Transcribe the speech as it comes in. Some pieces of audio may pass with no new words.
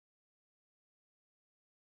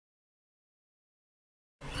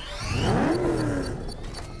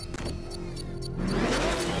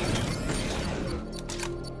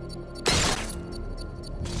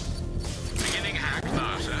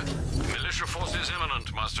Reinforce is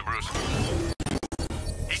imminent, Master Bruce.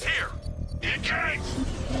 He's here! Engage!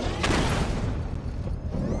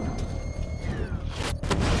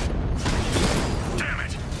 Damn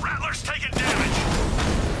it! Rattler's taking damage!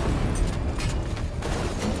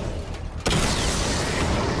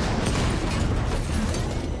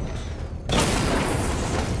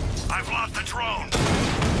 I've lost the drone!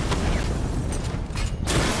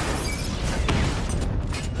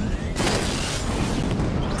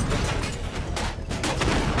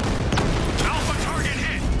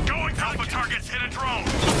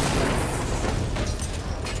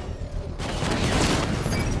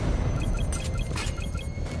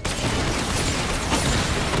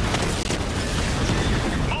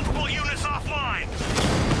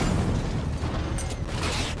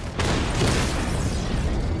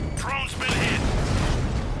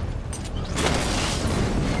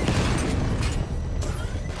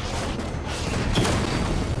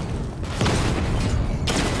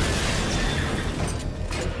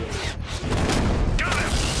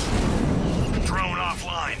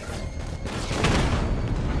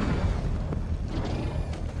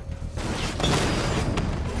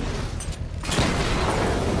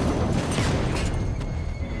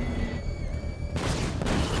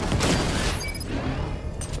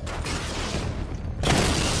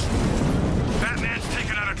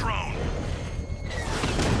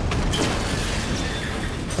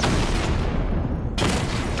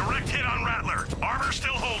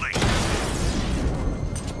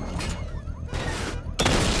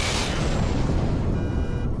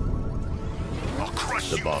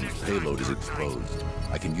 The bomb's payload is exposed.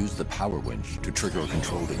 I can use the power winch to trigger a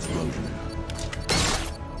controlled explosion.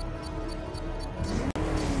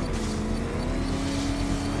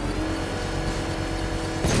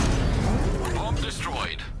 Bomb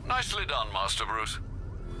destroyed. Nicely done, Master Bruce.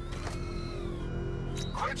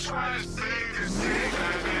 Quit trying to save your city,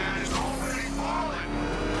 that man is already falling.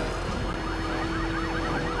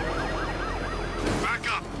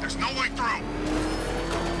 Back up. There's no way through.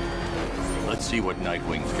 Let's see what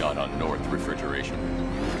Nightwing's got on North Refrigeration.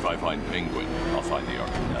 If I find Penguin, I'll find the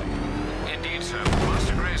Arkham Knight. Indeed, sir.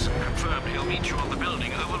 Master Grayson confirmed he'll meet you on the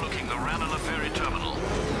building overlooking the Ranelagh Ferry Terminal.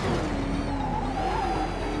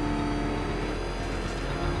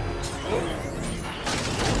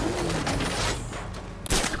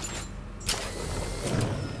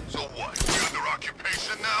 So what? You under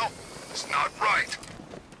occupation now? It's not right.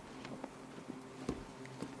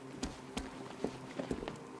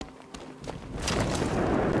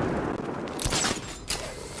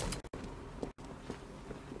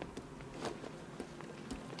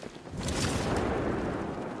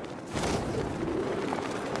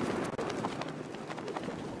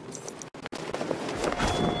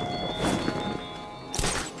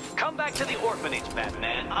 To the orphanage,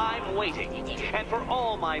 Batman. I'm waiting. And for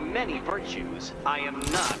all my many virtues, I am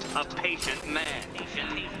not a patient man.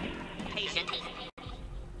 Patient.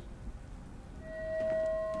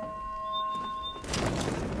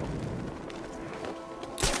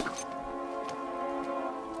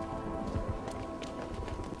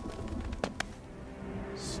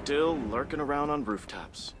 Still lurking around on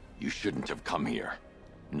rooftops. You shouldn't have come here.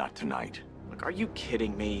 Not tonight. Look, are you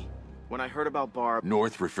kidding me? When I heard about Barb...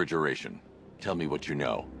 North Refrigeration. Tell me what you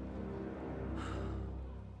know.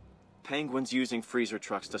 Penguin's using freezer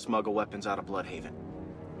trucks to smuggle weapons out of Bloodhaven.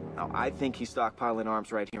 Now, I think he's stockpiling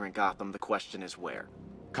arms right here in Gotham. The question is where.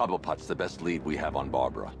 Cobblepot's the best lead we have on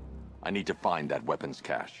Barbara. I need to find that weapons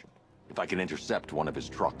cache. If I can intercept one of his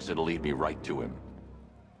trucks, it'll lead me right to him.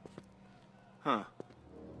 Huh.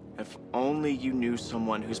 If only you knew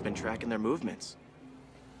someone who's been tracking their movements.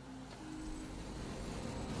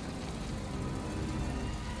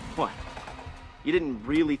 What? You didn't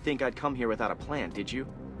really think I'd come here without a plan, did you?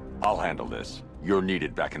 I'll handle this. You're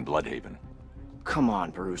needed back in Bloodhaven. Come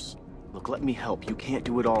on, Bruce. Look, let me help. You can't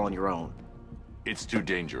do it all on your own. It's too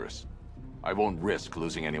dangerous. I won't risk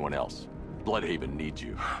losing anyone else. Bloodhaven needs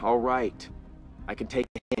you. All right. I can take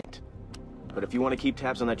a hint. But if you want to keep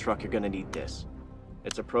tabs on that truck, you're gonna need this.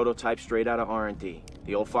 It's a prototype straight out of R&D.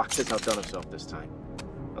 The old fox has outdone himself this time.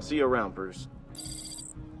 I'll see you around, Bruce.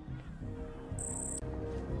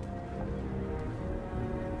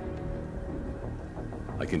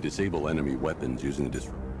 I can disable enemy weapons using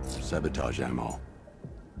this sabotage ammo.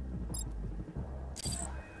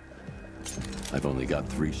 I've only got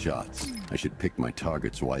 3 shots. I should pick my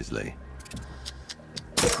targets wisely.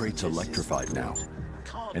 The crate's electrified now.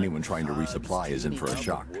 Anyone trying to resupply is in for a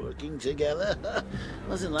shock. Working together.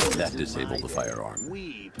 That disabled the firearm.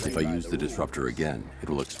 If I use the disruptor again, it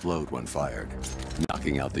will explode when fired,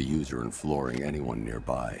 knocking out the user and flooring anyone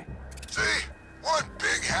nearby. See? One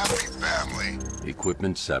big happy family.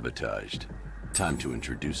 Equipment sabotaged. Time to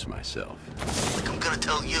introduce myself. Like I'm gonna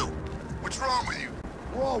tell you. What's wrong with you?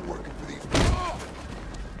 We're all working for these.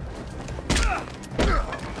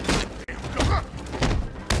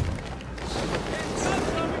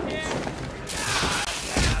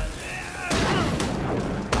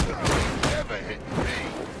 Never hit me.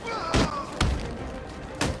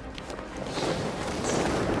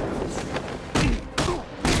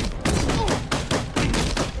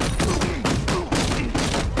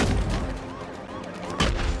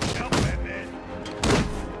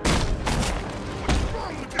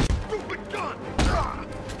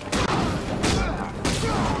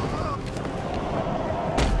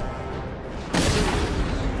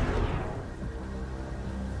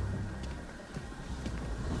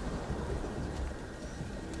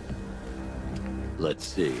 Let's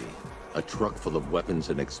see. A truck full of weapons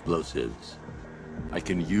and explosives. I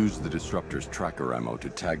can use the disruptor's tracker ammo to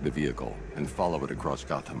tag the vehicle and follow it across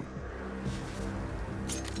Gotham.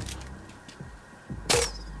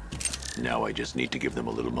 Now I just need to give them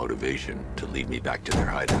a little motivation to lead me back to their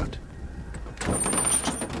hideout.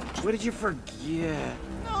 What did you forget?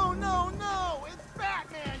 No, no, no! It's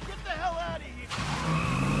Batman! Get the hell out of here!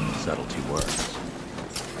 Subtlety works.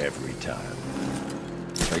 Every time.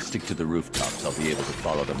 If I stick to the rooftops, I'll be able to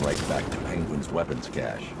follow them right back to Penguin's weapons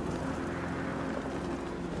cache.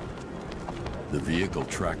 The vehicle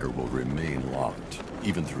tracker will remain locked,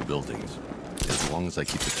 even through buildings, as long as I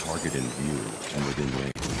keep the target in view and within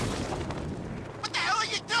range. What the hell are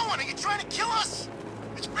you doing? Are you trying to kill us?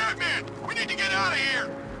 It's Batman. We need to get out of here.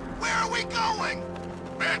 Where are we going?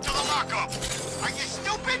 Back to the lockup. Are you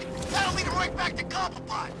stupid? That'll lead him right back to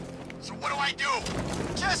Cobblepot. So what do I do?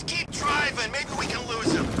 Just keep driving. Maybe we can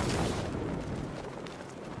lose him.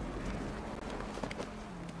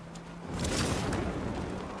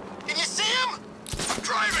 Can you see him? I'm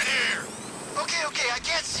driving here. Okay, I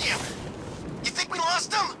can't see him. You think we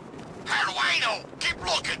lost him? How do I know? Keep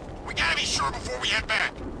looking. We gotta be sure before we head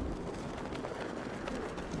back.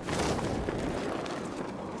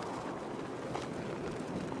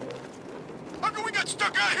 How come we got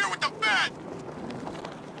stuck out here with the Bat?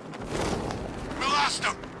 We lost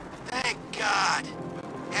him. Thank God.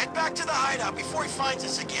 Head back to the hideout before he finds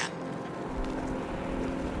us again.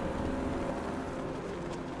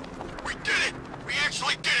 We did it! We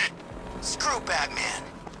actually did it! Screw Batman.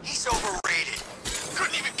 He's overrated.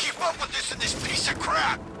 Couldn't even keep up with this in this piece of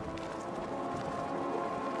crap!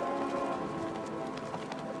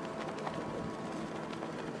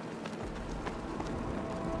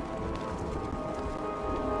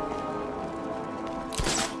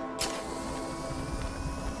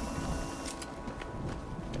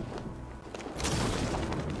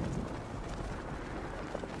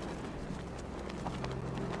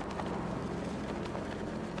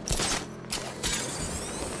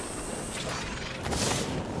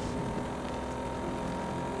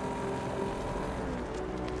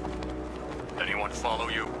 Anyone follow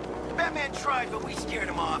you? Batman tried, but we scared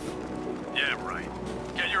him off. Yeah, right.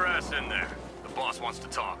 Get your ass in there. The boss wants to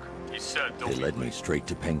talk. He said don't They be led me late. straight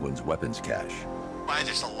to Penguin's weapons cache. Why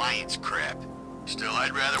this alliance crap? Still,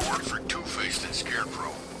 I'd rather work for Two-Face than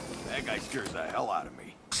Scarecrow. That guy scares the hell out of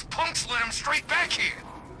me. Those punks led him straight back here.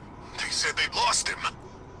 They said they'd lost him.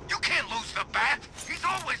 You can't lose the Bat. He's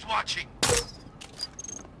always watching.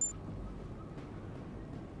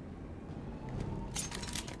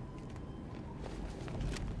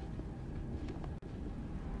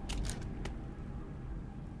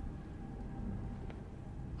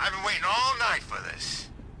 I've been waiting all night for this.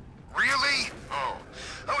 Really? Oh,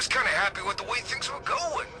 I was kind of happy with the way things were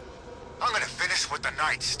going. I'm gonna finish what the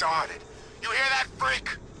night started. You hear that,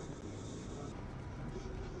 freak?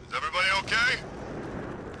 Is everybody okay?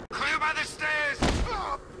 Clear by the stairs!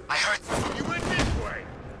 I heard... You went this way!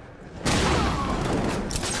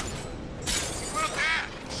 Look there!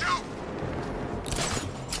 Shoot!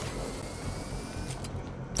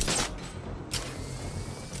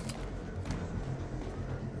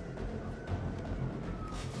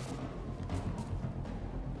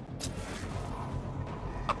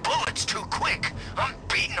 A bullet's too quick. I'm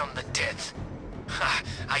beating them to death. Ha!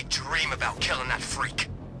 I dream about killing that freak.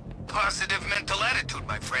 Positive mental attitude,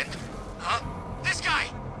 my friend. Huh? This guy!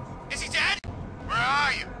 Is he dead? Where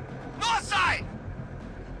are you? North side!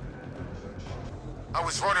 I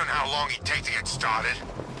was wondering how long he'd take to get started.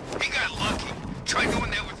 He got lucky. Try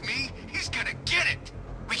going there with me, he's gonna get it.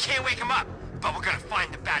 We can't wake him up, but we're gonna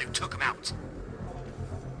find the Bat who took him out.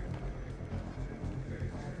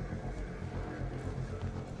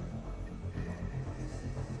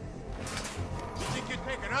 Think you're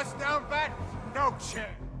taking us down, Bat? No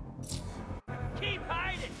chance. Keep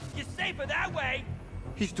hiding! You say safer that way.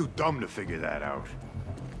 He's too dumb to figure that out.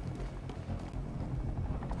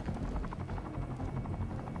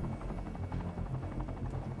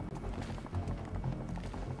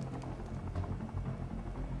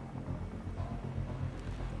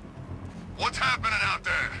 What's happening out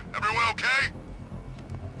there? Everyone okay?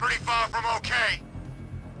 Pretty far from okay.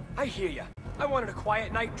 I hear ya. I wanted a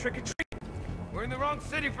quiet night trick-or-treat. We're in the wrong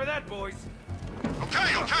city for that, boys.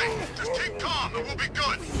 Okay, okay. Just keep calm and we'll be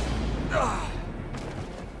good.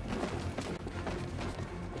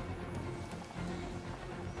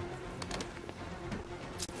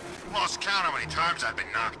 Lost count how many times I've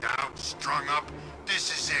been knocked out, strung up.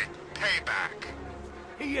 This is it. Payback.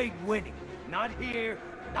 He ain't winning. Not here,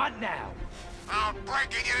 not now. I'm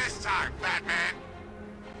breaking you this time, Batman.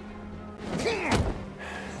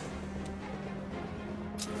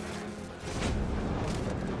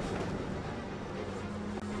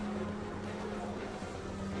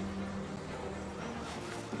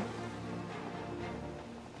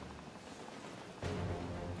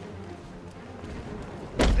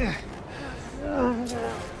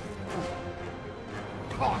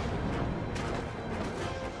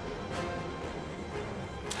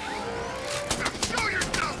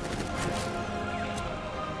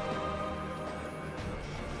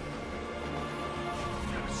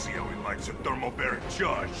 See how he likes a thermobaric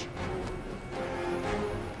charge.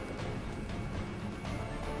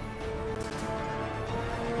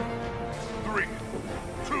 Three,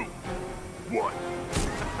 two, one.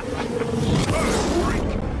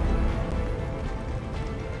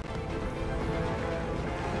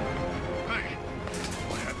 Hey,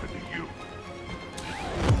 what happened to you?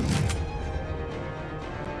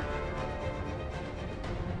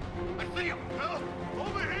 I see him, Phil!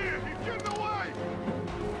 Over here! He's getting away!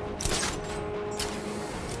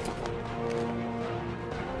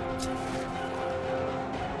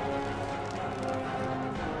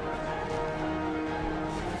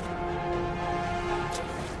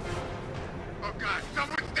 Oh God,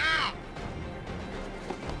 someone's down!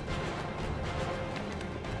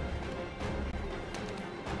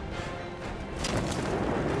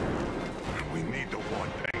 We need the one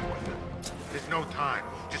thing with him. There's no time.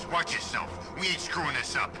 Just watch yourself. We ain't screwing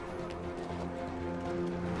this up.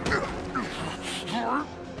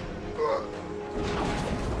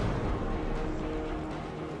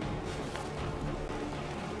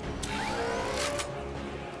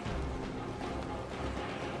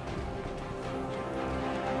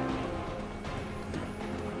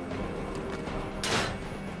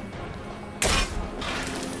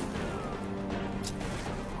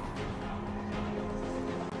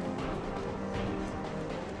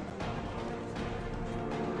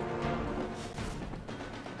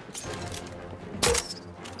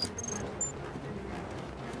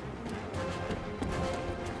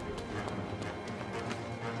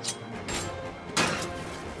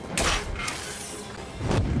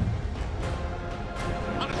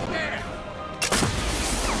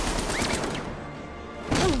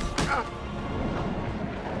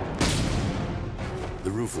 The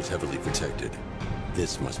roof was heavily protected.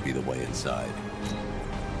 This must be the way inside.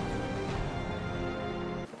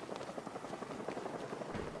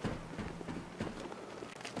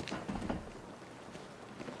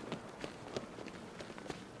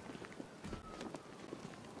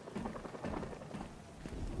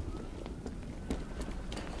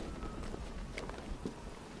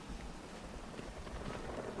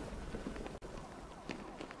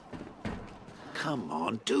 Come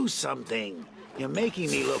on, do something. You're making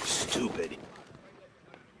me look stupid.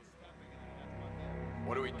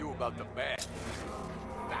 What do we do about the bat?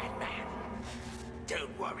 Batman.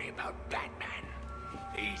 Don't worry about Batman.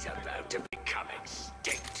 He's about to become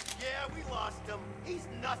extinct. Yeah, we lost him. He's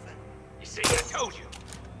nothing. You see, I told you.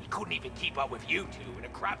 He couldn't even keep up with you two in a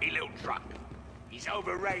crappy little truck. He's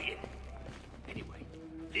overrated. Anyway,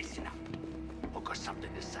 listen up. I've got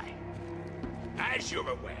something to say. As you're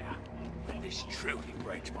aware, and this truly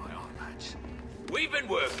breaks my heart, lads, we've been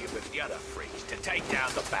working with the other freaks to take down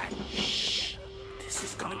the Bat. Shh. This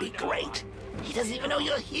is gonna be great. He doesn't even know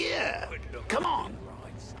you're here. Come on.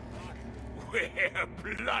 We're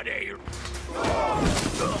bloody...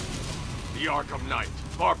 The Arkham Knight,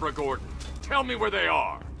 Barbara Gordon. Tell me where they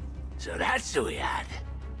are. So that's who we had.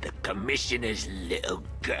 The Commissioner's little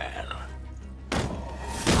girl.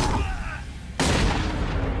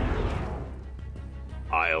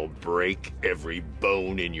 I'll break every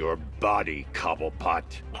bone in your body, Cobblepot.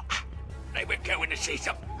 They were going to see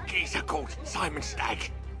some geezer called Simon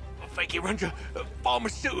Stagg. I think he runs a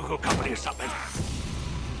pharmaceutical company or something.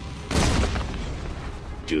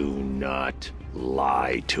 Do not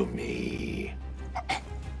lie to me.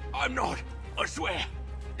 I'm not. I swear.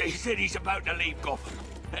 They said he's about to leave Gotham.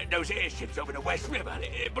 Those airships over the West River,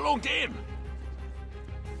 it belonged to him.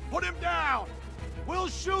 Put him down! We'll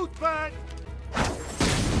shoot, but...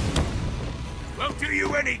 Won't do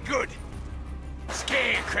you any good.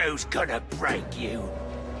 Scarecrow's gonna break you.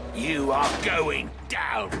 You are going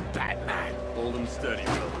down, Batman. Hold him steady,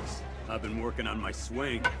 fellas. I've been working on my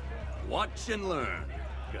swing. Watch and learn.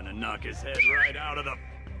 Gonna knock his head right out of the...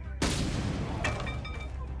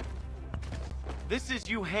 This is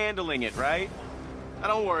you handling it, right? Now,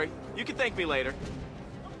 don't worry. You can thank me later.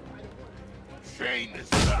 Shane, this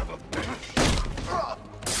son of a bitch!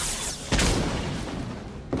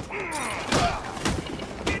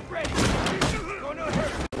 Get ready! Gonna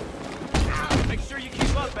hurt! Make sure you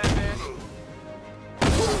keep up, Batman.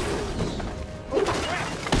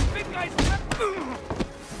 Big guy's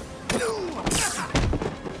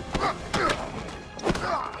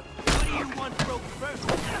what do you want broke first,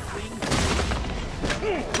 Batwing?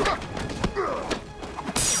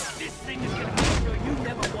 This thing is gonna make sure you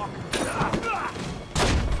never walk.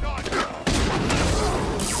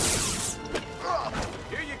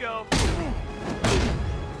 Here you go.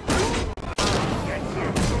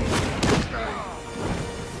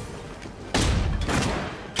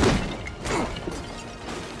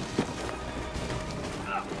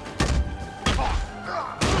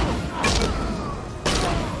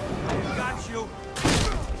 I got you.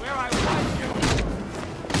 Where I want you.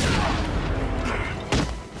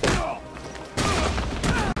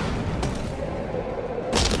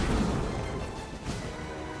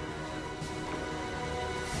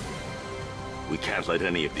 We can't let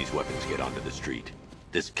any of these weapons get onto the street.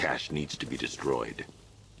 This cache needs to be destroyed.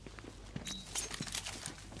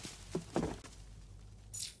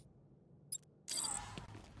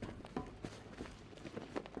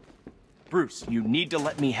 Bruce, you need to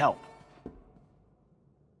let me help.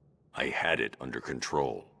 I had it under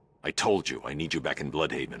control. I told you, I need you back in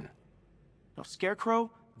Bloodhaven. Now, Scarecrow,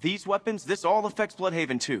 these weapons, this all affects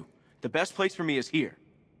Bloodhaven too. The best place for me is here.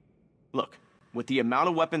 Look, with the amount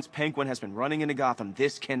of weapons Penguin has been running into Gotham,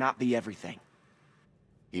 this cannot be everything.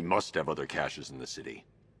 He must have other caches in the city.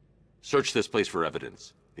 Search this place for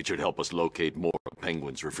evidence. It should help us locate more of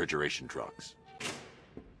Penguin's refrigeration trucks.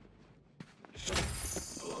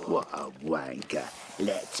 What a wanker.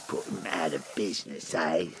 Let's put him out of business,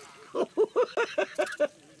 eh?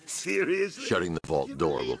 Seriously? Shutting the vault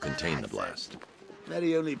door will contain the blast. That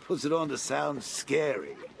he only puts it on to sound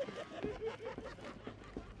scary.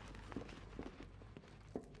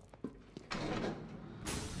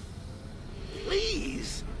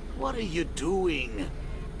 Please, what are you doing?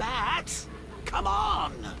 Bats, come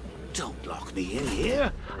on! Don't lock me in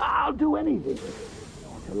here. I'll do anything.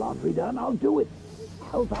 Want your laundry done? I'll do it.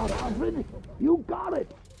 Help out, Alfred. You got it.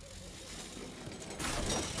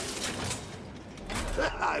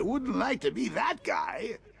 I wouldn't like to be that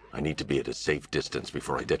guy. I need to be at a safe distance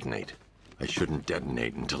before I detonate. I shouldn't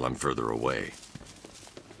detonate until I'm further away.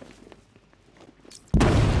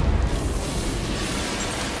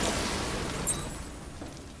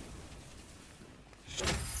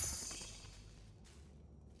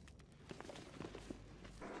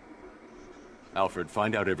 Alfred,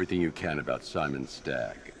 find out everything you can about Simon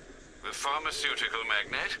Stagg. The pharmaceutical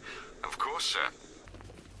magnate? Of course, sir.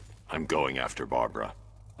 I'm going after Barbara.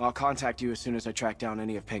 I'll contact you as soon as I track down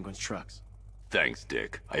any of Penguin's trucks. Thanks,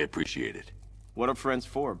 Dick. I appreciate it. What are friends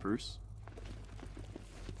for, Bruce?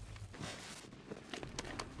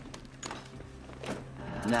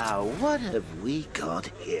 Now, what have we got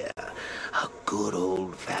here? A good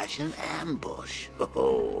old-fashioned ambush.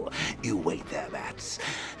 Oh, you wait there, Bats.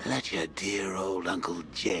 Let your dear old Uncle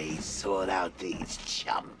Jay sort out these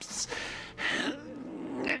chumps.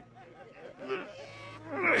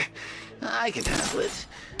 I can handle it.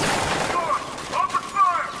 Open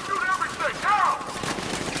fire! Shoot everything! Now!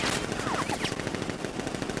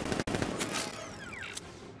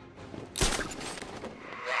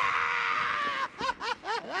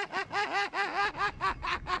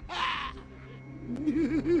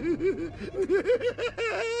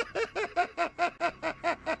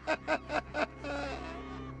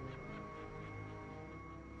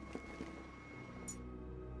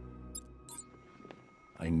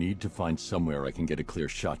 I need to find somewhere I can get a clear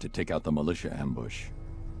shot to take out the militia ambush.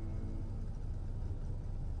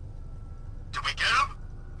 Did we get him?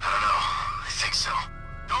 I don't know. I think so.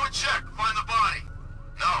 Go and check. Find the body.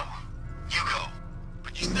 No. You go.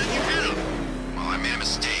 But you said you hit him. Well, I made a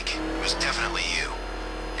mistake. It was definitely you.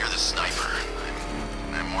 You're the sniper.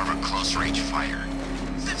 I'm more of a close-range fighter.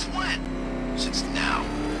 Since when? Since now.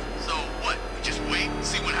 So what? We just wait and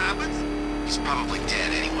see what happens? He's probably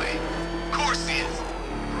dead anyway. Of course he is.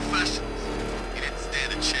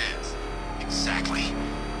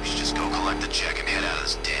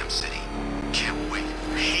 this damn city. Can't wait.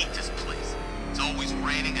 I hate this place. It's always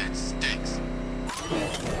raining and it stinks.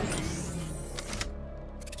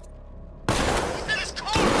 He's in his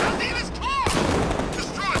car! He's in his car!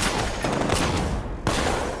 Destroy it!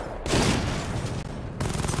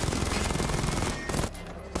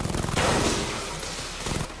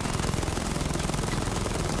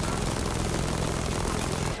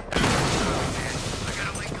 I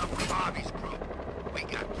gotta link up with Bobby's group. We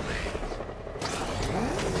got plans.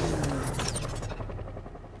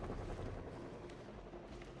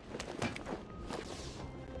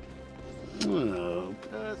 Oh,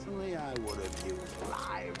 personally, I would have used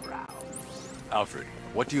live rounds. Alfred,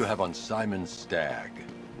 what do you have on Simon Stagg?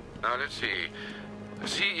 Now, let's see. The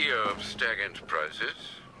CEO of Stagg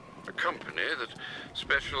Enterprises, a company that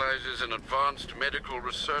specializes in advanced medical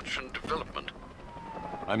research and development.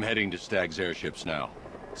 I'm heading to Stagg's airships now.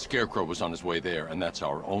 Scarecrow was on his way there, and that's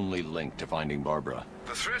our only link to finding Barbara.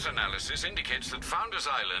 The threat analysis indicates that Founders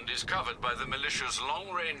Island is covered by the militia's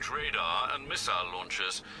long-range radar and missile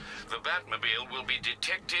launchers. The Batmobile will be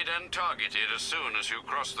detected and targeted as soon as you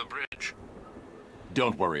cross the bridge.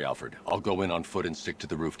 Don't worry, Alfred. I'll go in on foot and stick to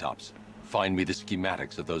the rooftops. Find me the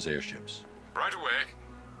schematics of those airships. Right away.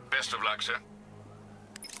 Best of luck, sir.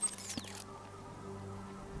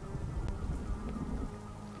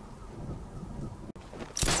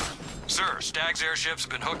 Sir, Stagg's airships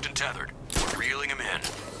have been hooked and tethered. We're reeling him in.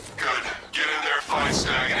 Good. Get in there, find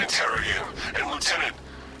Stagg, and interrogate him. And Lieutenant,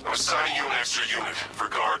 I'm assigning you an extra unit for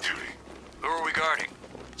guard duty. Who are we guarding?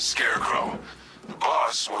 Scarecrow. The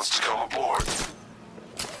boss wants to come aboard.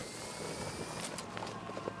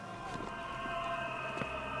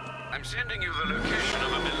 I'm sending you the location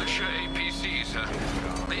of a militia APC, sir.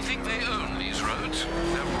 They think they own these roads.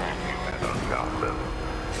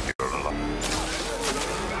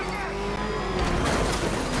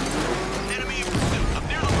 Enemy in pursuit. I'm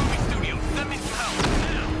near the movie studio. Send me some help.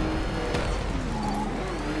 Now!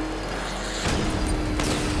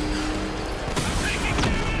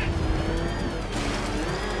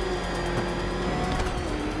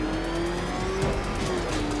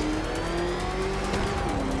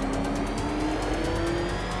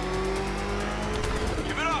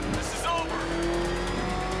 Give it up. This is over.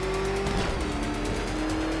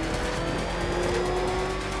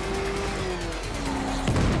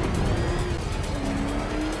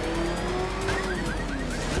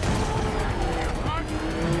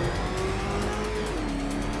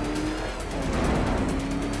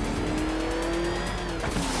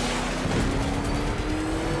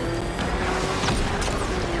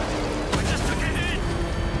 I just took a hit.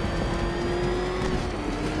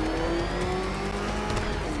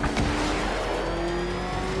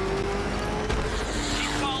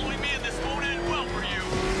 Keep following me and this won't end well for you.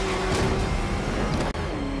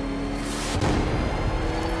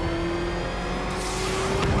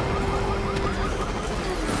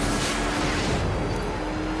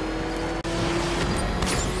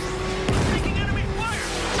 Taking enemy fire!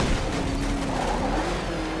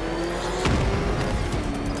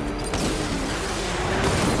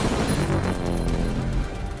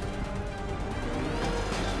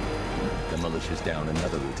 The militia's down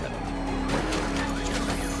another lieutenant.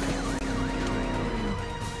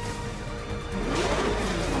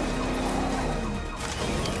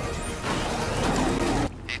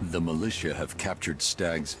 The militia have captured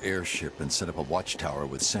Stagg's airship and set up a watchtower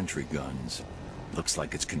with sentry guns. Looks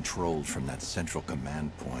like it's controlled from that central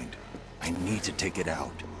command point. I need to take it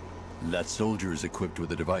out. That soldier is equipped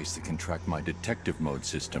with a device that can track my detective mode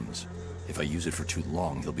systems. If I use it for too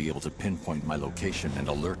long, he'll be able to pinpoint my location and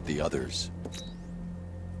alert the others.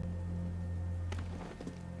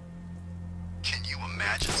 Can you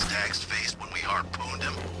imagine Stagg's face when we harpooned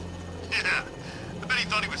him? Yeah, I bet he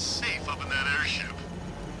thought he was safe up in that airship.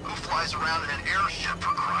 Who flies around in an airship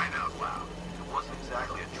for crying out loud? It wasn't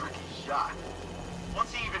exactly a tricky shot.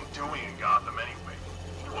 What's he even doing in Gotham anyway?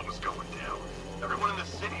 He knew what was going down. Everyone in the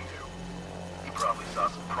city knew. He probably saw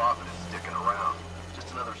some profit in sticking around.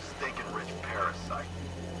 Just another stinking rich parasite.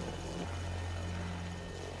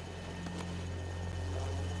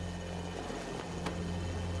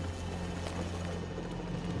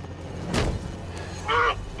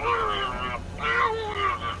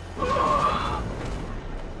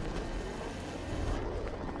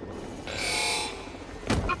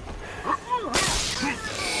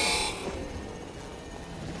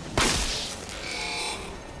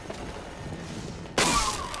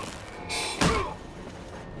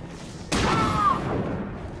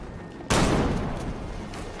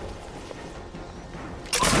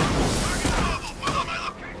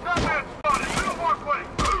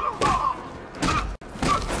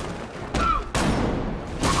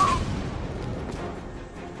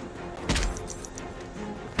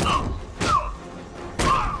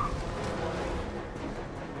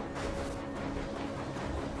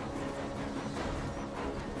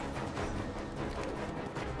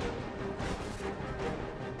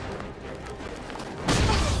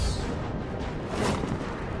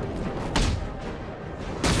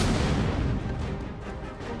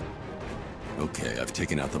 Okay, I've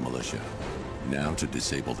taken out the militia. Now to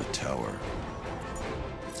disable the tower.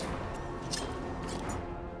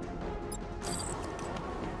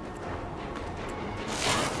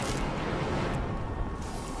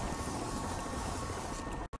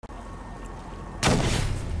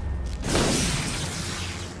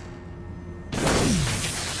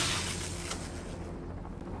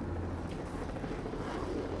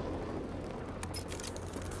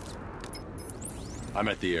 I'm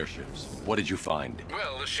at the airships. What did you find?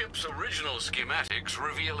 Well, the ship's original schematics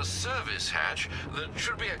reveal a service hatch that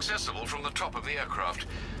should be accessible from the top of the aircraft.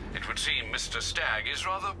 It would seem Mr. Stagg is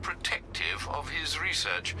rather protective of his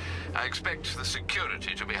research. I expect the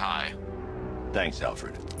security to be high. Thanks,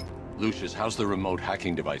 Alfred. Lucius, how's the remote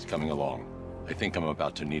hacking device coming along? I think I'm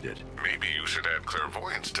about to need it. Maybe you should add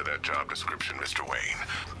clairvoyance to that job description, Mr. Wayne.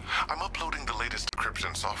 I'm uploading the latest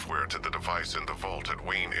encryption software to the device in the vault at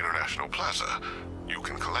Wayne International Plaza. You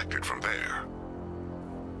can collect it from there.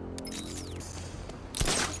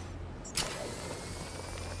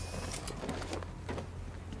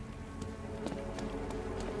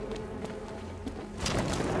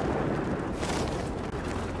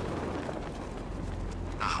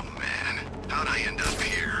 Oh man, how'd I end up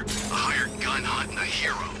here? A hired gun hunting a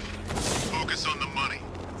hero. Focus on the money.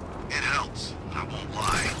 It helps, I won't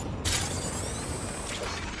lie.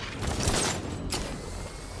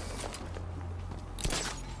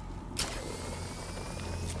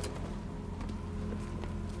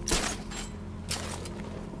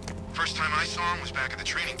 First time I saw him was back at the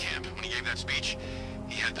training camp. When he gave that speech,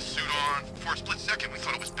 he had the suit on. For a split second, we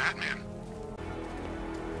thought it was Batman.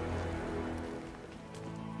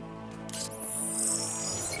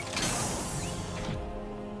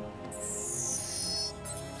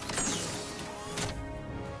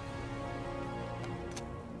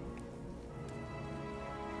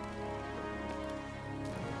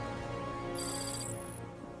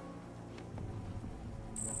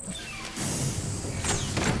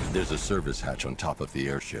 There's a service hatch on top of the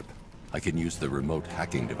airship. I can use the remote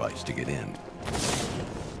hacking device to get in.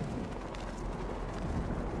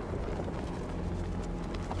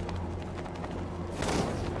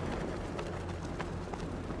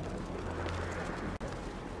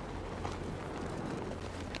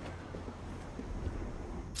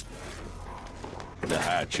 The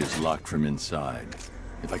hatch is locked from inside.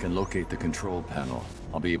 If I can locate the control panel,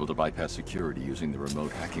 I'll be able to bypass security using the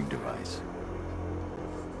remote hacking device.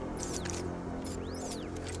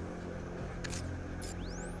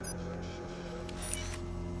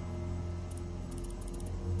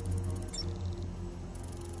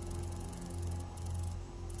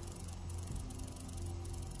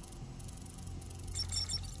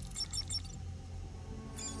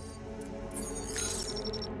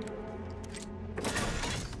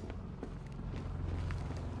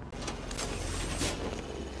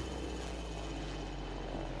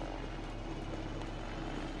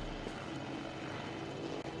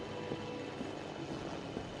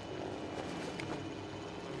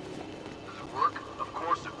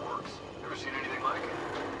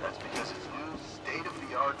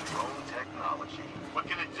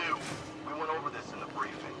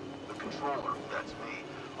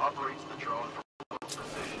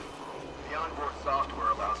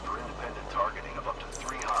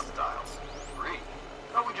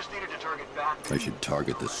 I should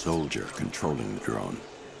target the soldier controlling the drone.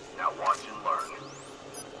 Now watch and learn.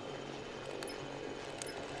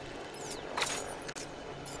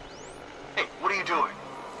 Hey, what are you doing?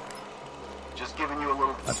 Just giving you a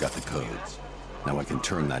little... I've got the codes. Now I can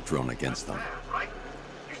turn that drone against them. Right?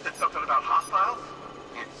 You said something about hostiles?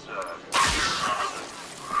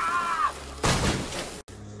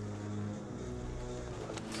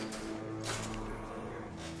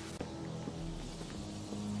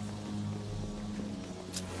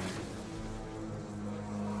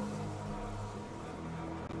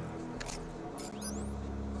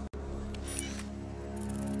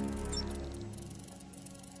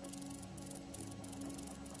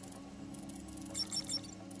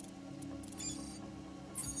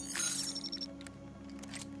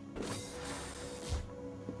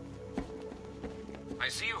 I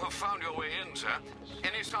see you have found your way in, sir.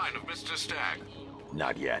 Any sign of Mr. Stagg?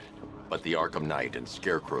 Not yet. But the Arkham Knight and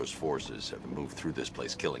Scarecrow's forces have moved through this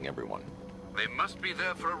place, killing everyone. They must be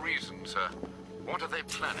there for a reason, sir. What are they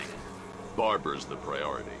planning? Barbara's the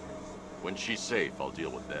priority. When she's safe, I'll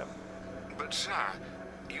deal with them. But, sir,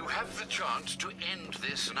 you have the chance to end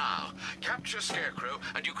this now. Capture Scarecrow,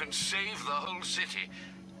 and you can save the whole city.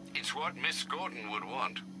 It's what Miss Gordon would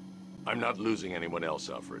want. I'm not losing anyone else,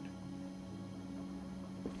 Alfred.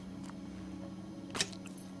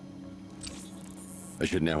 I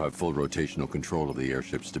should now have full rotational control of the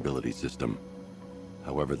airship's stability system.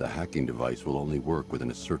 However, the hacking device will only work within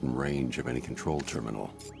a certain range of any control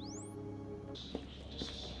terminal.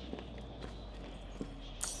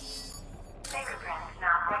 Fingerprints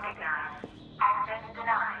not recognized. Access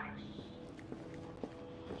denied.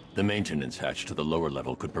 The maintenance hatch to the lower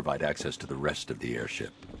level could provide access to the rest of the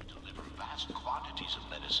airship. Deliver vast quantities of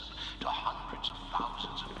medicine to hundreds of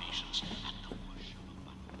thousands of patients at the push of a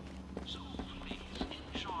button. So please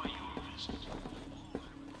enjoy your visit.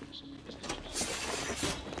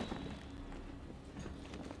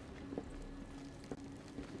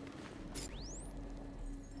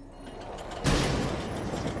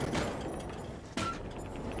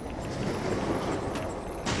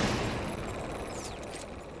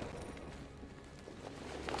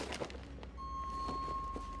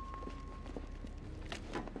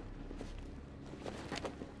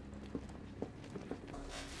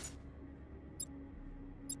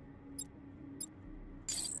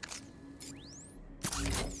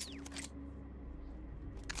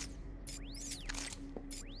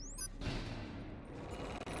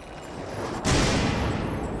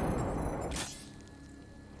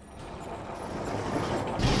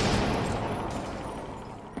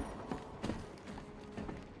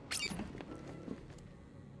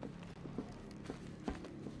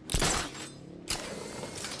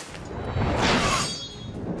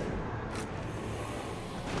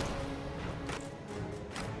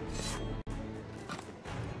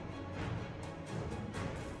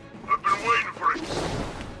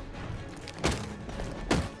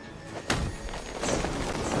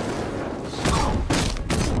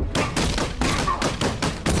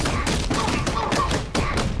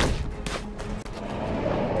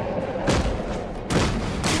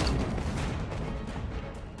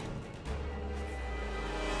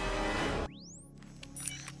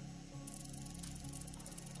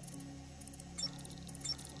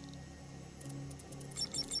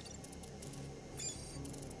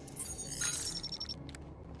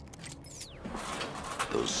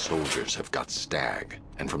 Those soldiers have got Stagg,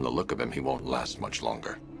 and from the look of him, he won't last much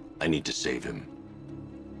longer. I need to save him.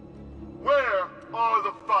 Where are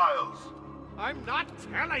the files? I'm not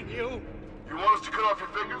telling you. You want us to cut off your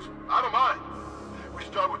fingers? I don't mind. We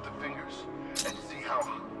start with the fingers and see how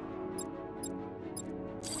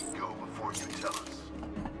we go before you tell us.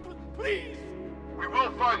 Please. We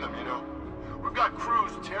will find them, you know. We've got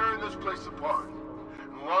crews tearing this place apart.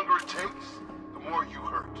 And the longer it takes, the more you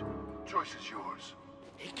hurt. Choice is yours.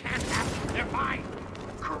 He can't have them. They're mine.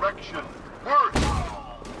 Correction. Words.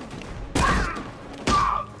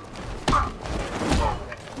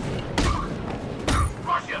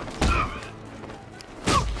 Russia.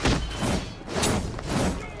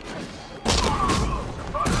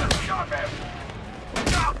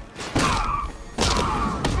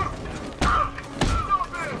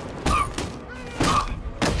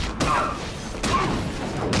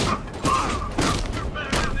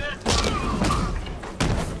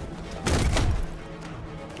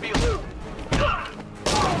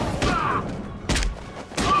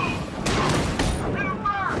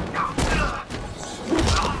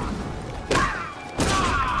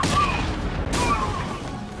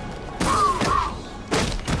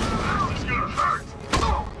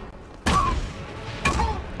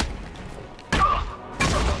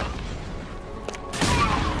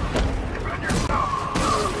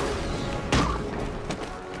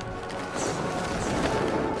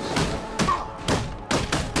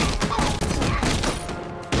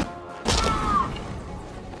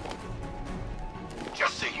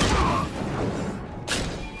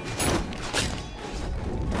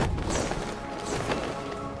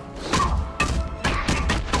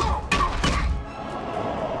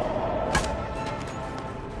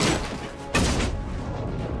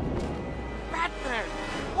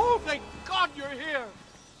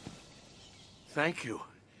 Thank you.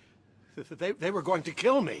 They were going to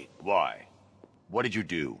kill me. Why? What did you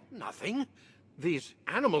do? Nothing. These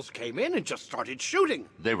animals came in and just started shooting.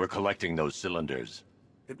 They were collecting those cylinders.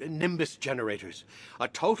 Nimbus generators. A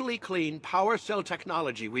totally clean power cell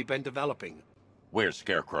technology we've been developing. Where's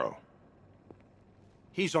Scarecrow?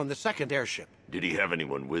 He's on the second airship. Did he have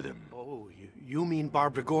anyone with him? Oh, you mean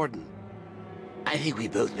Barbara Gordon? I think we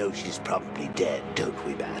both know she's probably dead, don't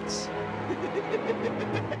we, Bats?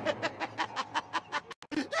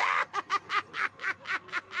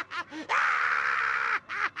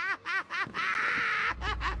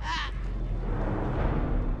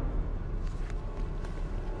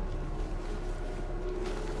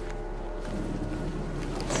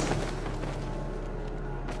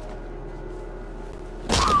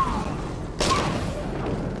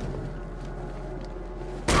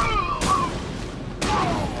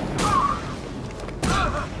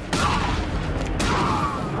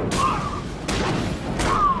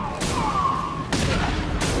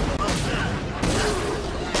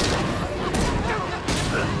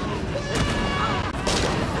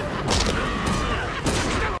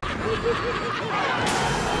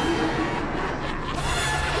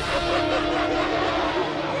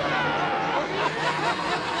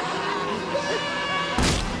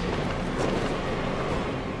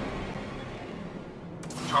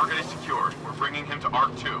 Target is secured. We're bringing him to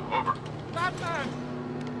Arc 2. Over. Batman!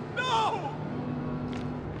 No!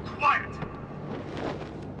 Quiet!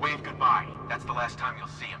 Wave goodbye. That's the last time you'll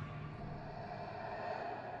see him.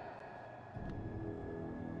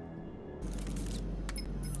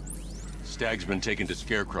 Stagg's been taken to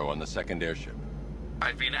Scarecrow on the second airship.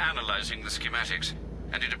 I've been analyzing the schematics,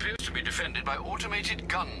 and it appears to be defended by automated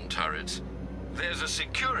gun turrets. There's a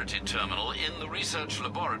security terminal in the research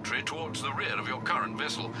laboratory towards the rear of your current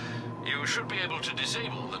vessel. You should be able to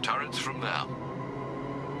disable the turrets from there.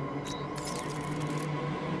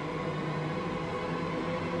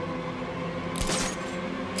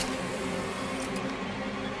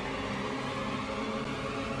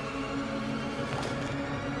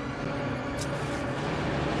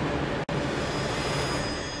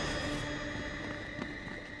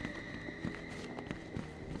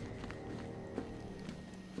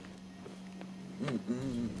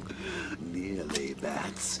 Nearly,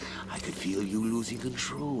 Bats. I could feel you losing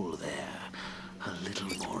control there. A little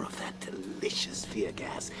more of that delicious fear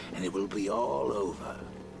gas, and it will be all over.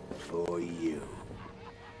 For you.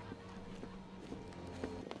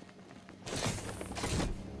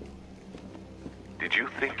 Did you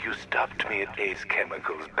think you stopped me at Ace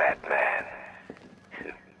Chemicals, Batman?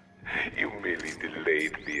 You merely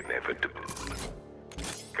delayed the inevitable.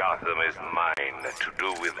 Gotham is mine to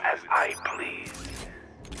do with as I please.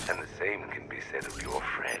 And the same can be said of your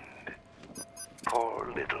friend.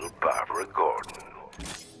 Poor little Barbara Gordon.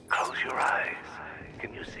 Close your eyes.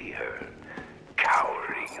 Can you see her?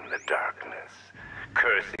 Cowering in the darkness,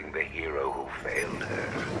 cursing the hero who failed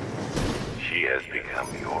her. She has become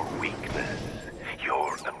your weakness,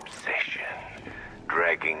 your obsession,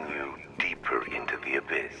 dragging you deeper into the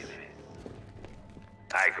abyss.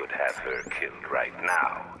 I could have her killed right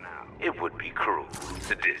now. It would be cruel,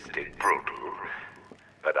 sadistic, brutal.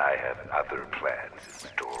 But I have other plans in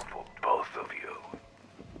store for both of you.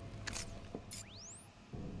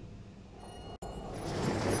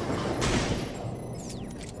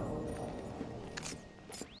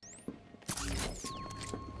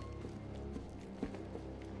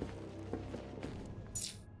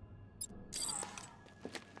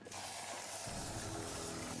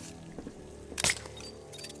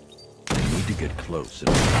 We need to get close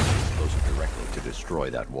and closer directly to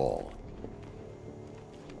destroy that wall.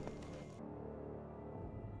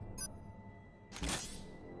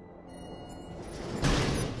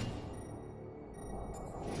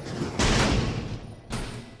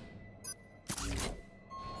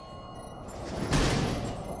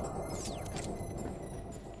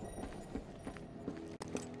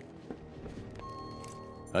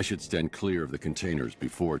 I should stand clear of the containers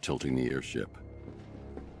before tilting the airship.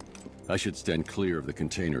 I should stand clear of the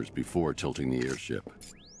containers before tilting the airship.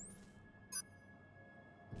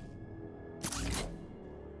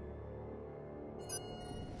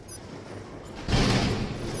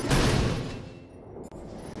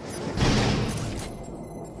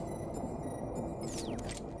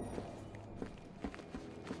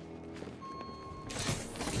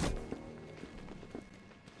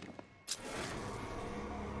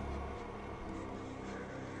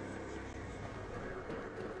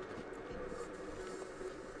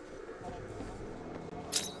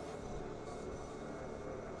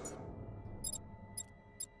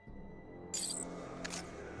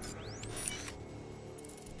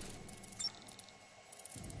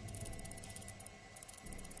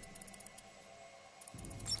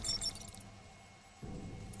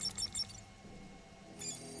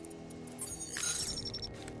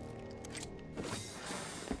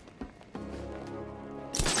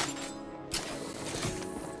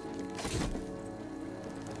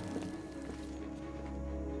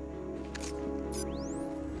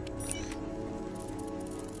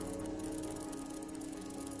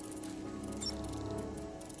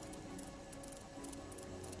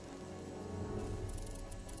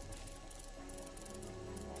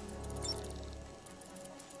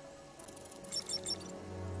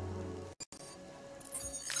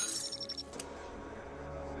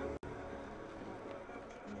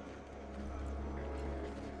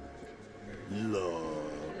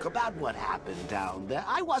 Look, about what happened down there,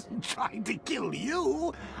 I wasn't trying to kill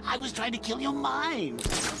you. I was trying to kill your mind.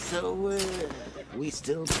 So, we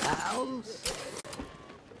still pals?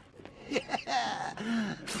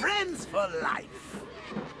 Yeah, friends for life.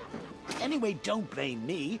 Anyway, don't blame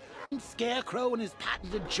me. Scarecrow and his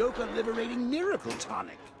patented Joker-liberating miracle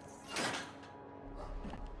tonic.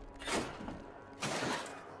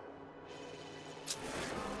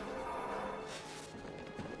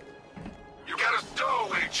 You got a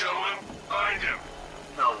stowaway, gentlemen. Find him.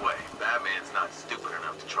 No way. Batman's not stupid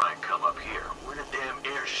enough to try and come up here. We're in a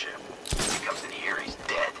damn airship.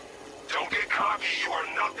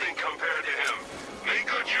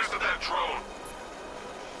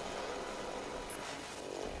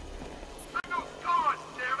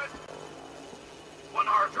 One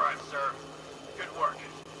hard drive, sir. Good work.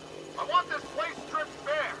 I want this place stripped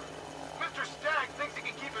bare. Mr. Stagg thinks he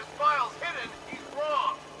can keep his files hidden. He's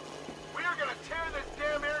wrong. We are gonna tear this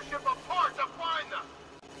damn airship apart to find them.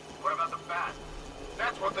 What about the bat?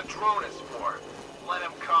 That's what the drone is for. Let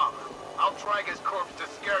him come. I'll drag his corpse to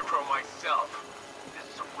Scarecrow myself. This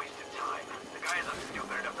is a waste of time. The guy isn't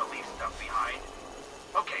stupid enough to leave stuff behind.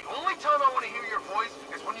 Okay, only time I want to hear your voice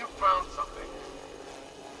is when you found something.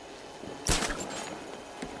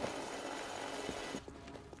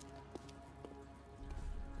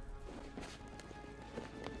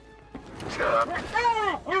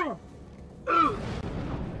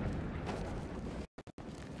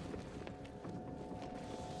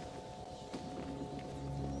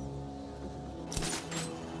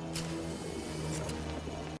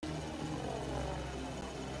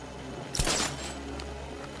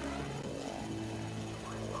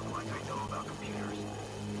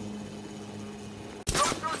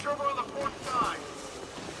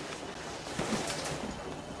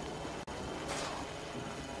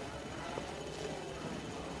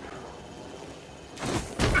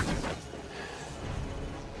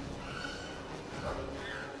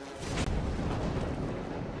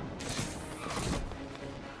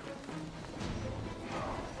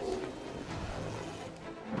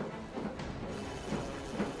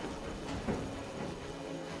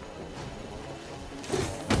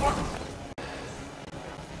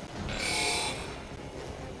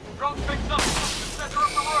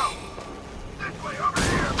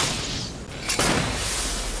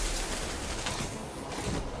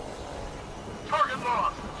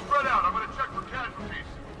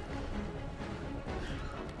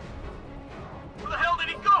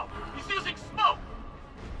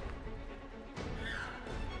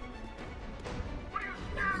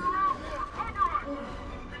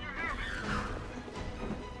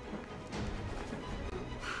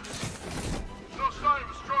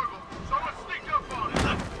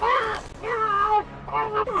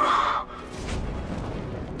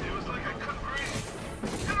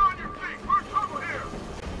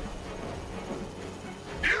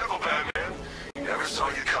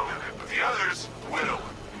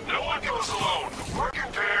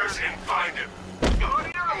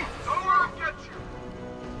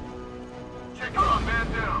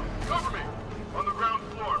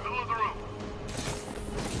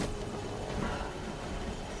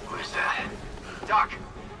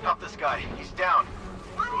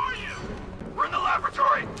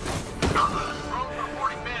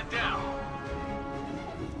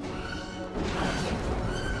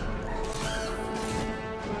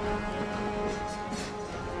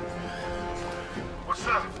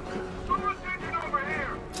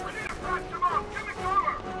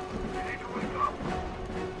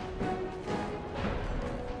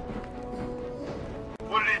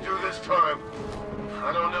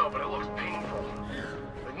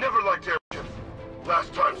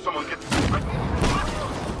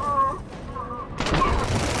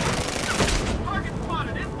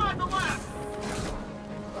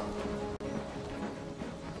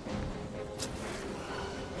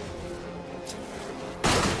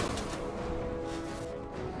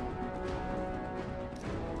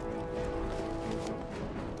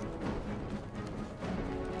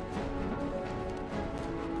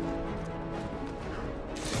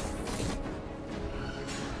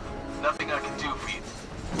 Nothing I can do for you.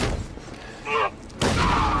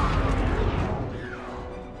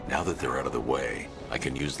 Now that they're out of the way, I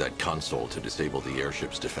can use that console to disable the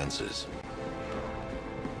airship's defenses.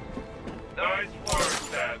 Nice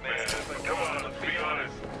work, Batman. But come on, let's be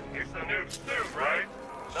honest. It's the new suit, right?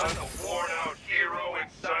 Not the worn-out hero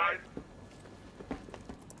inside?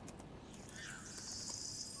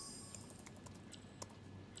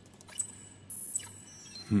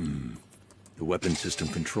 The weapon system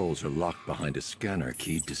controls are locked behind a scanner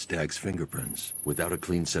keyed to Stagg's fingerprints. Without a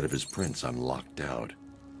clean set of his prints, I'm locked out.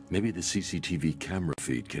 Maybe the CCTV camera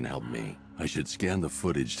feed can help me. I should scan the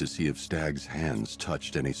footage to see if Stagg's hands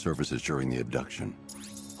touched any surfaces during the abduction.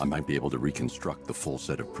 I might be able to reconstruct the full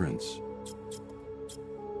set of prints.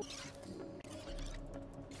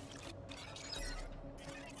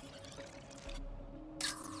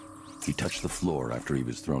 He touched the floor after he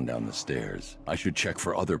was thrown down the stairs. I should check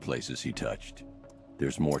for other places he touched.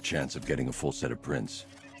 There's more chance of getting a full set of prints.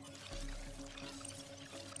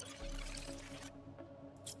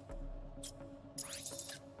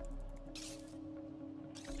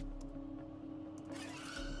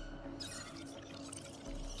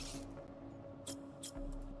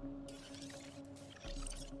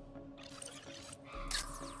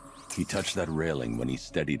 He touched that railing when he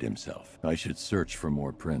steadied himself. I should search for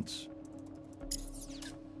more prints.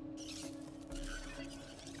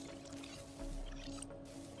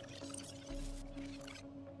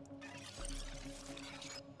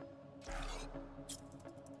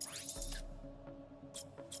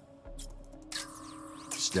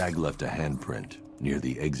 Stagg left a handprint near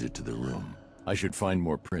the exit to the room. I should find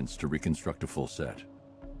more prints to reconstruct a full set.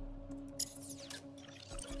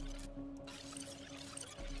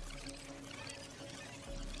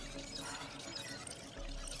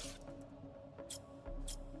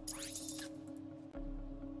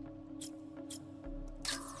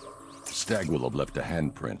 Stagg will have left a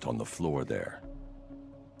handprint on the floor there.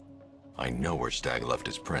 I know where Stagg left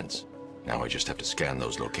his prints. Now I just have to scan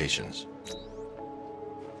those locations.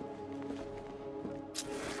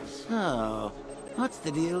 So, what's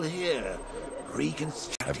the deal here?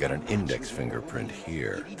 I've got an index fingerprint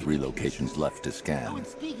here. 3 locations left to Oh, scan. and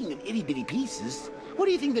speaking of itty-bitty pieces, what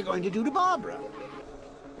do you think they're going to do to Barbara?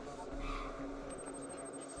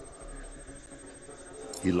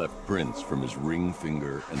 He left prints from his ring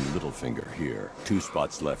finger and little finger here. 2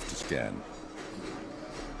 spots left to scan.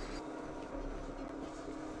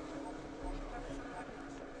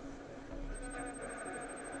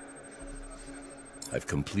 I've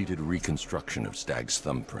completed reconstruction of Stagg's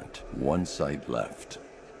thumbprint. 1 site left.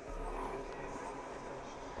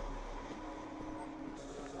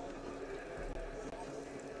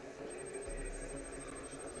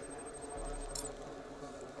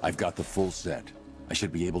 I've got the full set. I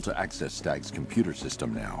should be able to access Stagg's computer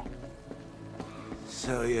system now.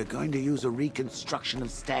 So you're going to use a reconstruction of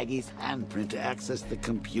Staggy's handprint to access the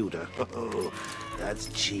computer. Oh, that's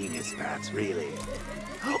genius, Bats, really.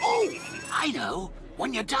 Oh, I know!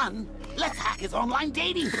 When you're done, let's hack his online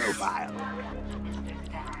dating profile.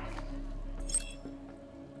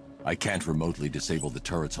 I can't remotely disable the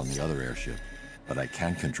turrets on the other airship, but I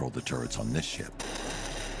can control the turrets on this ship.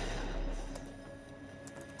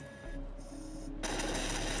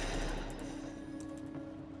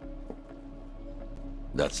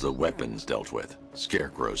 That's the weapons dealt with.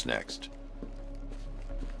 Scarecrow's next.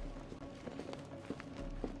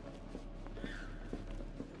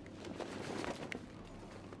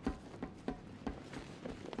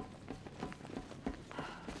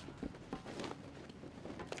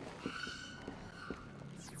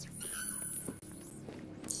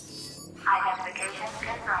 Identification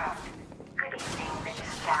confirmed. Good evening, Mr.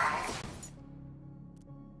 Stagg.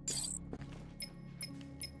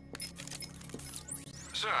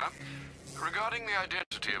 Sir, regarding the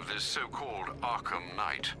identity of this so-called Arkham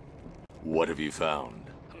Knight. What have you found?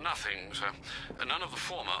 Nothing, sir. None of the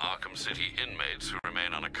former Arkham City inmates who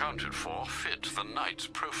remain unaccounted for fit the Knight's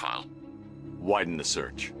profile. Widen the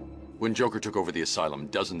search. When Joker took over the asylum,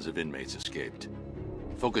 dozens of inmates escaped.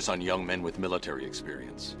 Focus on young men with military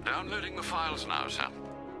experience. Downloading the files now, sir.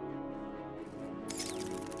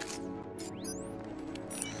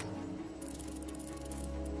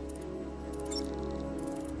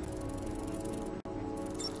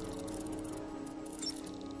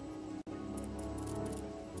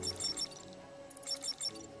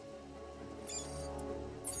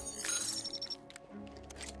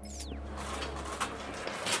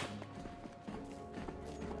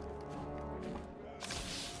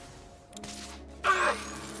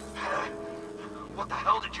 What the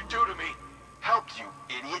hell did you do to me? Help, you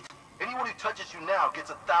idiot! Anyone who touches you now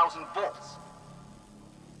gets 1,000 volts.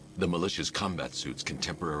 The militia's combat suits can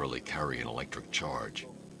temporarily carry an electric charge.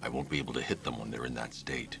 I won't be able to hit them when they're in that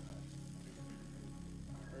state.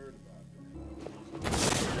 Look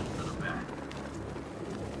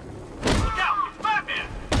out! It's Batman!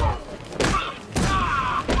 Come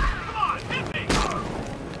on, hit me!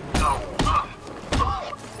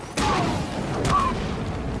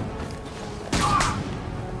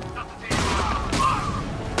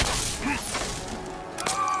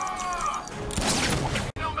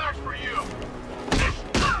 No match for you!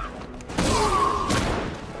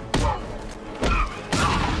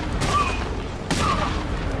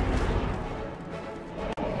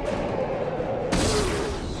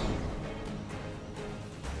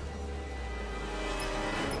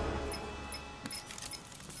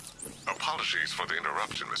 Apologies for the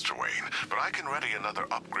interruption, Mr. Wayne, but I can ready another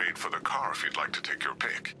upgrade for the car if you'd like to take your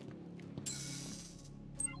pick.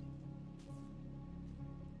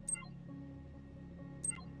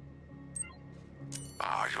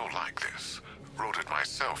 Ah, you'll like this. Wrote it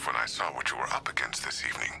myself when I saw what you were up against this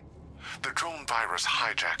evening. The drone virus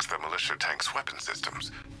hijacks the militia tank's weapon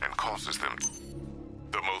systems and causes them...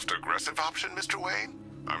 The most aggressive option, Mr. Wayne?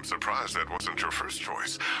 I'm surprised that wasn't your first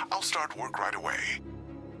choice. I'll start work right away.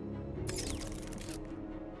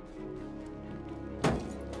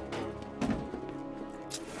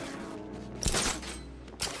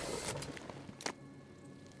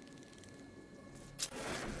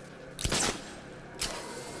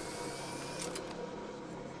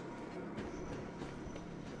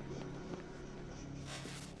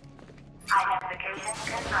 Identification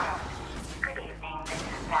confirmed.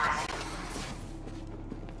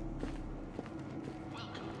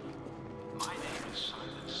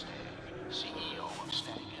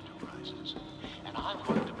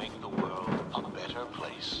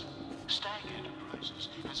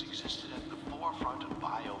 has existed at the forefront of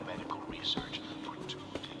biomedical research for 2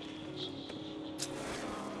 decades.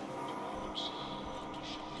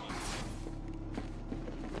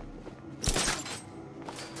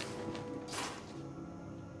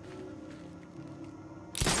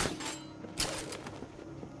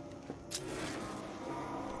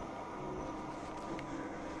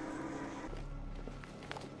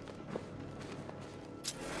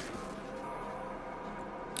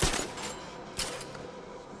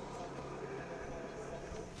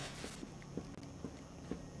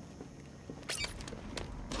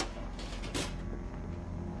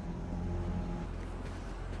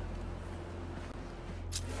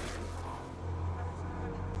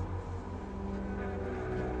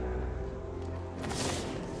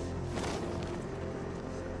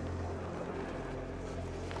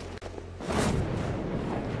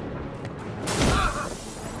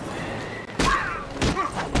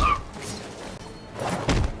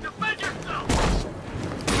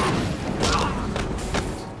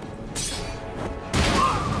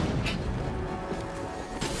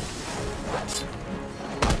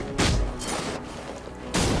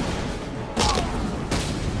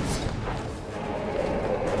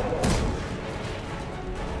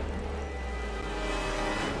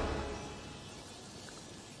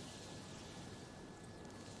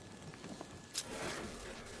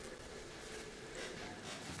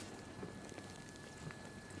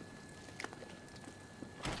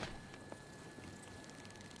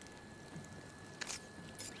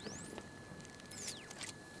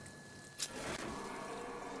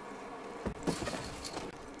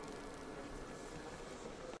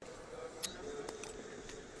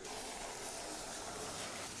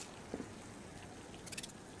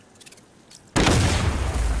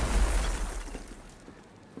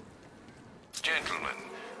 Gentlemen,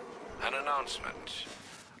 an announcement.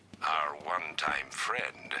 Our one-time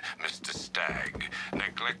friend, Mr. Stagg,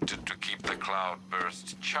 neglected to keep the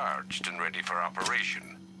cloudburst charged and ready for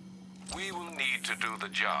operation. We will need to do the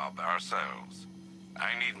job ourselves.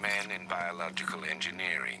 I need men in biological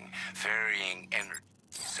engineering, ferrying energy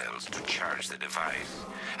cells to charge the device,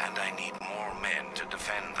 and I need more men to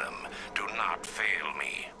defend them. Do not fail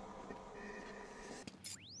me.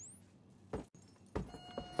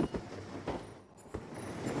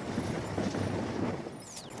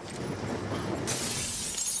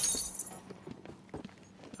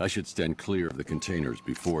 I should stand clear of the containers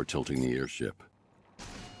before tilting the airship.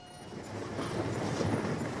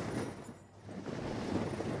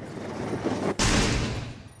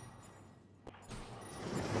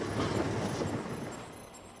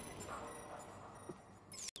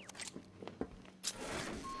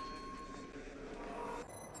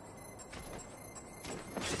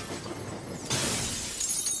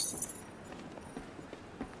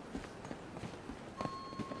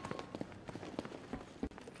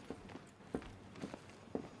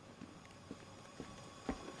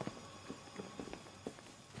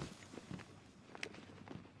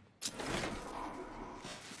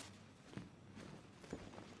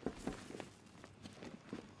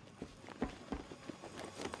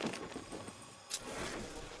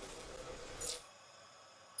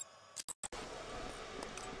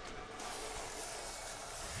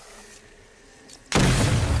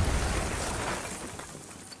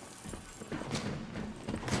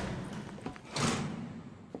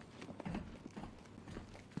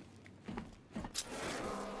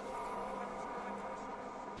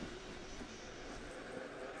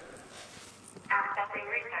 Accessing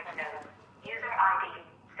research node. User ID,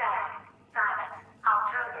 Stagg, Simon,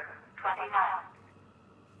 October 29th.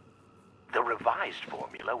 The revised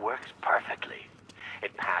formula works perfectly.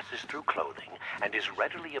 It passes through clothing and is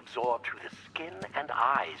readily absorbed through the skin and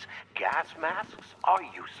eyes. Gas masks are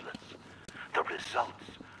useless. The results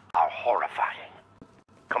are horrifying.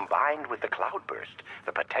 Combined with the cloudburst,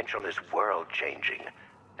 the potential is world-changing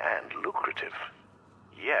and lucrative.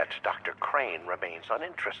 Yet, Dr. Crane remains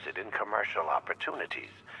uninterested in commercial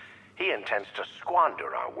opportunities. He intends to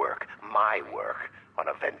squander our work, my work, on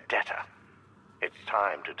a vendetta. It's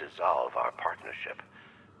time to dissolve our partnership.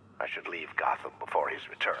 I should leave Gotham before his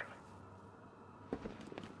return.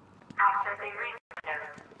 Accessing research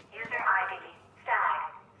node. User ID, Stagg,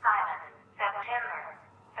 Simon, September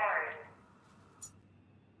 3rd.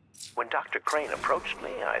 When Dr. Crane approached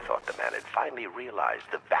me, I thought the man had finally realized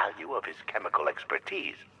the value of his chemical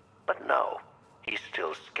expertise. But no, he's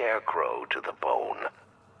still Scarecrow to the bone.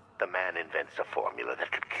 The man invents a formula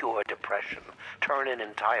that could cure depression, turn an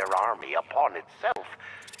entire army upon itself,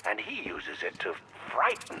 and he uses it to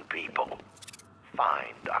frighten people.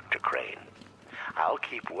 Fine, Dr. Crane. I'll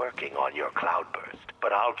keep working on your cloudburst,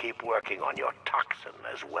 but I'll keep working on your toxin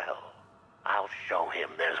as well. I'll show him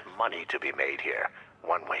there's money to be made here,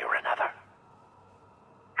 one way or another.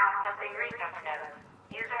 Accessing research notes.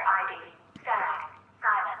 User ID, Stagg,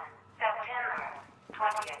 Simon, September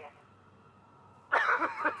 20th.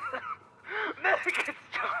 Make it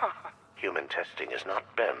stop! Human testing has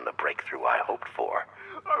not been the breakthrough I hoped for.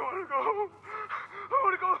 I want to go home. I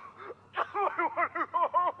want to go. I want to go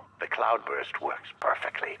home. The cloudburst works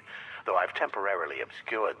perfectly, though I've temporarily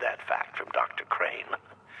obscured that fact from Dr. Crane.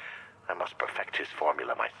 I must perfect his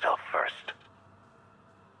formula myself first.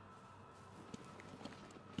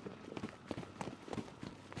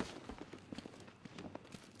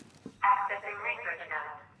 Accessing research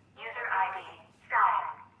notes. User ID, Stagg,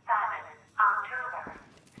 Simon, October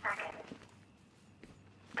 2nd.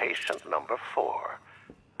 Patient number 4,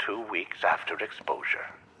 2 weeks after exposure.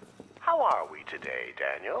 How are we today,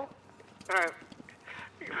 Daniel?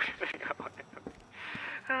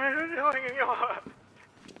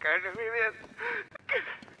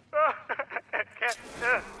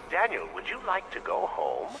 Daniel, would you like to go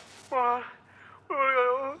home?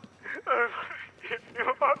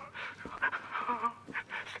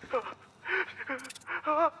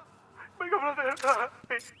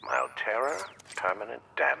 Mild terror, permanent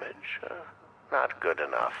damage, not good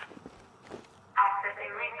enough.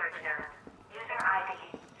 Accessing research notes. User ID,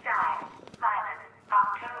 Stagg, Simon,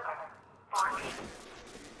 October 14th.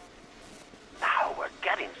 Now we're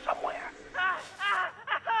getting somewhere.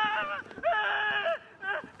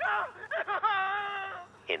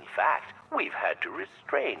 In fact, we've had to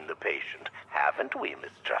restrain the patient, haven't we,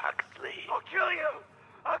 Mr. Huxley? I'll kill you!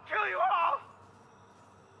 I'll kill you all!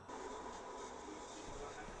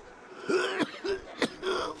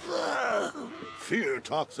 Fear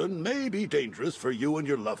toxin may be dangerous for you and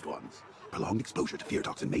your loved ones. Prolonged exposure to fear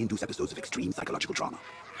toxin may induce episodes of extreme psychological trauma.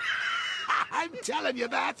 I'm telling you,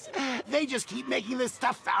 Bats. They just keep making this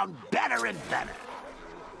stuff sound better and better.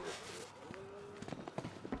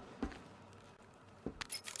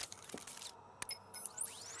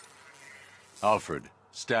 Alfred,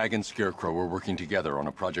 Stagg and Scarecrow were working together on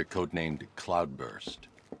a project codenamed Cloudburst.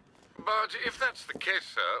 But if that's the case,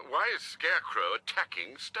 sir, why is Scarecrow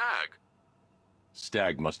attacking Stagg?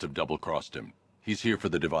 Stagg must have double-crossed him. He's here for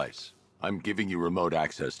the device. I'm giving you remote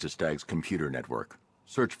access to Stagg's computer network.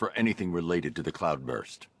 Search for anything related to the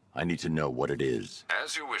Cloudburst. I need to know what it is.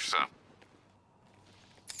 As you wish, sir.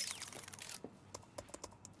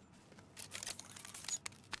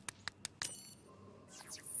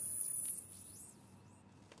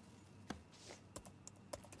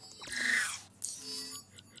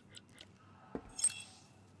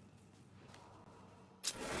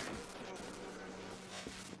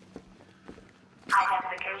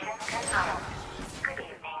 Identification confirmed. Good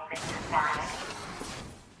evening, Mr. Stagg.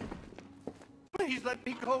 Please let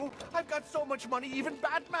me go. I've got so much money, even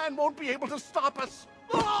Batman won't be able to stop us.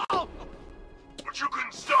 Oh! But you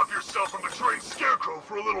couldn't stop yourself from betraying Scarecrow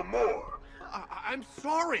for a little more. I'm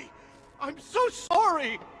sorry. I'm so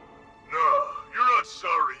sorry. No, you're not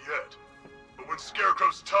sorry yet. But when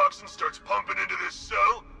Scarecrow's toxin starts pumping into this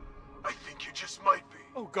cell, I think you just might be.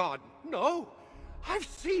 Oh, God, no. I've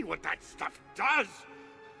seen what that stuff does.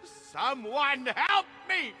 Someone help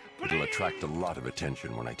me, please! It'll attract a lot of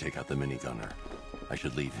attention when I take out the minigunner. I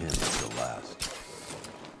should leave him until last.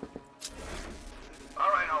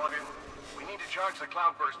 All right, Holligan. We need to charge the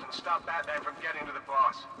Cloudburst and stop Batman from getting to the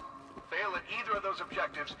boss. Fail at either of those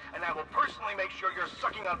objectives, and I will personally make sure you're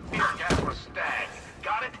sucking on fear gas with Stagg.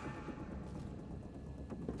 Got it?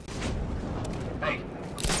 Hey,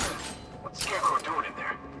 what's Scarecrow doing in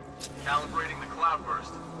there? Calibrating the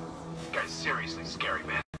Cloudburst. This guy's seriously scary,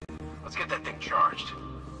 man. Let's get that thing charged.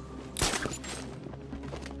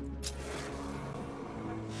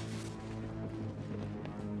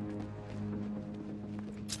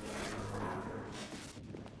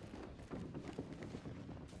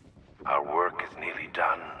 Our work is nearly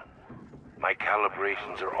done. My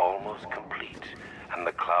calibrations are almost complete, and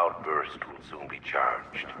the Cloudburst will soon be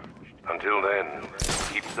charged. Until then,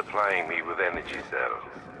 keep supplying me with energy cells.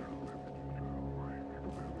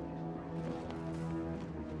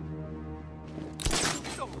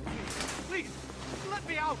 No, please, let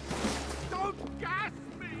me out. Don't gas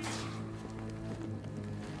me.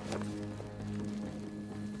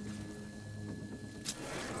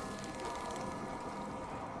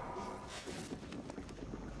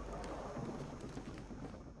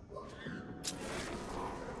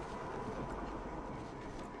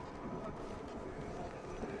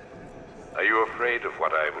 Are you afraid of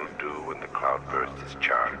what I will do when the Cloudburst is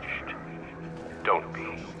charged? Don't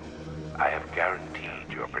be. I have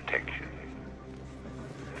guaranteed your protection.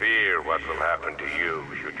 Fear what will happen to you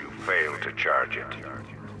should you fail to charge it.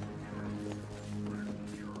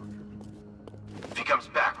 If he comes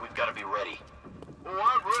back, we've got to be ready. Oh,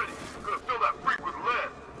 I'm ready. I'm gonna fill that freak with lead.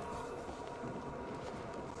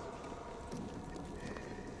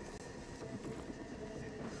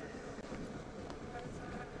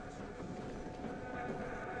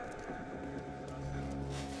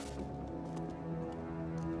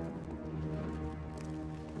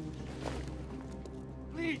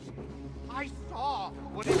 Please! I saw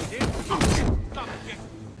what it did. Stop it!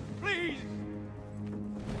 Please!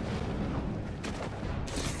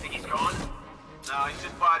 Think he's gone? No, he's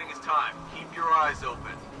just biding his time. Keep your eyes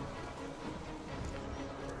open.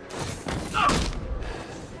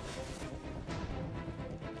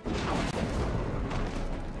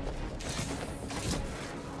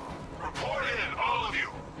 Report in, all of you.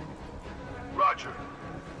 Roger.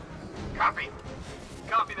 Copy.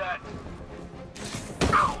 Copy that.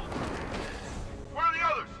 Where are the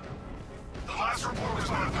others? The last report was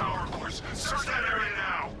on a power course. Search that area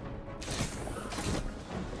now.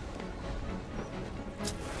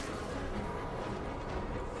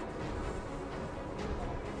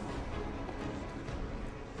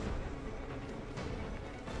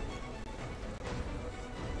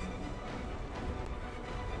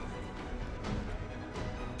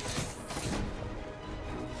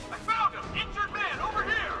 I found him! Injured man, over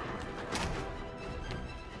here!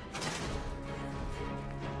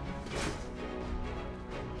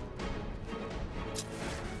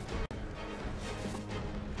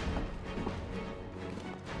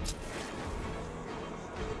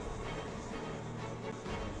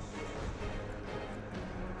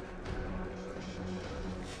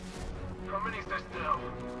 How many is this now?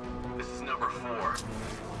 This is number 4.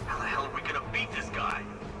 How the hell are we gonna beat this guy?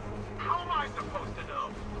 How am I supposed to know?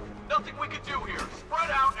 Nothing we can do here. Spread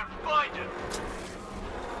out and find him.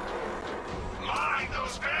 Mine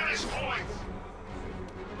those vantage points.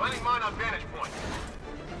 Finding mine on vantage point.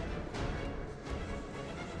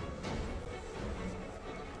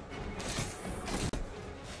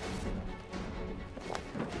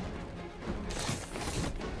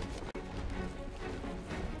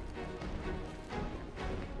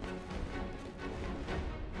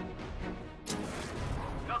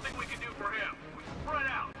 Nothing we can do for him. We spread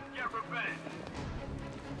out. Get revenge.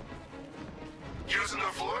 Using the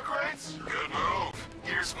floor crates? Good move.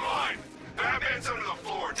 Here's mine. Batman's under the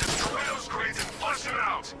floor. Destroy those crates and flush him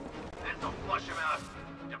out. This'll flush him out.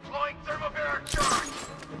 Deploying thermobaric charge.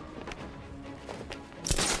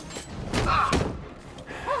 Ah!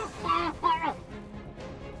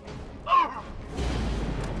 Oh!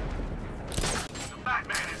 The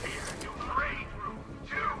Batman is here. You 3 through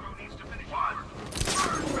 2 who needs to finish 1.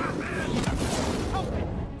 Burn, Batman! Help me!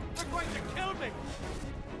 They're going to kill me!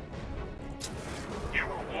 You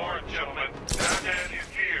were warned, gentlemen. Batman is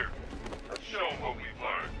here. Let's show him what we've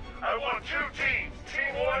learned. I want 2 teams.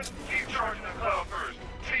 Team 1, keep charging the cloud first.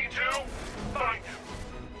 Team 2, find him.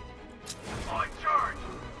 On charge!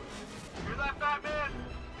 Hear that, Batman?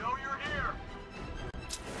 Know you're here.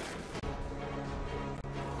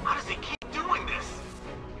 How does he keep doing this?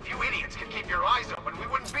 If you idiots could keep your eyes open, we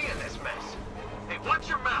wouldn't be in this mess. Hey, watch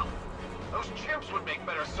your mouth. Those chimps would make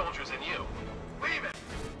better soldiers than you. Leave it.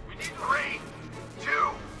 We need 3, 2,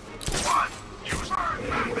 1. Use burn,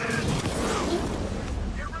 Batman!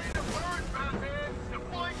 Get ready to burn, Batman!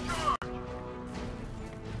 Deploying charge!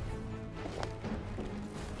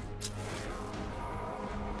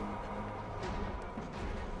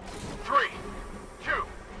 Three, 2,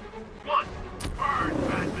 1. Burn,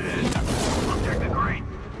 Batman! Object the grate.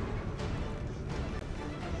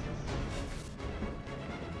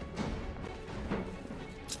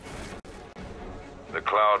 The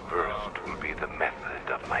cloudburst will be the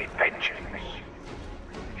method of my vengeance.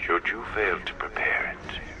 Should you fail to prepare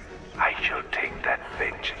it, I shall take that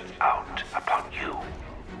vengeance out upon you.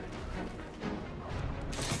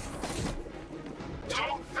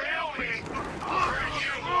 Don't fail me! I'll hurt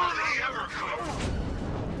you more than he ever could!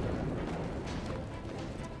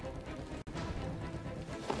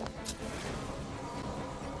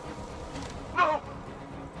 No!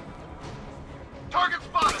 Target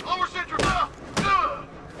spotted! Lower central!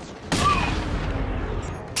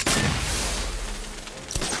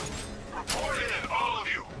 Report in, all of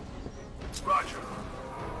you! Roger.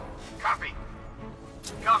 Copy.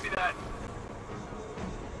 Copy that.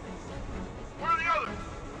 Where are the others?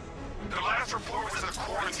 The last report was in the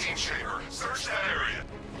quarantine chamber. Search that area.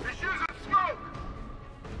 He's using smoke!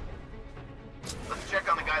 Let's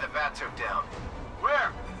check on the guy the bat took down.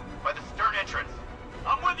 Where? By the stern entrance.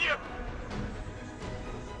 I'm with you!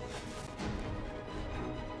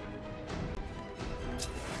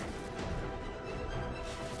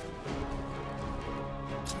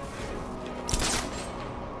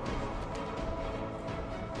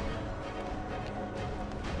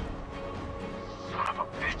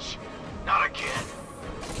 bitch! Not again!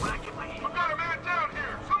 When I get my hand... I've got a man down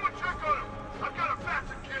here! Someone check on him! I've got a fat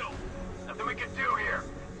to kill! Nothing we can do here.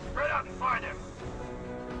 Spread out and find him.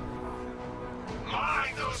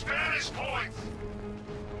 Mine those vantage points!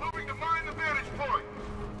 Moving to mine the vantage point!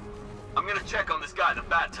 I'm gonna check on this guy the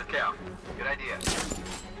bat took out. Good idea.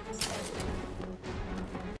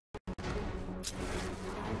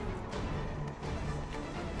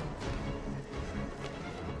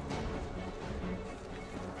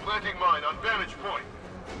 Planting mine on vantage point.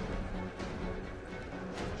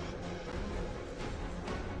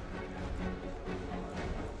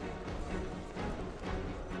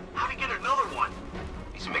 How'd he get another one?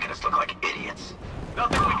 He's making us look like idiots.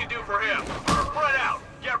 Nothing we can do for him. Spread out.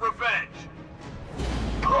 Get revenge.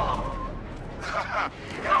 I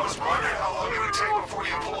was wondering how long it would take before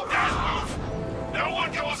you pull up that move. No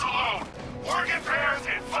one goes alone. Work in pairs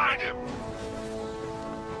and find him.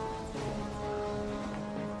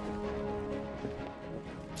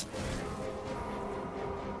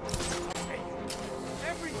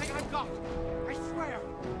 Everything I've got. I swear.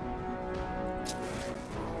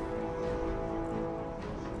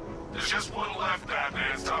 There's just one left,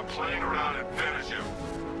 Batman. Stop playing around and finish him.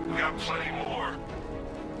 We got plenty more.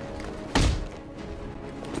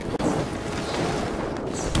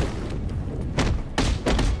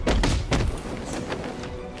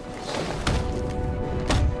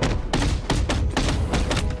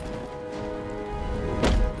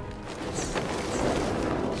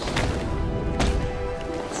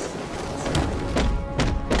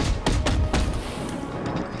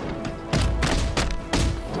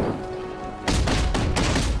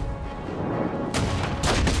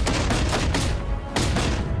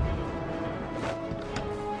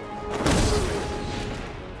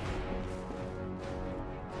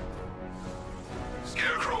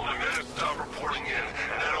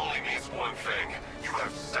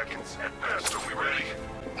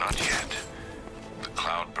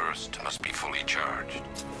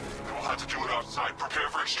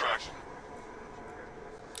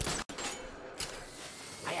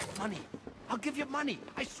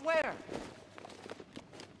 I swear!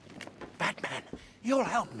 Batman, you'll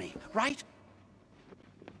help me, right?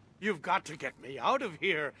 You've got to get me out of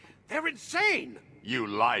here. They're insane! You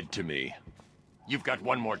lied to me. You've got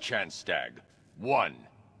one more chance, Stagg. One.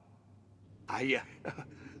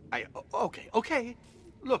 Okay.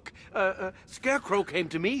 Look, Scarecrow came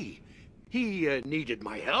to me. He needed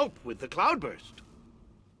my help with the cloudburst.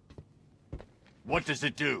 What does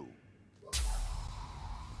it do?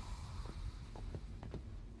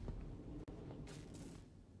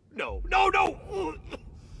 No!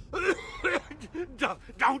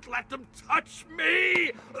 Don't let them touch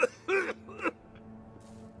me!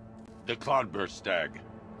 The cloudburst, Stagg.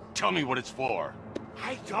 Tell me what it's for.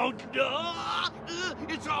 I don't know!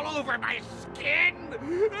 It's all over my skin!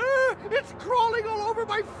 It's crawling all over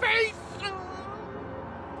my face!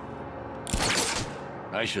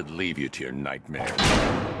 I should leave you to your nightmare.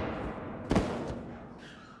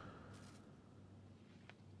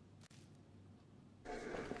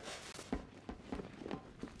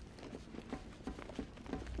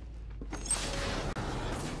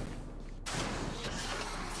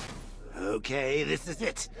 Okay, this is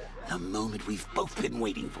it. The moment we've both been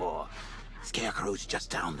waiting for. Scarecrow's just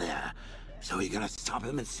down there. So are you gonna stop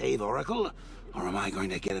him and save Oracle? Or am I going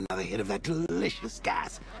to get another hit of that delicious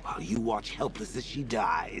gas while you watch helpless as she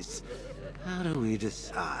dies? How do we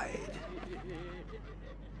decide?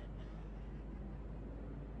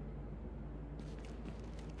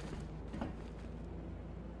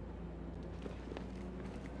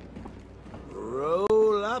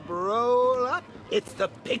 Roll up, roll up. It's the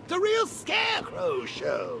Pick the Real Scarecrow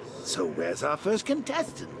show. So where's our first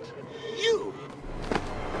contestant? You.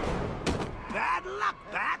 Bad luck,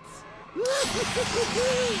 Bats.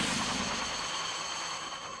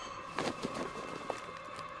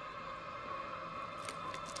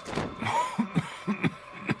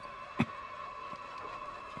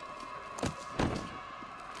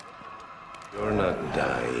 You're not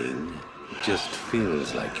dying. It just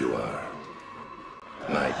feels like you are.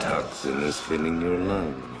 My toxin is filling your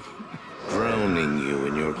lungs, drowning you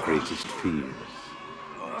in your greatest fears.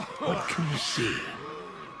 What can you see?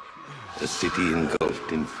 A city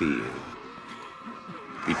engulfed in fear.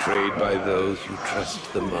 Betrayed by those you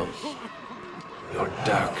trust the most. Your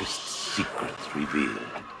darkest secrets revealed.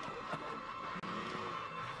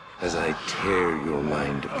 As I tear your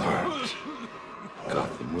mind apart,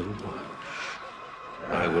 Gotham will watch.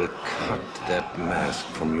 I will cut that mask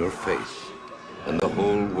from your face, and the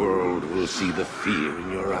whole world will see the fear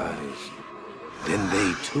in your eyes. Then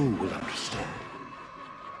they too will understand.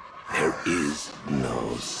 There is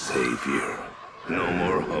no savior. No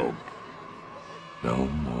more hope. No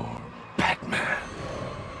more Batman.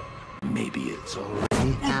 Maybe it's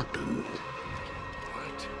already happened.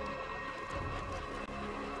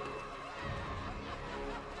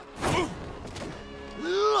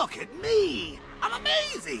 Look at me! I'm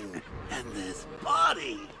amazing! And this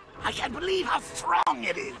body! I can't believe how strong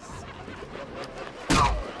it is!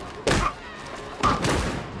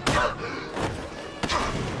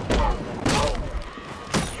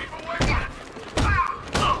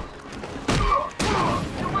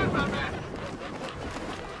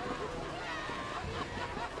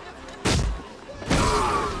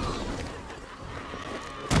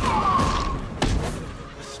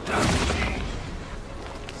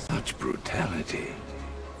 Such brutality.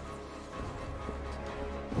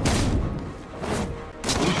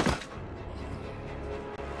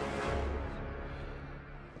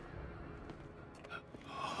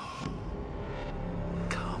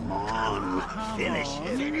 Come on, finish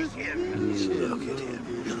him. Finish him. Look at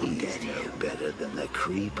him. You'll get him better than the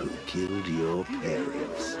creep who killed your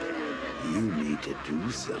parents. You need to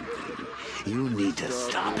do something. You need to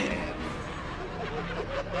stop him.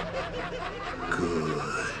 Good.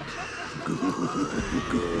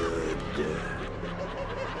 Good.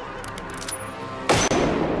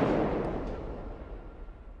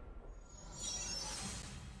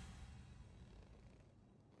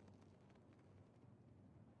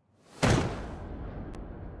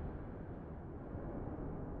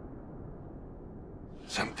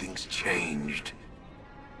 Something's changed.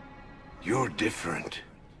 You're different.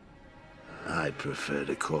 I prefer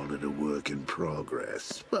to call it a work in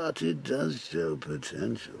progress, but it does show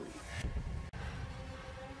potential.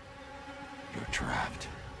 You're trapped.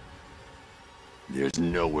 There's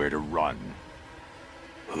nowhere to run.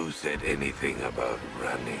 Who said anything about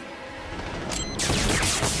running?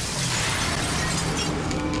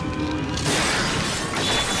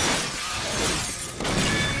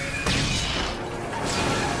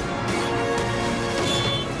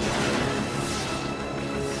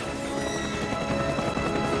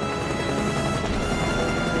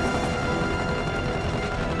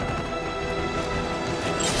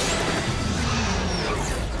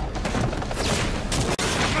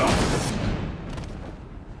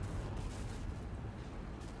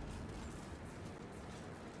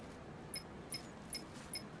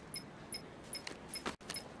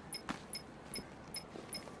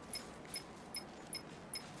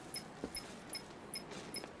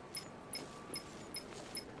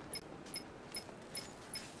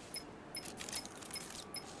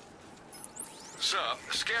 Sir,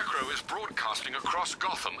 Scarecrow is broadcasting across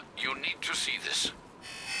Gotham. You need to see this.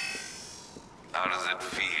 How does it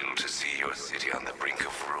feel to see your city on the brink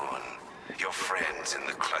of ruin? Your friends in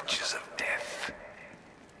the clutches of death?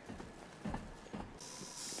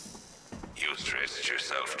 You stretched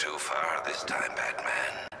yourself too far this time,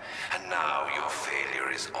 Batman. And now your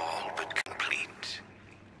failure is all but complete.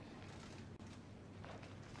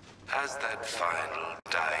 As that final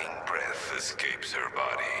dying breath escapes her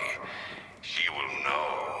body, she will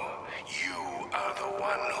know you are the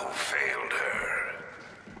one who failed her.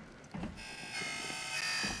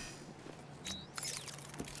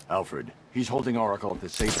 Alfred, he's holding Oracle at the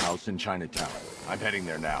safe house in Chinatown. I'm heading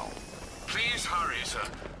there now. Please hurry, sir.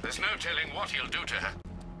 There's no telling what he'll do to her.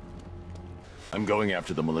 I'm going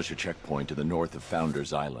after the militia checkpoint to the north of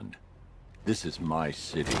Founders Island. This is my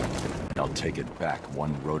city, and I'll take it back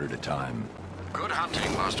one road at a time. Good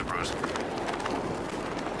hunting, Master Bruce.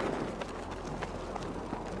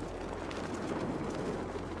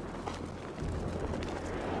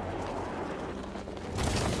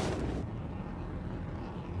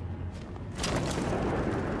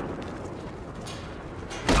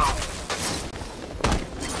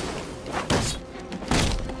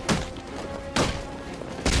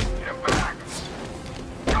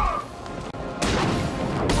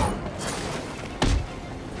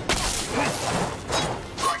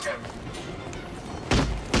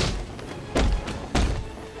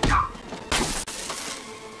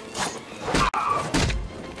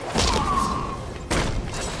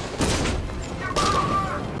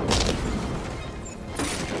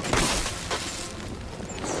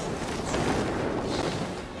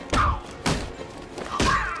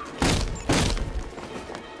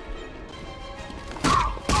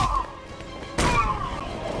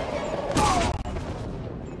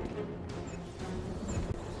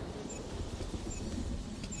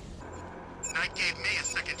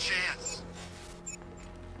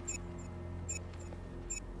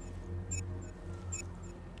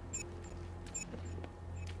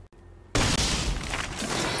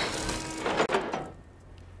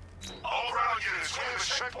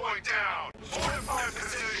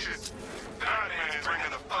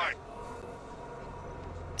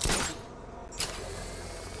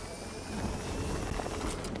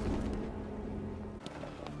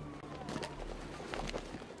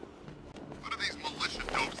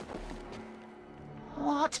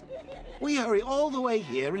 hurry all the way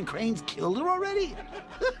here and Crane's killed her already?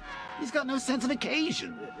 He's got no sense of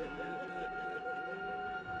occasion.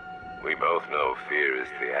 We both know fear is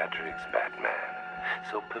theatrics, Batman.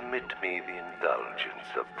 So permit me the indulgence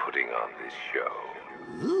of putting on this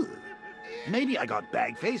show. Ooh. Maybe I got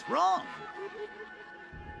bag-faced wrong.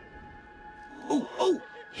 Oh,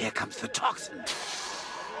 here comes the toxin.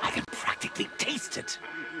 I can practically taste it.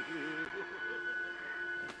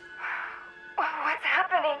 What's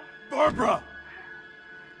happening? Barbara!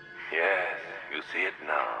 Yes, you see it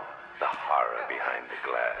now. The horror behind the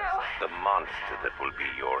glass. No. The monster that will be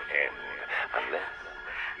your end. Unless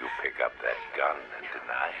you pick up that gun and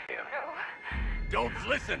deny him. No. Don't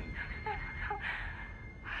listen!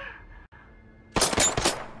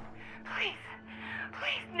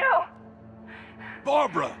 Please, no!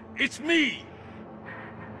 Barbara, it's me!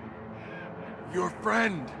 Your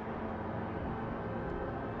friend.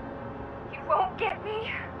 You won't get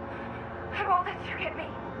me. I won't let you get me.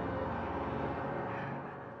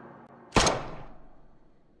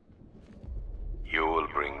 You will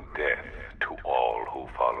bring death to all who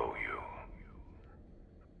follow you.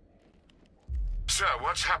 Sir,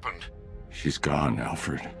 what's happened? She's gone,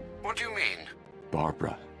 Alfred. What do you mean?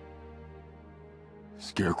 Barbara.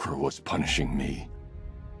 Scarecrow was punishing me.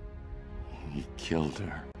 He killed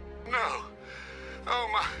her. No. Oh,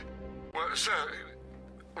 my... Well, sir,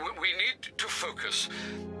 we need to focus.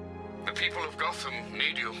 The people of Gotham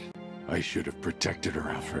need you. I should have protected her,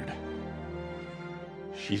 Alfred.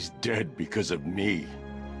 She's dead because of me.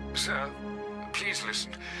 Sir, please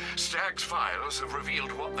listen. Stagg's files have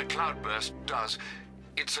revealed what the cloudburst does.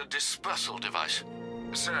 It's a dispersal device.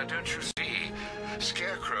 Sir, don't you see?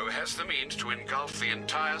 Scarecrow has the means to engulf the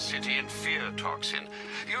entire city in fear toxin.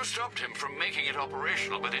 You stopped him from making it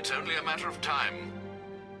operational, but it's only a matter of time.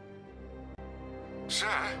 Sir,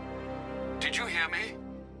 did you hear me?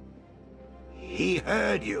 He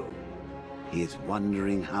heard you. He is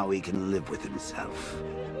wondering how he can live with himself.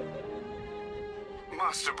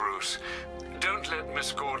 Master Bruce, don't let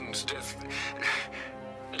Miss Gordon's death...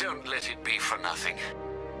 Don't let it be for nothing.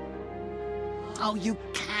 Oh, you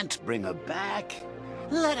can't bring her back.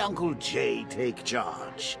 Let Uncle Jay take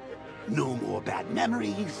charge. No more bad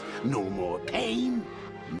memories, no more pain,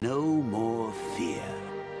 no more fear.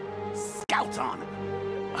 Scouts on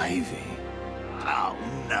him. Ivy. Oh,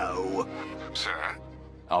 no. Sir?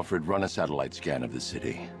 Alfred, run a satellite scan of the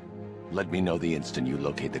city. Let me know the instant you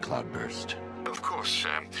locate the cloudburst. Of course,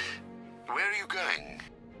 sir. Where are you going?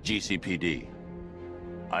 GCPD.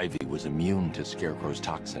 Ivy was immune to Scarecrow's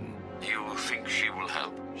toxin. You think she will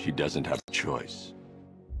help? She doesn't have a choice.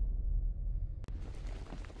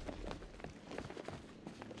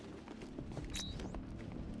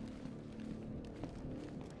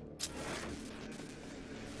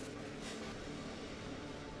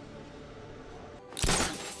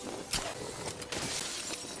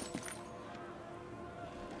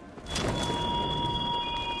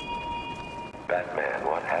 Batman,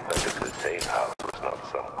 what happened at the safe house was not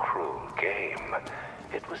some cruel game.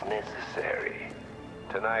 It was necessary.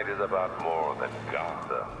 Tonight is about more than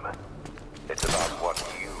Gotham. It's about what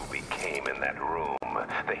you became in that room.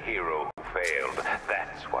 The hero who failed.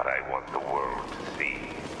 That's what I want the world to see.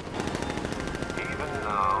 Even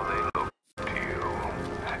now they look to you.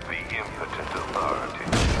 The impotent authority.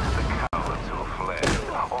 The cowards who fled.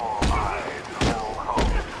 All eyes, all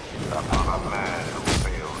hope upon a man who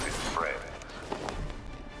failed his friends.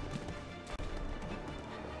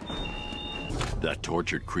 That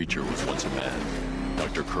tortured creature was once a man.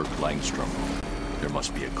 Dr. Kirk Langstrom. There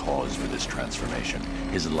must be a cause for this transformation.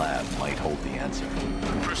 His lab might hold the answer.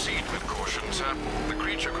 Proceed with caution, sir. The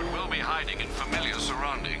creature could well be hiding in familiar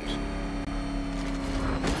surroundings.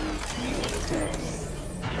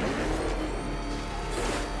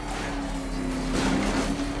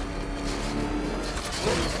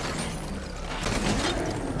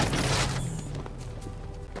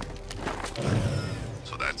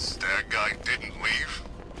 So that Stagg guy didn't leave?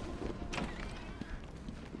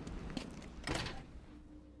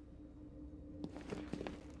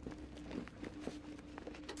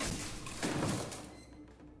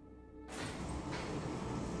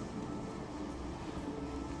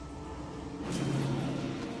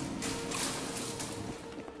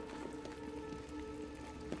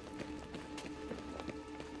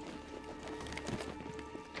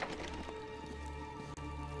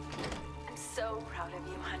 I'm so proud of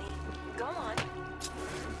you, honey. Go on.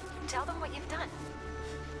 Tell them what you've done.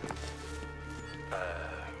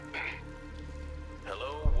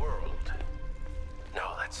 Hello, world.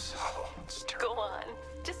 No, that's Go on.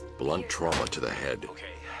 Just blunt trauma to the head.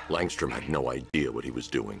 Langstrom had no idea what he was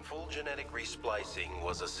doing. Full genetic resplicing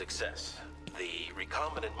was a success. The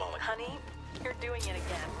recombinant molecule... Honey, you're doing it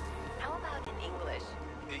again. How about in English?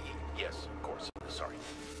 Yes, of course. Sorry.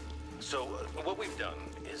 So, what we've done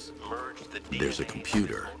is merge the DNA... There's a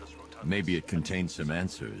computer. Maybe it contains some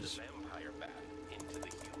answers.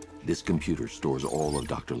 This computer stores all of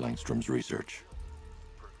Dr. Langstrom's research.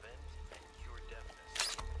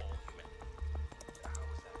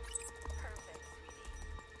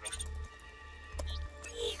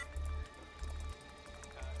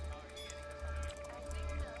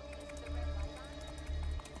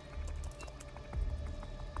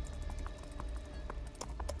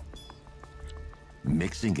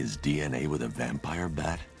 Mixing his DNA with a vampire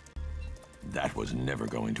bat? That was never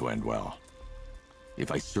going to end well.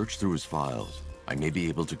 If I search through his files, I may be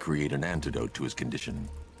able to create an antidote to his condition.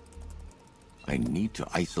 I need to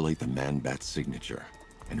isolate the man-bat's signature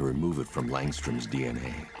and remove it from Langstrom's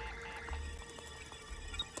DNA.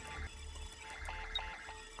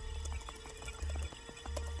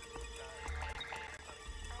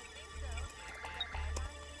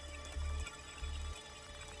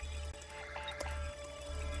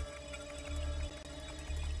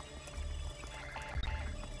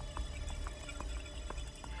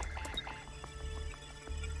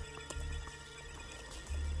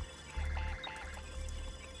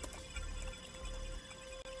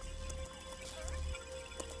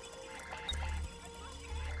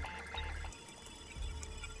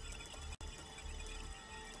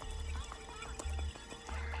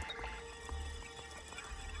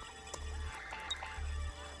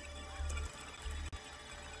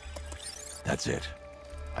 That's it.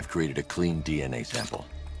 I've created a clean DNA sample.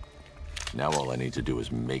 Now all I need to do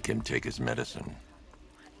is make him take his medicine.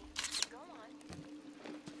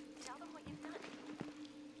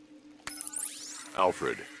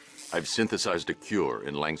 Alfred, I've synthesized a cure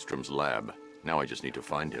in Langstrom's lab. Now I just need to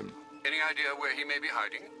find him. Any idea where he may be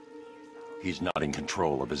hiding? He's not in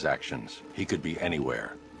control of his actions. He could be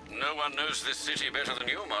anywhere. No one knows this city better than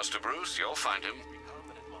you, Master Bruce. You'll find him.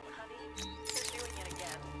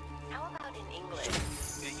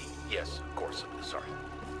 Yes, of course. Sorry.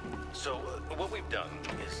 So, what we've done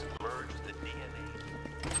is merge the DNA.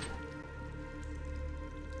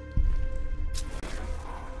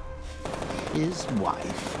 His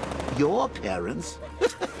wife? Your parents?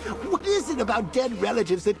 What is it about dead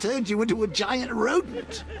relatives that turned you into a giant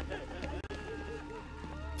rodent?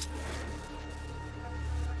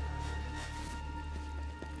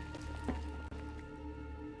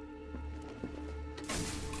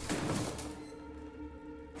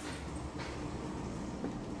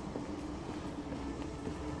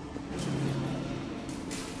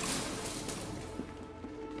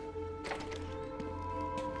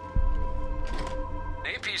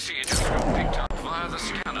 APC just got picked up via the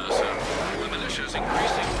scanner, sir. The militia's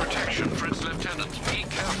increasing protection for its lieutenants. Be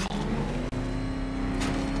careful.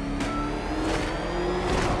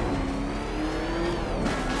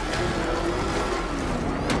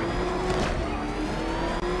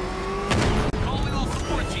 Calling all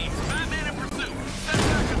support teams. Batman in pursuit. Send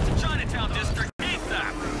backup to Chinatown District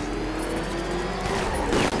ASAP.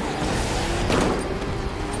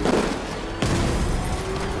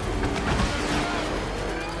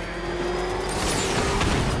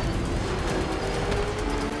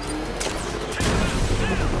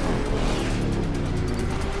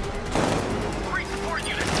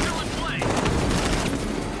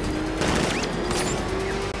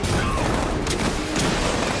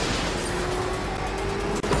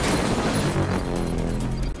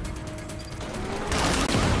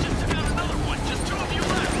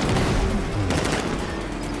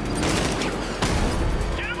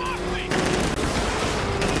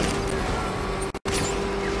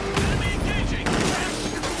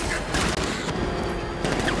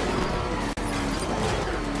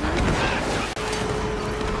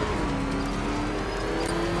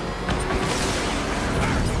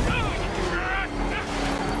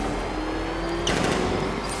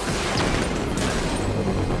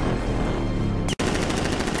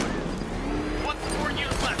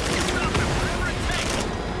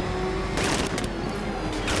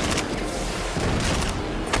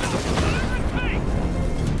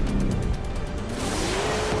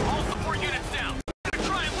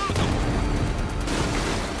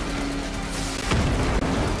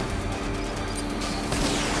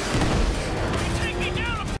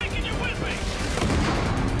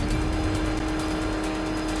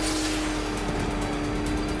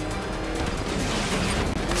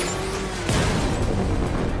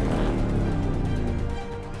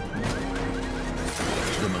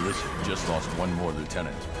 Just lost one more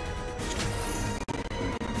lieutenant.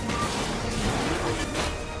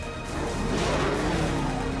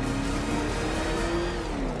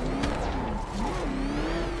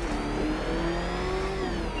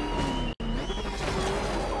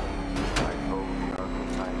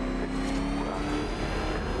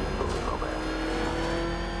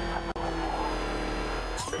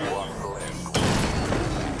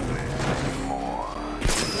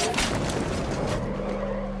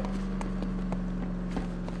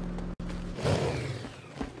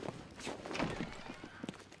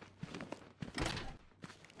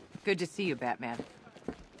 Good to see you, Batman.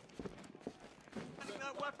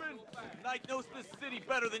 That weapon? Knight knows this city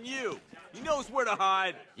better than you. He knows where to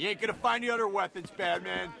hide. You ain't gonna find any other weapons,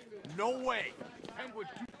 Batman. No way.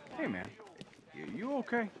 Hey, man. You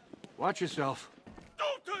okay? Watch yourself.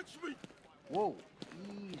 Don't touch me! Whoa,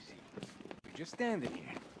 easy. You're just standing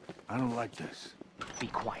here. I don't like this. Be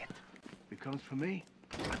quiet. If it comes for me,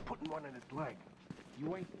 I'm putting one in its leg.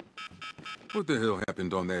 You ain't... What the hell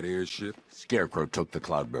happened on that airship? Scarecrow took the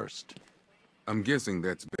cloudburst. I'm guessing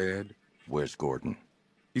that's bad. Where's Gordon?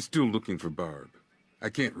 He's still looking for Barb. I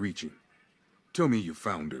can't reach him. Tell me you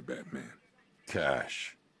found her, Batman.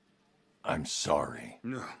 Cash. I'm sorry.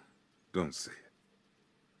 No, don't say it.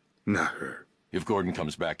 Not her. If Gordon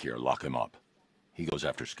comes back here, lock him up. He goes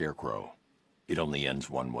after Scarecrow. It only ends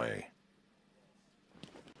one way.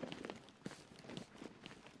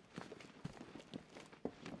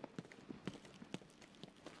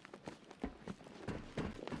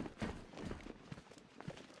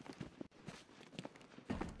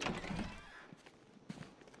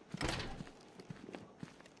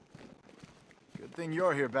 Good thing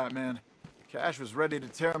you're here, Batman. Cash was ready to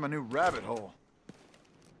tear him a new rabbit hole.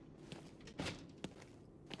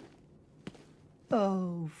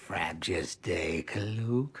 Oh, Frabjous Day,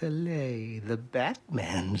 Kaloo-Kalay, the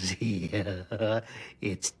Batman's here.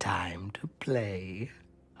 It's time to play.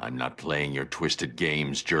 I'm not playing your twisted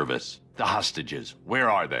games, Jervis. The hostages, where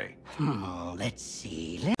are they? Let's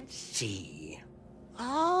see.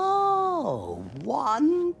 Oh,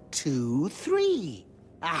 1, 2, 3.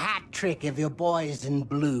 A hat trick of your boys in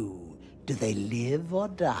blue. Do they live or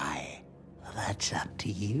die? Well, that's up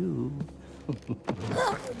to you.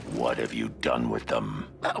 What have you done with them?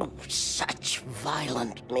 Oh, such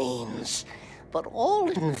violent means, but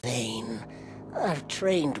all in vain. I've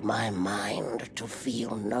trained my mind to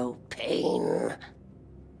feel no pain.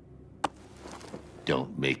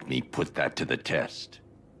 Don't make me put that to the test.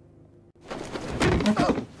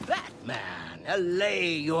 Oh, Batman, allay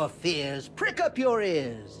your fears, prick up your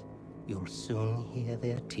ears. You'll soon hear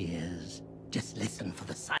their tears. Just listen for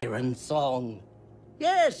the siren song.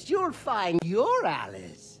 Yes, you'll find your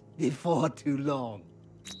Alice before too long.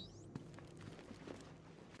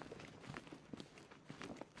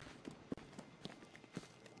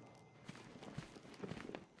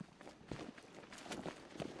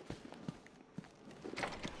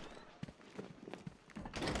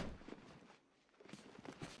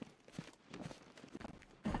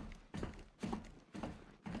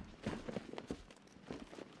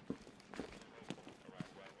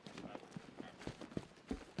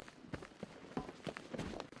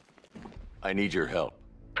 I need your help.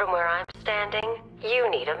 From where I'm standing, you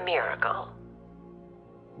need a miracle.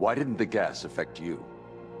 Why didn't the gas affect you?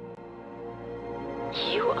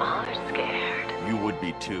 You are scared. You would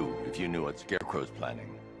be too, if you knew what Scarecrow's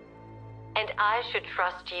planning. And I should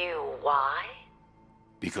trust you. Why?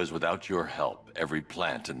 Because without your help, every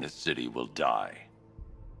plant in this city will die.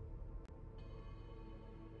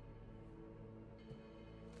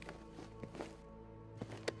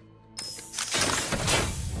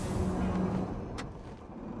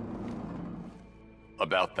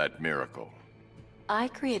 About that miracle. I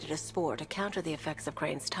created a spore to counter the effects of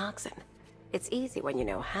Crane's toxin. It's easy when you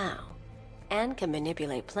know how, and can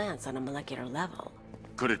manipulate plants on a molecular level.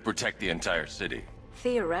 Could it protect the entire city?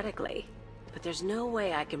 Theoretically, but there's no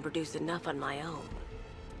way I can produce enough on my own.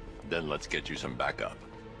 Then let's get you some backup.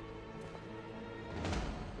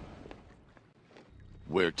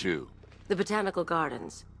 Where to? The Botanical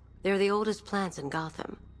Gardens. They're the oldest plants in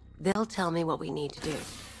Gotham. They'll tell me what we need to do.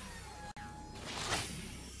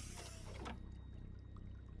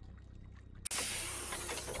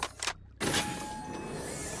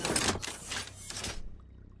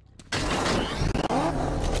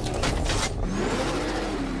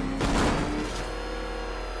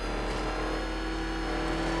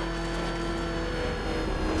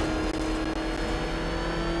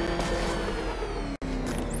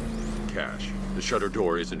 The shutter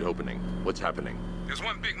door isn't opening. What's happening? There's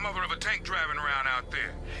one big mother of a tank driving around out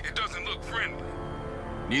there. It doesn't look friendly.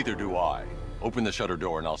 Neither do I. Open the shutter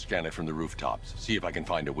door and I'll scan it from the rooftops. See if I can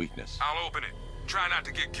find a weakness. I'll open it. Try not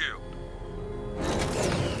to get killed.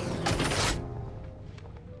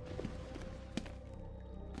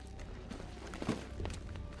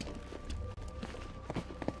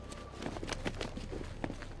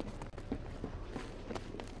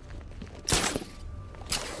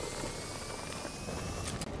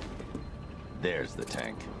 There's the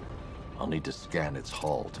tank. I'll need to scan its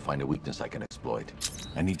hull to find a weakness I can exploit.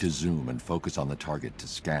 I need to zoom and focus on the target to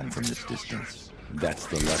scan from this distance. That's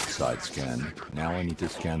the left side scan. Now I need to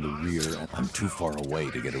scan the rear, and I'm too far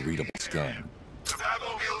away to get a readable scan. The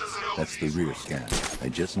Batmobile doesn't That's the rear scan. I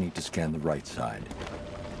just need to scan the right side.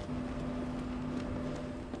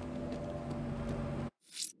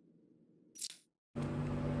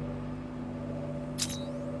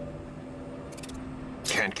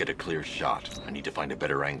 Can't get a clear shot. I need to find a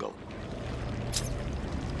better angle.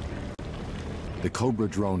 The Cobra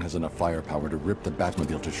drone has enough firepower to rip the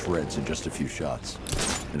Batmobile to shreds in just a few shots.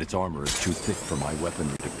 And its armor is too thick for my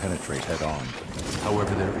weaponry to penetrate head-on.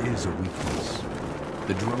 However, there is a weakness.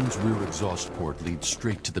 The drone's rear exhaust port leads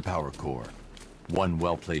straight to the power core. One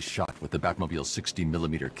well-placed shot with the Batmobile's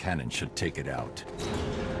 60mm cannon should take it out.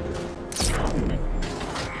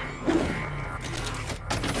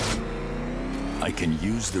 I can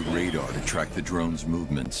use the radar to track the drone's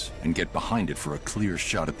movements and get behind it for a clear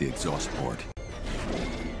shot at the exhaust port.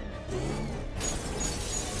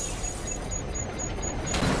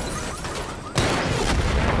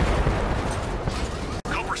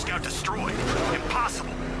 Cobra Scout destroyed.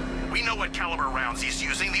 Impossible. We know what caliber rounds he's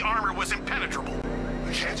using. The armor was impenetrable.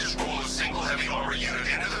 We can't just roll a single heavy armor unit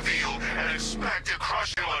into the field and expect to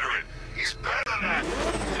crush him under it. He's better than that.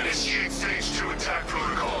 Initiate stage 2 attack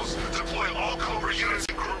protocols. Deploy all Cobra units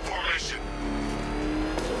in group formation.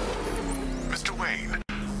 Mr. Wayne,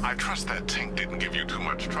 I trust that tank didn't give you too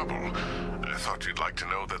much trouble. I thought you'd like to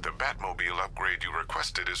know that the Batmobile upgrade you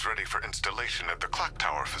requested is ready for installation at the Clock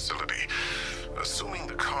Tower facility. Assuming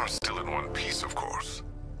the car's still in one piece, of course.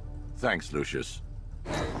 Thanks, Lucius.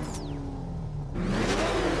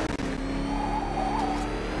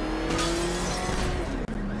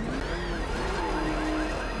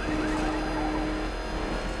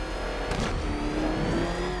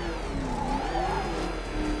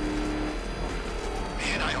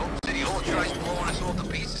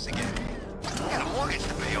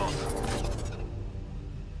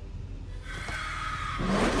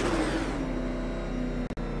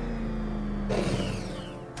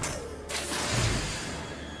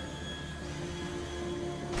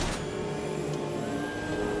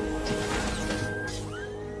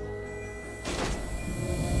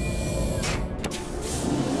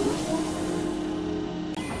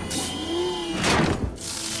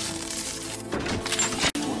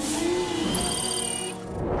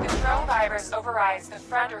 Overrides the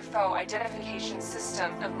friend or foe identification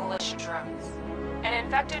system of militia drones. An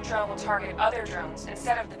infected drone will target other drones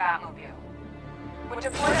instead of the Batmobile. When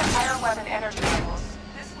deployed at higher weapon energy levels,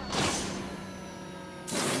 this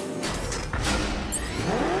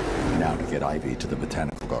will... Now to get Ivy to the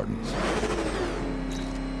Botanical Gardens.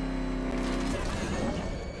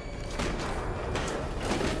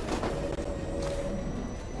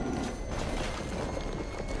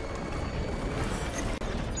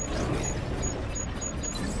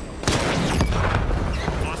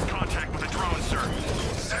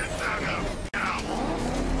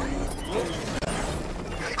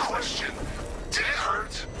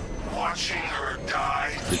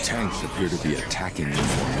 Appear to be attacking in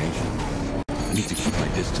formation. I need to keep my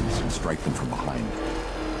distance and strike them from behind.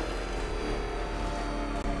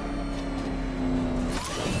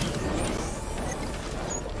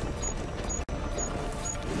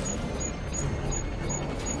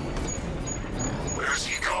 Where's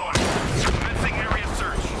he going? Commencing area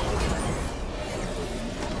search.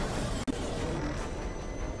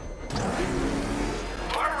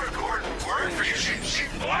 Barbara Gordon worked for you. She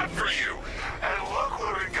fought for you. And look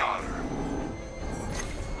what we got her.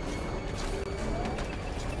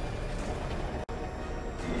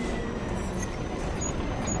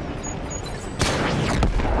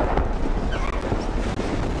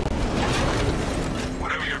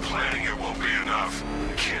 Whatever you're planning, it won't be enough.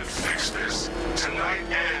 You can't fix this. Tonight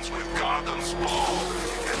ends with Gotham's ball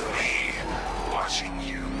and me watching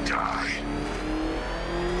you die.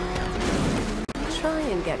 Try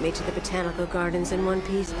and get me to the Botanical Gardens in one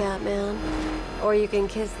piece, Batman. Or you can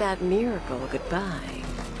kiss that miracle goodbye.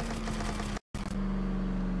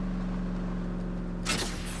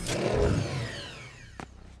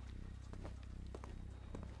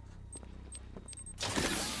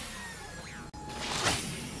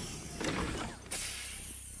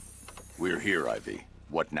 We're here, Ivy.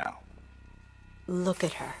 What now? Look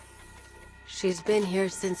at her. She's been here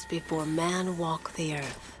since before man walked the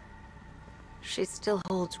earth. She still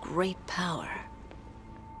holds great power.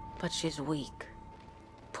 But she's weak.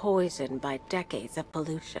 Poisoned by decades of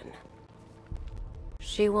pollution.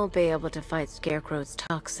 She won't be able to fight Scarecrow's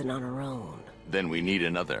toxin on her own. Then we need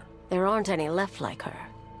another. There aren't any left like her.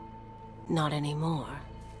 Not anymore.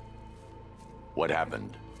 What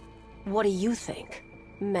happened? What do you think?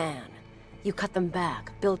 Man, you cut them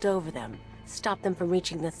back, built over them, stopped them from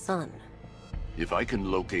reaching the sun. If I can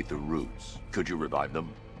locate the roots, could you revive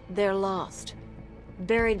them? They're lost.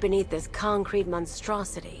 buried beneath this concrete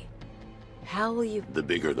monstrosity. How will you... The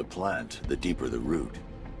bigger the plant, the deeper the root.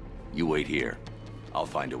 You wait here. I'll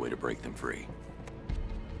find a way to break them free.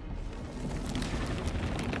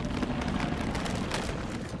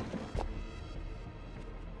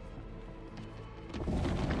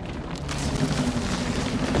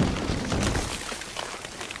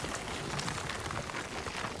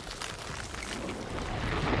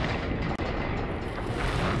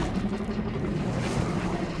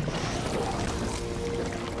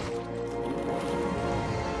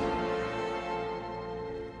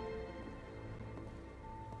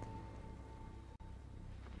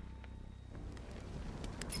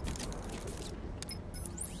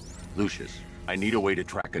 Lucius, I need a way to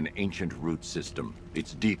track an ancient root system.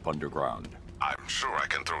 It's deep underground. I'm sure I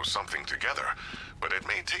can throw something together, but it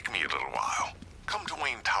may take me a little while. Come to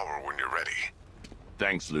Wayne Tower when you're ready.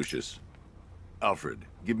 Thanks, Lucius. Alfred,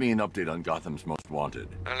 give me an update on Gotham's Most Wanted.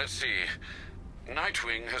 Let's see.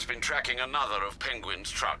 Nightwing has been tracking another of Penguin's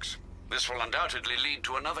trucks. This will undoubtedly lead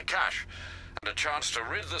to another cache, and a chance to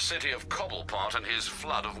rid the city of Cobblepot and his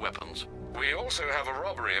flood of weapons. We also have a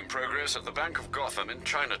robbery in progress at the Bank of Gotham in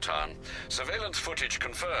Chinatown. Surveillance footage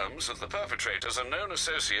confirms that the perpetrators are known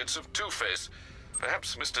associates of Two-Face.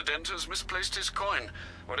 Perhaps Mr. Dent has misplaced his coin.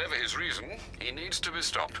 Whatever his reason, he needs to be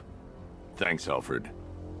stopped. Thanks, Alfred.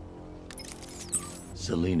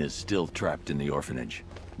 Selena's still trapped in the orphanage.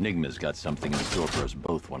 Nigma's got something in store for us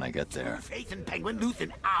both when I get there. Two-Face and Penguin loose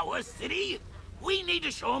in our city? We need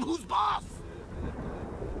to show them who's boss.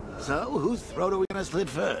 So, whose throat are we gonna slit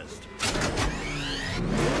first?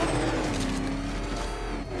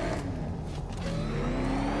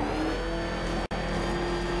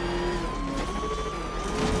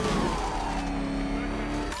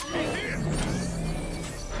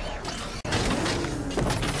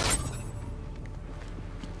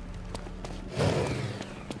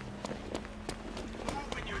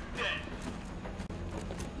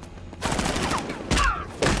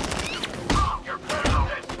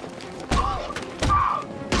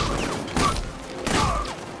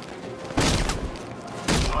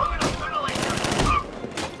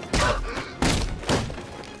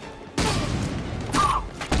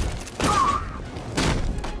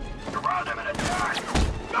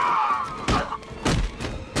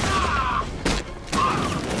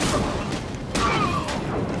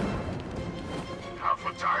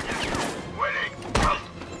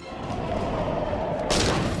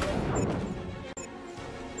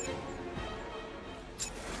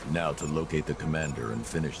 Now to locate the commander and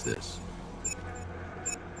finish this.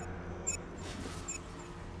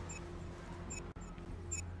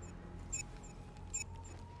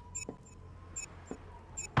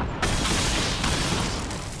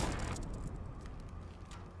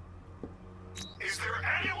 Is there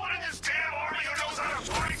anyone in this damn army who knows how to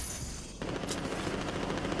fight?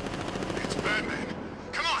 It's Batman.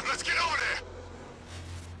 Come on, let's get over there.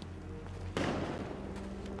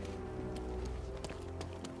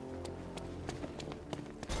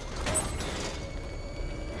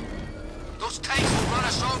 Those tanks will run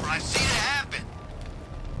us over. I've seen it happen.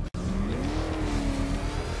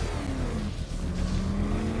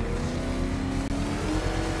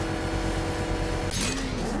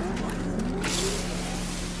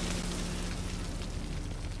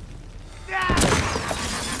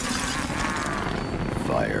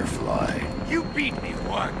 Firefly. You beat me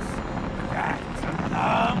once. That's a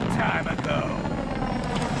long time ago.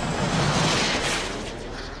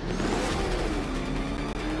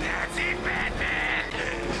 That's it, Batman.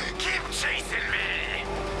 Keep chasing me.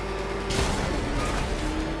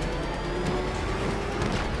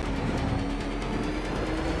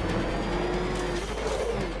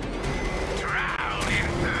 Drown in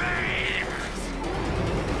flames.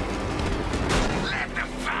 Let the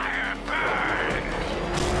fire burn.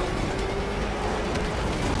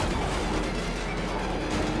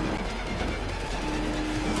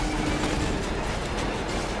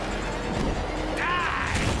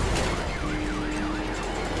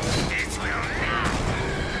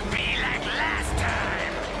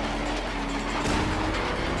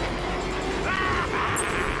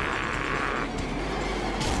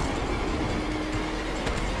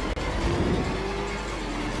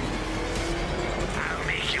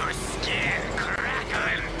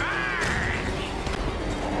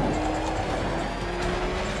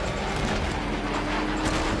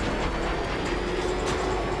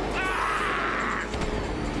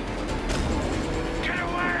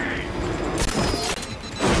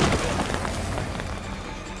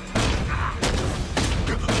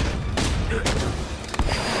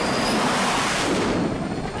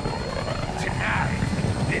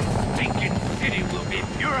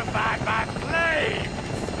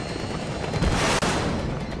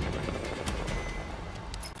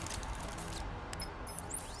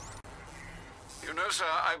 sir,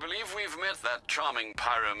 I believe we've met that charming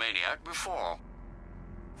pyromaniac before.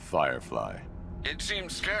 Firefly. It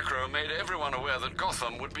seems Scarecrow made everyone aware that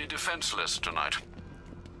Gotham would be defenseless tonight.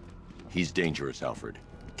 He's dangerous, Alfred.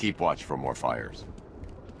 Keep watch for more fires.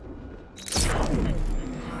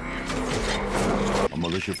 A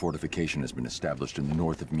militia fortification has been established in the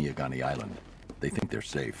north of Miyagani Island. They think they're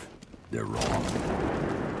safe. They're wrong.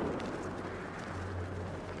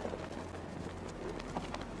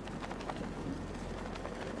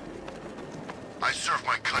 I served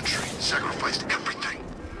my country, sacrificed everything.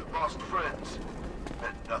 Lost friends.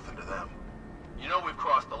 Meant nothing to them. You know we've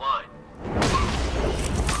crossed the line.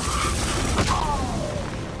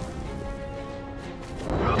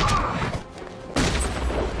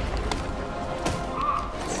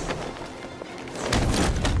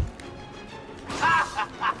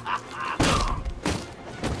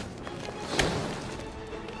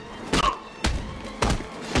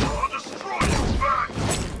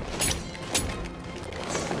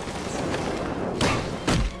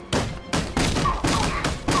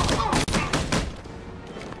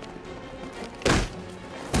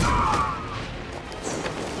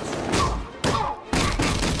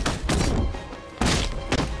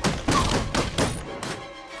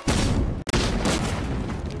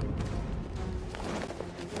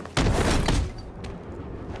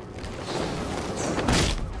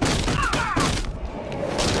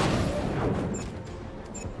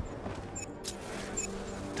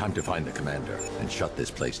 Time to find the commander and shut this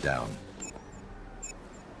place down.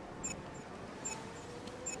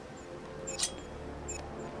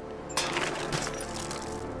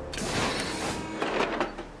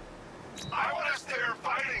 I want us there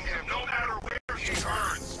fighting him, no matter where he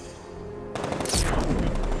turns.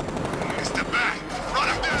 Mr. Bat, run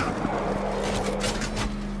him down!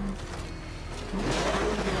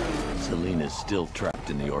 Selena's still trapped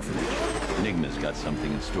in the orphanage. Enigma's got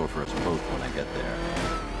something in store for us both when I get there.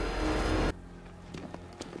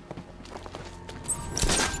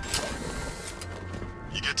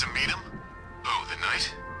 You get to meet him? Oh, the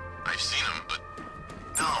Knight? I've seen him, but...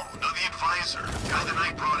 No, the advisor. Guy the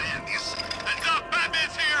Knight brought in. He's... Enough!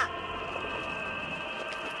 Batman's here!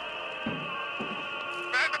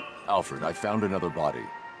 Batman! Alfred, I found another body.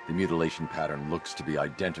 The mutilation pattern looks to be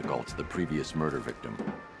identical to the previous murder victim.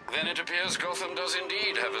 Then it appears Gotham does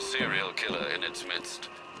indeed have a serial killer in its midst.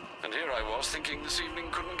 And here I was thinking this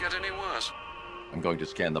evening couldn't get any worse. I'm going to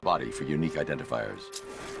scan the body for unique identifiers.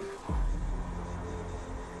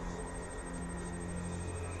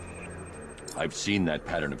 I've seen that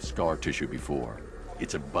pattern of scar tissue before.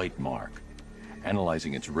 It's a bite mark.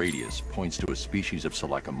 Analyzing its radius points to a species of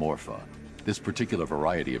Selachomorpha. This particular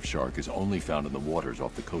variety of shark is only found in the waters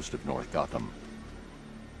off the coast of North Gotham.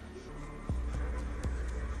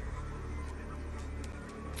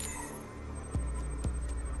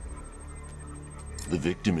 The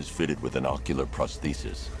victim is fitted with an ocular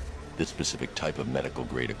prosthesis. This specific type of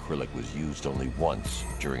medical-grade acrylic was used only once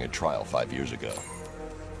during a trial 5 years ago.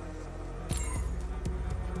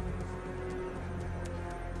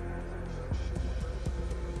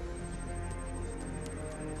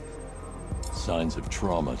 Signs of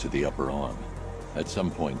trauma to the upper arm. At some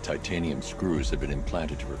point, titanium screws had been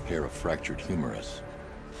implanted to repair a fractured humerus.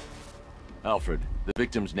 Alfred, the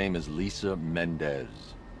victim's name is Lisa Mendez.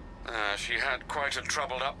 She had quite a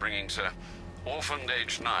troubled upbringing, sir. Orphaned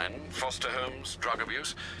aged 9, foster homes, drug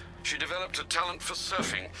abuse. She developed a talent for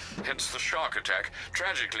surfing, hence the shark attack.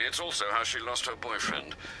 Tragically, it's also how she lost her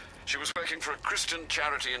boyfriend. She was working for a Christian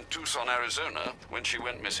charity in Tucson, Arizona, when she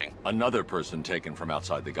went missing. Another person taken from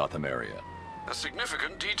outside the Gotham area. A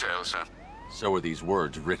significant detail, sir. So are these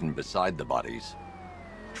words written beside the bodies.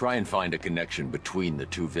 Try and find a connection between the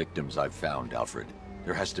two victims I've found, Alfred.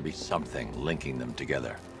 There has to be something linking them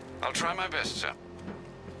together. I'll try my best, sir.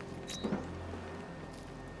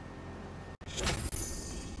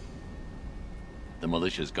 The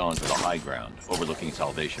militia's gone to the high ground, overlooking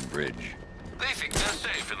Salvation Bridge. They think they're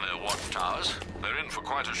safe in their watchtowers. They're in for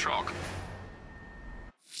quite a shock.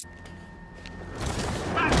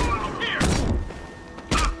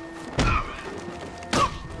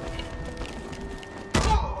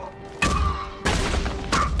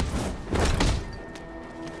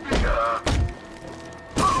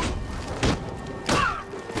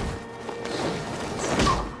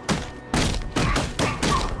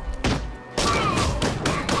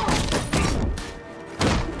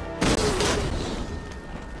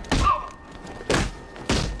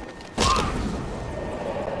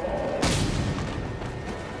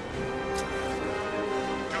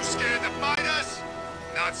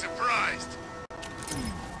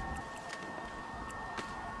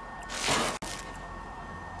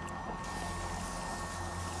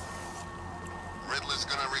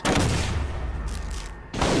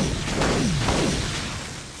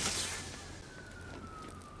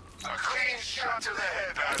 shot to the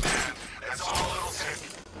head, Batman. That's all it'll take.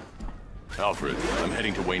 Alfred, I'm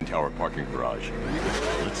heading to Wayne Tower parking garage.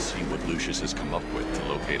 Let's see what Lucius has come up with to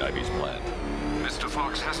locate Ivy's plant. Mr.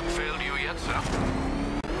 Fox hasn't failed you yet, sir.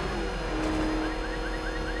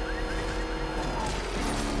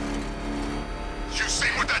 You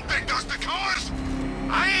seen what that thing does to cars?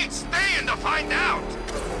 I ain't staying to find out!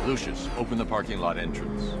 Lucius, open the parking lot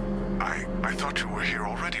entrance. I thought you were here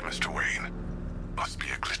already, Mr. Wayne. Must be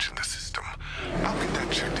a glitch in the system. I'll get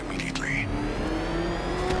that checked immediately.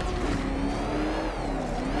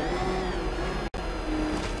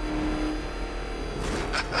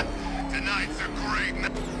 Tonight's a great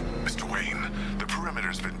night. Mr. Wayne, the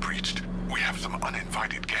perimeter's been breached. We have some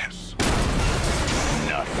uninvited guests.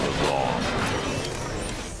 Not for long.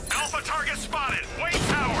 Alpha target spotted! Wayne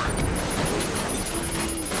Tower!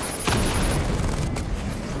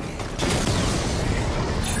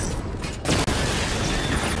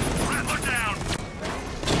 Rattler down!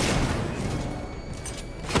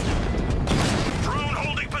 Drone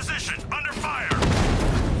holding position, under fire!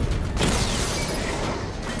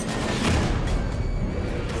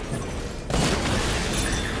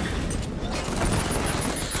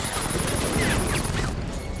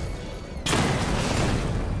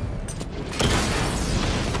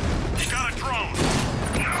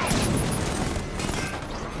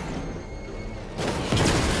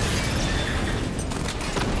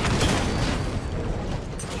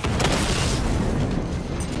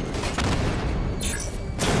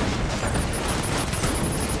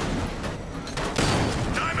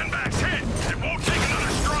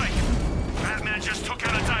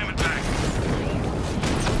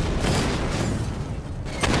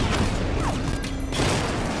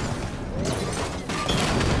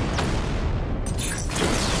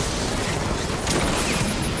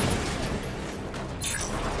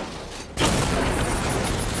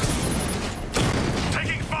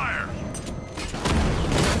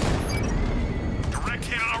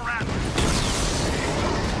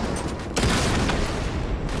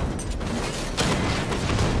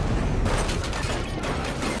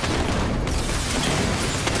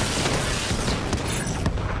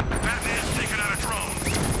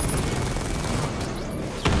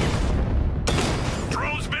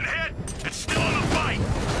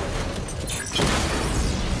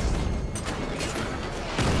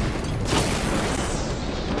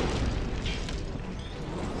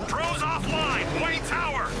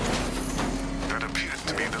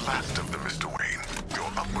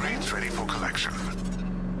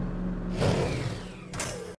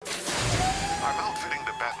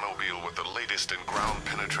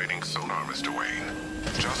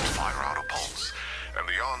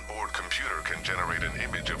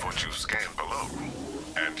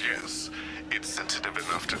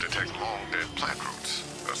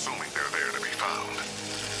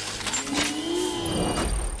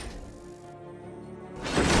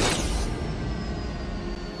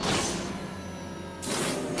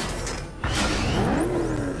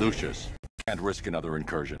 Lucius, can't risk another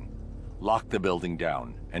incursion. Lock the building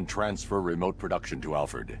down and transfer remote production to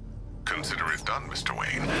Alfred. Consider it done, Mr.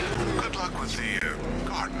 Wayne. Good luck with the,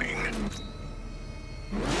 gardening.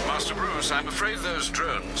 Master Bruce, I'm afraid those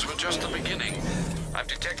drones were just the beginning. I've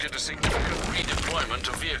detected a significant redeployment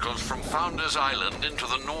of vehicles from Founders Island into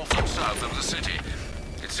the north and south of the city.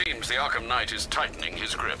 It seems the Arkham Knight is tightening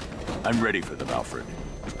his grip. I'm ready for them, Alfred.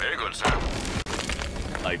 Very good, sir.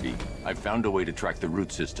 Ivy, I've found a way to track the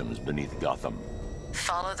root systems beneath Gotham.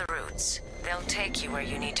 Follow the routes. They'll take you where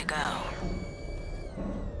you need to go.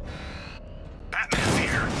 Batman's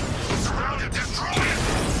here! Surround it! Destroy it!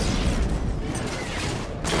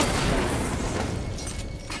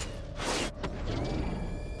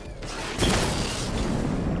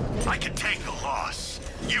 I can take the loss.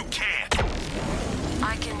 You can't.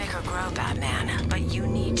 I can make her grow, Batman, but you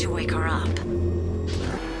need to wake her up.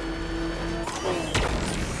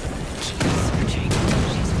 Keep searching.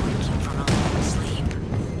 She's waking from a long sleep.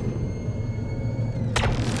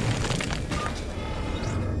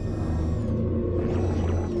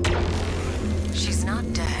 She's not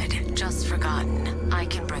dead, just forgotten. I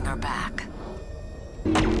can bring her back.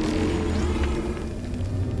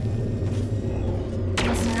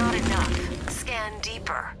 It's not enough. Scan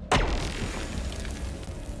deeper.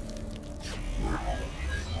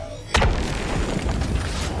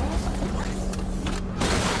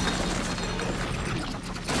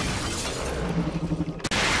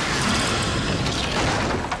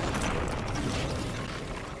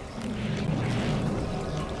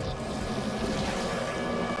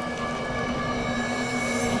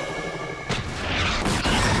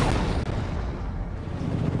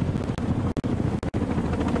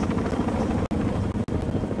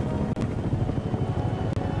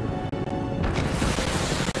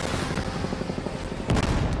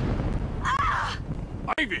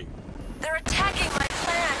 Ivy! They're attacking my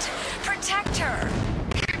plant! Protect her!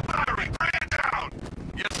 Keep firing! Bring it down!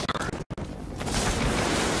 Yes, sir.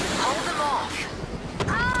 Hold them off!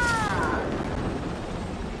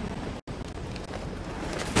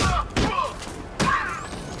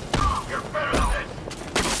 You're better than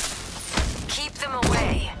this! Keep them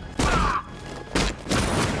away!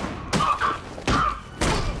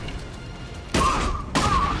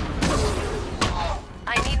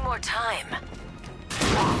 I need more time.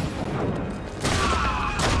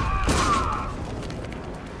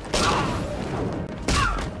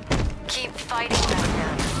 Keep fighting,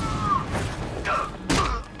 Batman.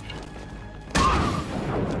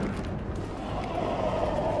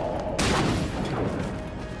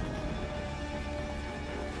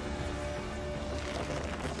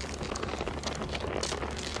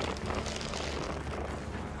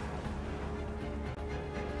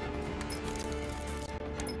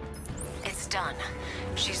 It's done.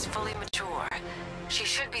 She's fully mature. She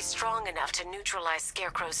should be strong enough to neutralize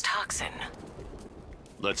Scarecrow's toxin.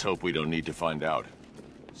 Let's hope we don't need to find out.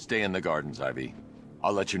 Stay in the gardens, Ivy.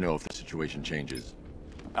 I'll let you know if the situation changes.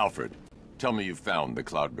 Alfred, tell me you found the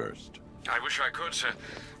cloudburst. I wish I could, sir,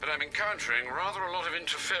 but I'm encountering rather a lot of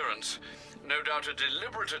interference. No doubt a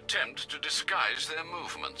deliberate attempt to disguise their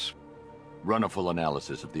movements. Run a full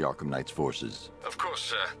analysis of the Arkham Knight's forces. Of course,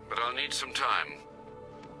 sir, but I'll need some time.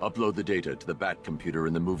 Upload the data to the Bat computer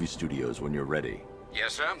in the movie studios when you're ready.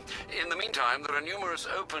 Yes, sir. In the meantime, there are numerous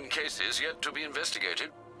open cases yet to be investigated.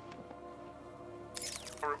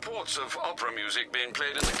 Reports of opera music being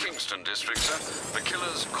played in the Kingston district, sir. The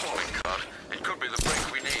killer's calling card. It could be the break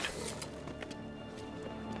we need.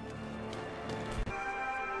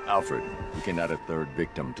 Alfred, we can add a third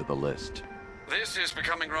victim to the list. This is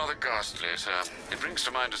becoming rather ghastly, sir. It brings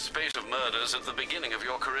to mind a spate of murders at the beginning of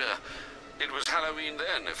your career. It was Halloween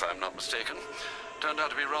then, if I'm not mistaken. Turned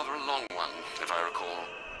out to be rather a long one, if I recall.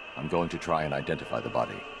 I'm going to try and identify the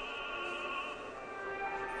body.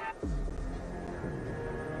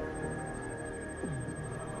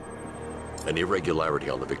 An irregularity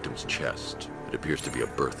on the victim's chest. It appears to be a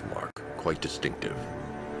birthmark, quite distinctive.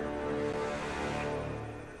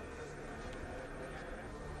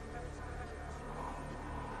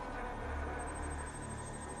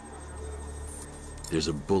 There's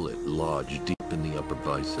a bullet lodged deep in the upper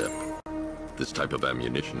bicep. This type of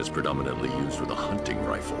ammunition is predominantly used with a hunting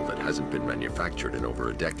rifle that hasn't been manufactured in over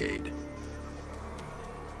a decade.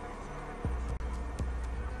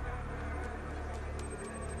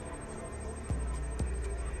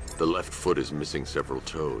 The left foot is missing several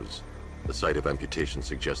toes. The site of amputation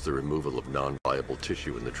suggests the removal of non-viable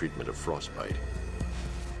tissue in the treatment of frostbite.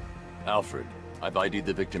 Alfred, I've ID'd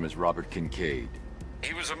the victim as Robert Kincaid.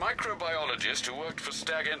 He was a microbiologist who worked for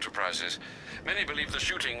Stagg Enterprises. Many believe the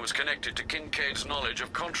shooting was connected to Kincaid's knowledge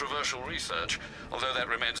of controversial research, although that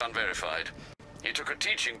remains unverified. He took a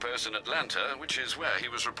teaching post in Atlanta, which is where he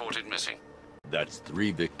was reported missing. That's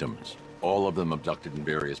 3 victims, all of them abducted in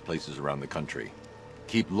various places around the country.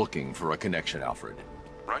 Keep looking for a connection, Alfred.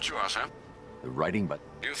 Right you are, sir. The writing button.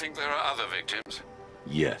 Do you think there are other victims?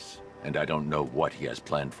 Yes, and I don't know what he has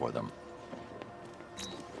planned for them.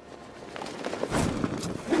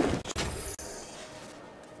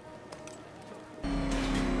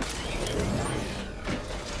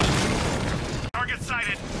 Target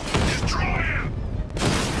sighted. Destroy him!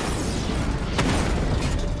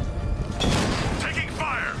 Taking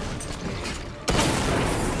fire!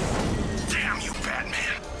 Damn you,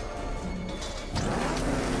 Batman!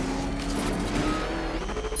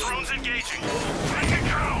 Drones engaging. Take it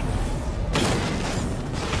go!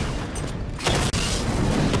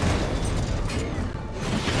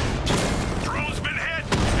 Drone's been hit.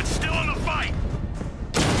 It's still in the fight.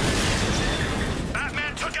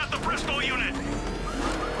 Batman took out the Bristol unit.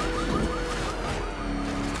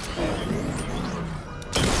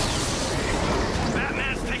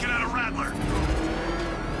 Batman's taken out a Rattler.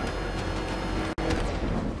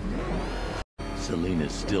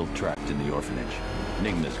 Selena's still trapped in the orphanage.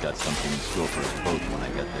 Nigma's got something in store for us both when I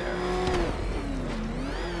get there.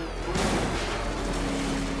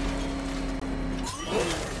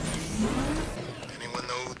 Anyone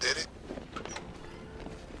know who did it?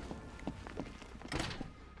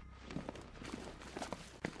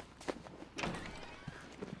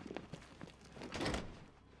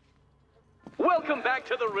 Welcome back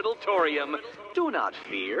to the Riddletorium. Do not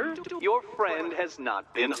fear. Your friend has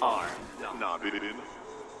not been harmed. Not been.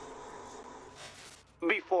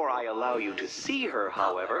 Before I allow you to see her,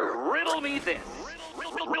 however, riddle me this.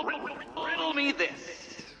 Riddle me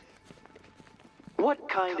this. What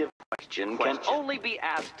kind of question can only be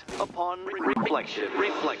asked upon reflection.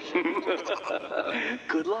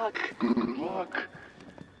 Good luck. Good luck.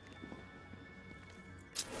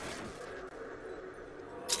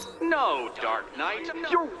 No, Dark Knight.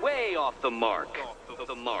 You're way off the mark.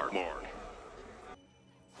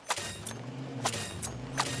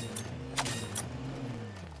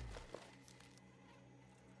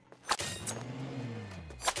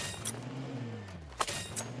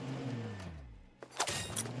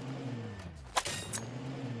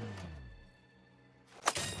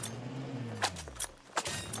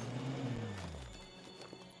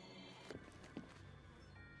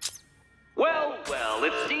 Well,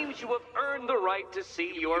 it seems you have earned the right to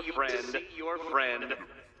see your friend.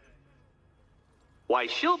 Why,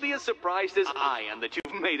 she'll be as surprised as I am that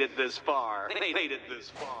you've made it this far.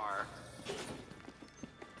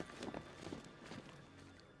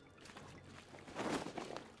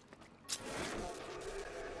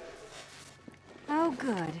 Oh,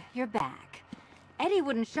 good. You're back. Eddie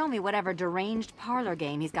wouldn't show me whatever deranged parlor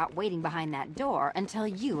game he's got waiting behind that door until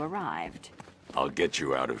you arrived. I'll get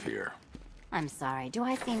you out of here. I'm sorry, do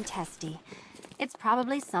I seem testy? It's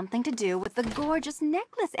probably something to do with the gorgeous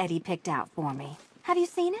necklace Eddie picked out for me. Have you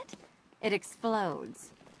seen it? It explodes.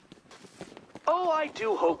 Oh, I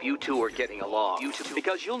do hope you two are getting along.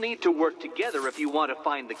 Because you'll need to work together if you want to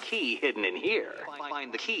find the key hidden in here.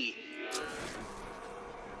 Find the key.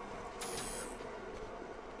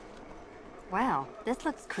 Well, this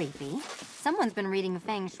looks creepy. Someone's been reading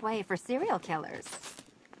Feng Shui for serial killers.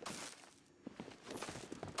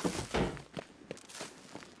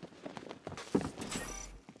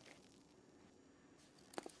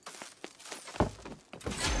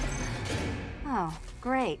 Oh,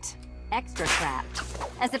 great. Extra trapped.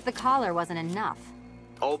 As if the collar wasn't enough.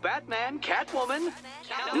 Oh, Batman, Catwoman,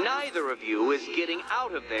 neither of you is getting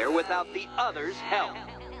out of there without the other's help.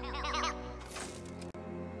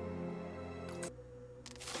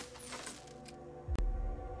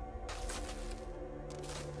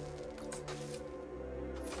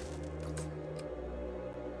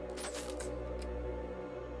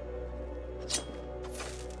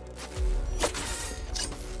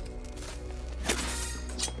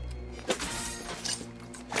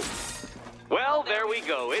 Well, there we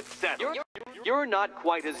go. It's settled. You're not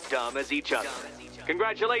quite as dumb as each other.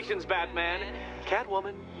 Congratulations, Batman.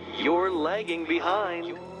 Catwoman, you're lagging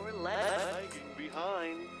behind.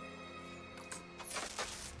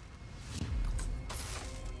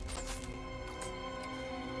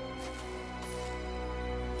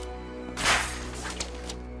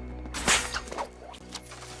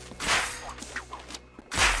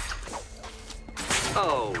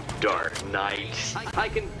 Oh, Dark Knight. I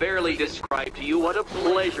can barely describe to you what a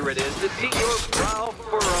pleasure it is to see your brow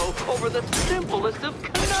furrow over the simplest of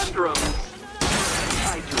conundrums.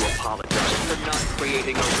 I do apologize for not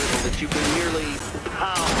creating a riddle that you can merely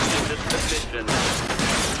pound into submission.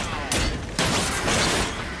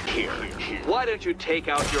 Here, why don't you take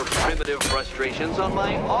out your primitive frustrations on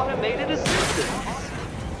my automated assistant?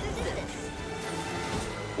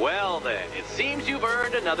 Well then, it seems you've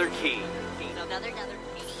earned another key.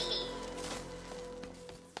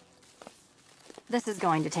 This is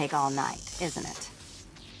going to take all night, isn't it?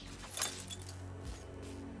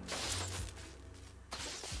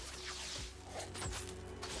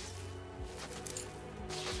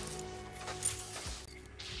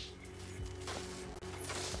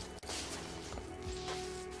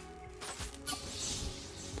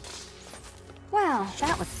 Well,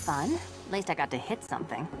 that was fun. At least I got to hit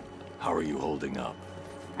something. How are you holding up?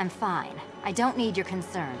 I'm fine. I don't need your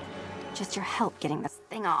concern. Just your help getting this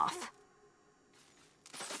thing off.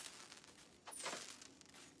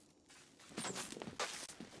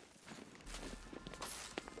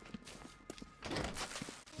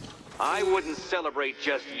 I wouldn't celebrate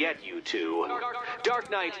just yet, you two. Dark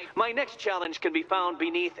Knight, my next challenge can be found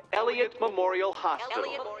beneath Elliott Memorial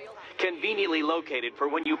Hospital. Conveniently located for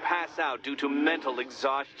when you pass out due to mental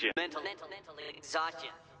exhaustion. Mental exhaustion.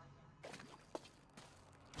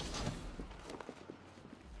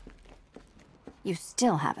 You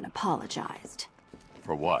still haven't apologized.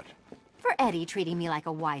 For what? For Eddie treating me like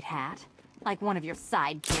a white hat. Like one of your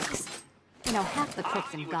sidekicks. You know, half the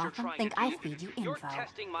crooks in Gotham think I feed you info.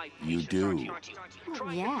 You do.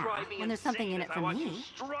 Yeah, when there's something in it for me,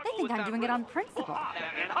 they think I'm doing it on principle.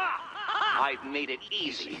 I've made it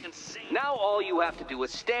easy. Now all you have to do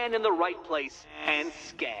is stand in the right place and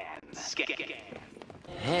scan.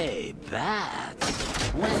 Hey, Bat.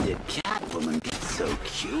 When did Catwoman get so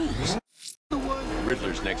cute?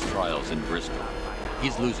 Riddler's next trial's in Bristol.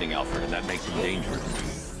 He's losing Alfred, and that makes him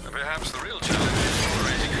dangerous. Perhaps the real challenge is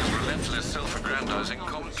tolerating his relentless self-aggrandizing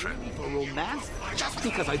commentary. For romance? Just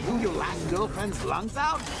because I blew your last girlfriend's lungs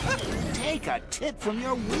out? Take a tip from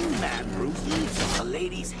your wingman, Brucey. The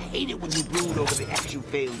ladies hate it when you brood over the ex you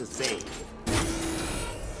failed to save.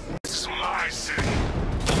 This is my city.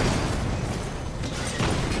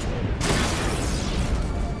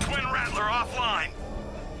 Twin Rattler offline.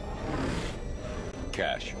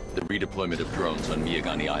 Cash, the redeployment of drones on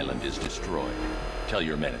Miyagani Island is destroyed. Tell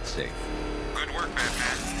your men it's safe. Good work,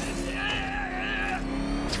 Batman.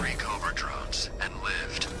 3 Cobra drones, and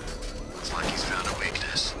lived. Looks like he's found a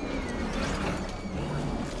weakness.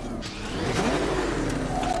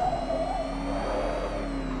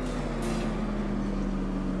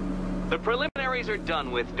 The preliminaries are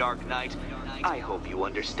done with, Dark Knight. I hope you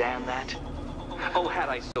understand that. Oh, had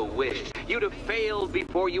I so wished, you'd have failed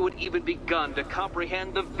before you had even begun to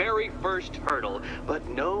comprehend the very first hurdle. But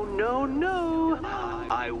no, no, no.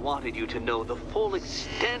 I wanted you to know the full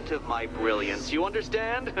extent of my brilliance, you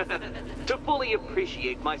understand? To fully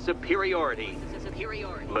appreciate my superiority.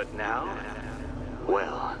 But now,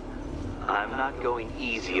 well, I'm not going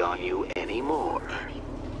easy on you anymore.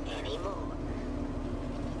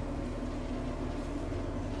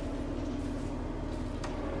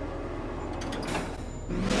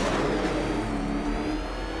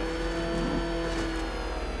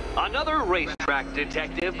 Another racetrack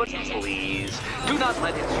detective, but please, do not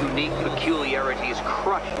let its unique peculiarities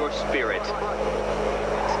crush your spirit.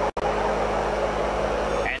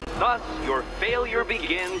 And thus, your failure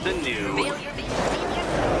begins anew.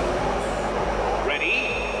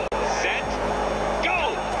 Ready, set,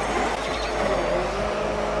 go!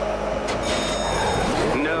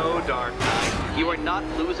 No, Dark Knight, you are not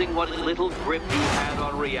losing what little grip you had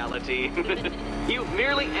on reality. You've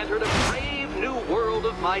merely entered a brave new world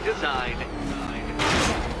of my design.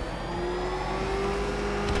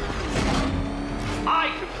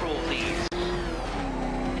 I control these.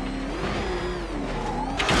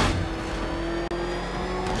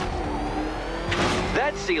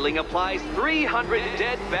 That ceiling applies 300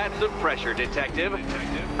 dead bats of pressure, Detective.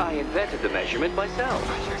 I invented the measurement myself.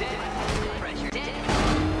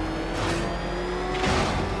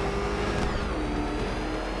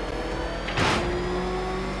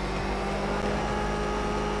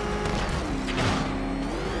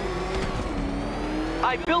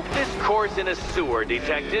 I built this course in a sewer,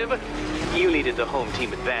 Detective. You needed the home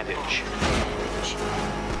team advantage.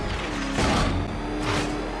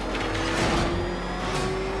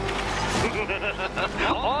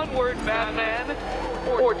 Onward, Batman!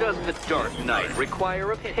 Or does the Dark Knight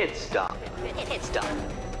require a pit stop? Pit stop.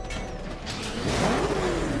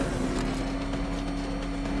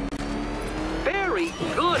 Very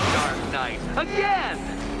good, Dark Knight!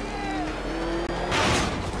 Again!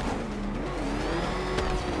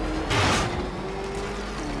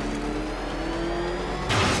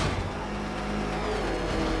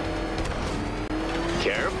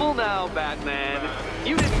 Careful now, Batman.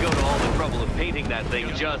 You didn't go to all the trouble of painting that thing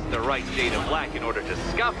just the right shade of black in order to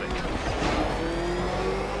scuff it.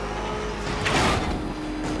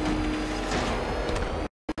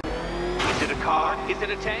 Is it a car? Is it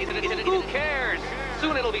a tank? Who cares?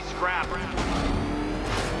 Soon it'll be scrap.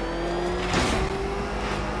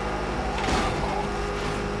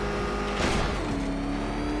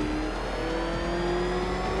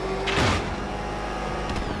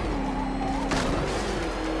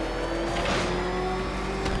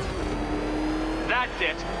 That's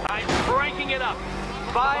it. I'm cranking it up.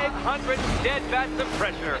 500 dead bats of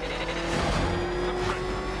pressure.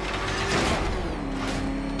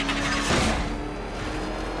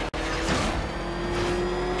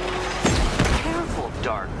 Careful,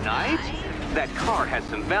 Dark Knight. That car has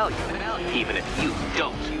some value, even if you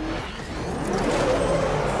don't.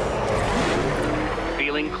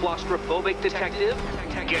 Feeling claustrophobic, Detective?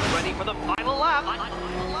 Get ready for the final lap.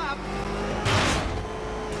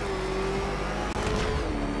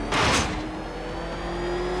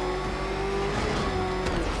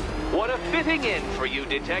 What a fitting end for you,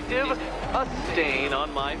 Detective. A stain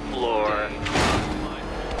on my floor.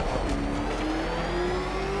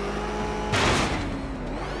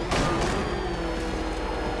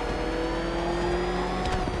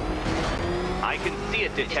 I can see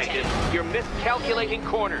it, Detective. You're miscalculating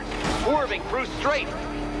corners, swerving through straight.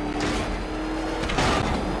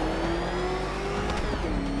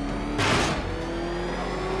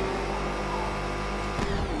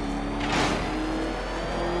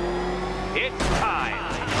 It's time.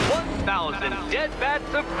 1,000 dead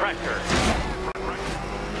bats of pressure.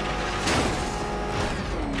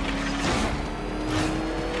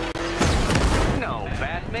 No,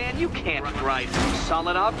 Batman, you can't ride through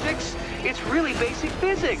solid objects. It's really basic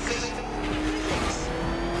physics.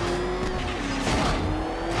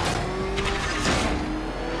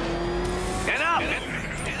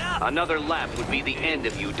 Another lap would be the end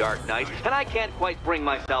of you, Dark Knight, and I can't quite bring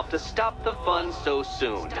myself to stop the fun so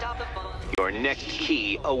soon. Your next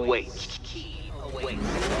key awaits.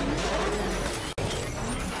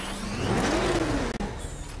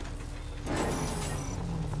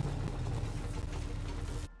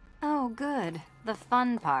 Oh, good. The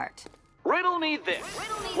fun part. Riddle me this.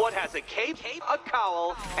 What has a cape, a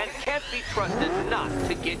cowl, and can't be trusted not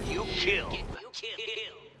to get you killed?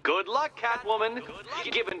 Good luck, Catwoman.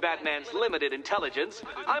 Given Batman's limited intelligence,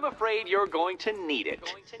 I'm afraid you're going to need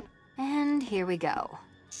it. And here we go.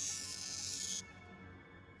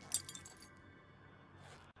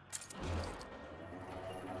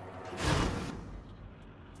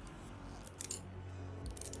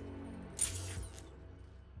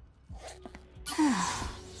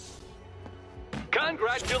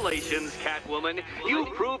 Congratulations, Catwoman. You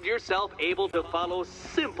proved yourself able to follow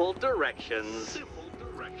simple directions.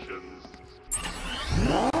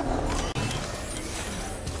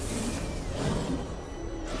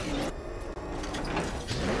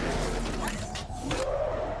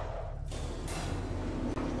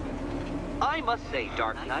 I must say,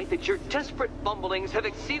 Dark Knight, that your desperate fumblings have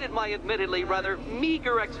exceeded my admittedly rather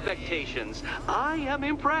meager expectations. I am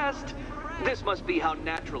impressed. This must be how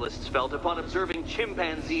naturalists felt upon observing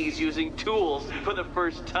chimpanzees using tools for the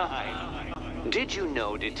first time. Did you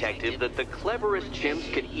know, Detective, that the cleverest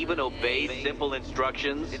chimps can even obey simple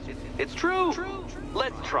instructions? It's true.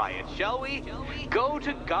 Let's try it, shall we? Go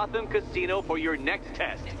to Gotham Casino for your next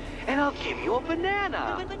test, and I'll give you a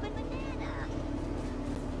banana.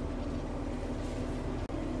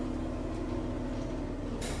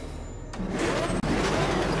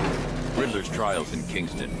 Riddler's trial's in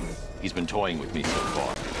Kingston. He's been toying with me so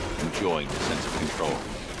far, enjoying the sense of control.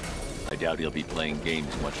 I doubt he'll be playing games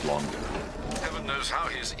much longer. Heaven knows how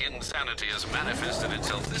his insanity has manifested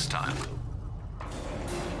itself this time.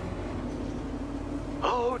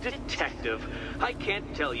 Oh, Detective, I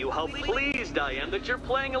can't tell you how pleased I am that you're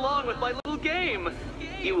playing along with my little game.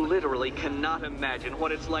 You literally cannot imagine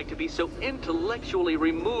what it's like to be so intellectually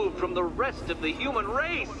removed from the rest of the human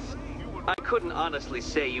race. I couldn't honestly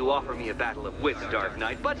say you offer me a battle of wits, Dark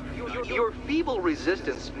Knight, but your feeble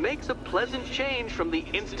resistance makes a pleasant change from the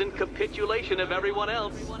instant capitulation of everyone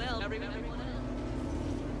else.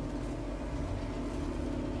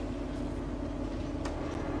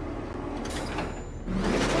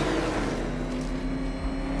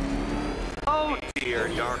 Oh dear,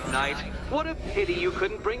 Dark Knight. What a pity you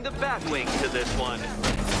couldn't bring the Batwing to this one.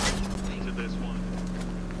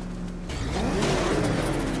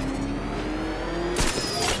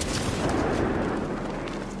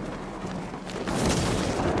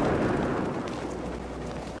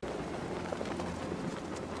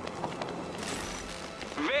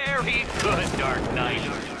 Very good, Dark Knight.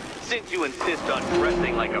 Since you insist on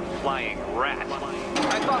dressing like a flying rat,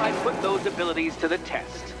 I thought I'd put those abilities to the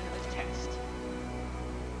test.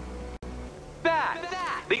 Bat!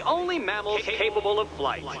 The only mammal capable of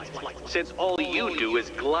flight. Since all you do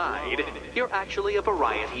is glide, you're actually a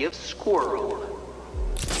variety of squirrel.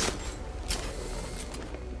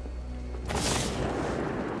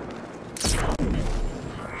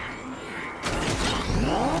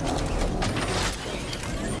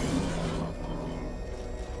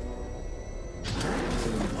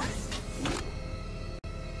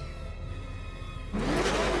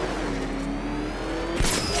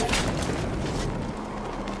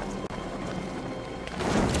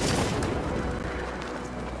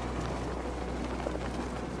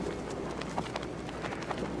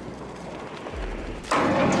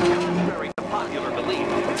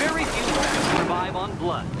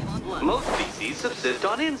 Subsist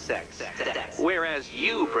on insects, whereas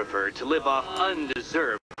you prefer to live off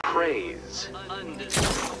undeserved praise.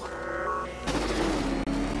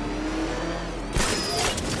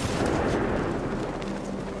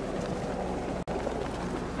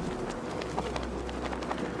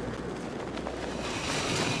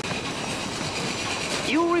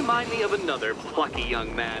 You remind me of another plucky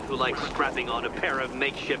young man who likes strapping on a pair of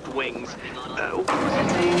makeshift wings. What was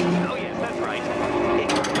his name? Oh yes, that's right.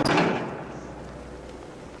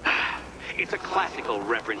 It's a classical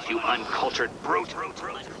reference, you uncultured brute.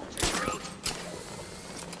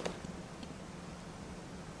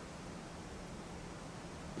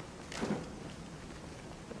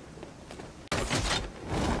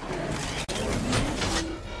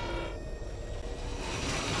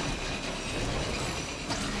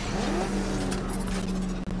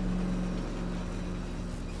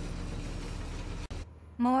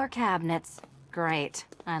 More cabinets. Great.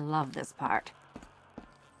 I love this part.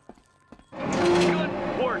 Good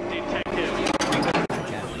work, Detective.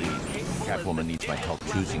 Catwoman needs my help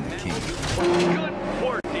choosing the key. Good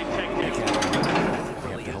work, Detective.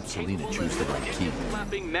 We have to help Selina choose the right key.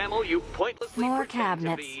 Laughing mammal, you pointlessly More pretend to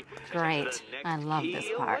cabinets. be. Great. I love this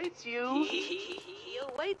part. Awaits you. He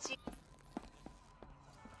awaits you.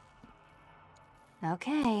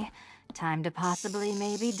 Okay, time to possibly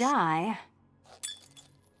maybe die.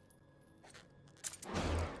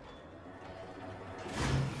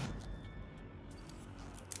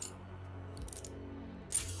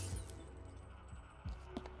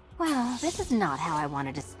 Well, this is not how I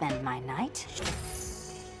wanted to spend my night.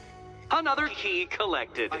 Another key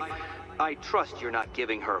collected. I trust you're not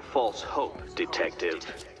giving her false hope, Detective.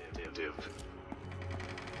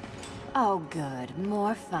 Oh good,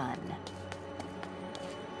 more fun.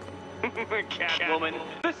 Catwoman,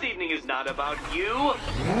 this evening is not about you.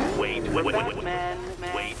 Wait, Batman,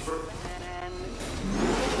 wait for Batman.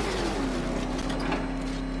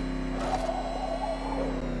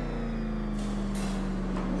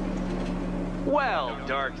 Well,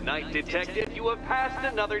 Dark Knight Detective, you have passed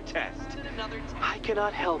another test. I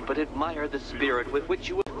cannot help but admire the spirit with which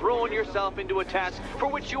you have thrown yourself into a task for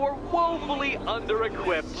which you are woefully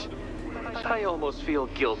under-equipped. I almost feel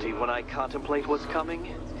guilty when I contemplate what's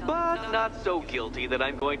coming, but not so guilty that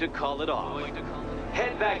I'm going to call it off.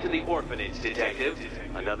 Head back to the orphanage, Detective.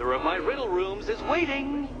 Another of my riddle rooms is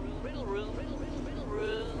waiting.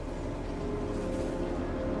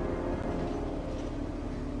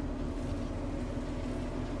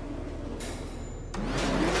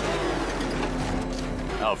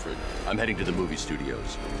 Alfred, I'm heading to the movie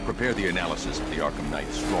studios. Prepare the analysis of the Arkham Knight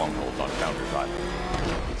stronghold on Founders Island.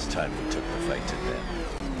 It's time we took the fight to them.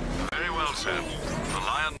 Very well, sir. The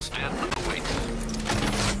lion's den awaits.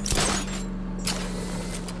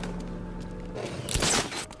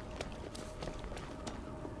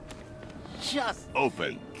 Just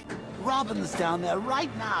open. Robin's down there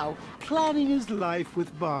right now, planning his life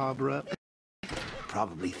with Barbara.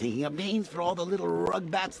 Probably thinking of names for all the little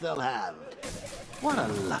rugbats they'll have. What a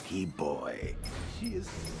lucky boy. She is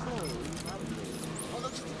so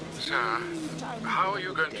lovely. Sir, how are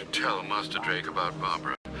you going to tell Master Drake about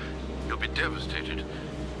Barbara? He'll be devastated.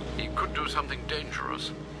 He could do something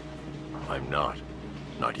dangerous. I'm not.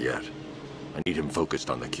 Not yet. I need him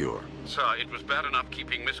focused on the cure. Sir, it was bad enough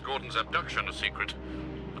keeping Miss Gordon's abduction a secret.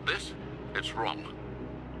 But this, it's wrong.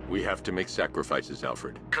 We have to make sacrifices,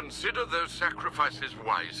 Alfred. Consider those sacrifices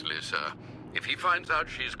wisely, sir. If he finds out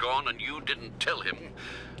she's gone and you didn't tell him,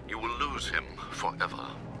 you will lose him forever.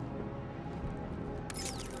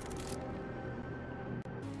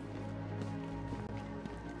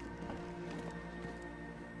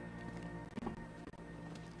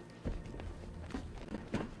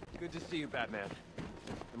 Good to see you, Batman.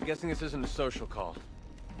 I'm guessing this isn't a social call.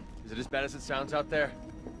 Is it as bad as it sounds out there?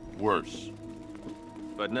 Worse.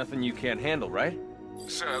 But nothing you can't handle, right?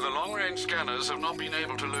 Sir, the long-range scanners have not been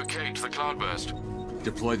able to locate the cloudburst.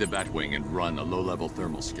 Deploy the Batwing and run a low-level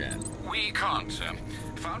thermal scan. We can't, sir.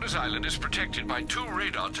 Founders Island is protected by 2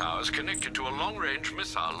 radar towers connected to a long-range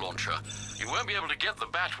missile launcher. You won't be able to get the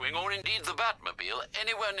Batwing or indeed the Batmobile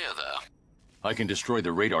anywhere near there. I can destroy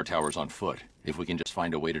the radar towers on foot, if we can just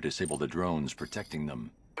find a way to disable the drones protecting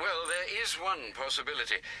them. Well, there is one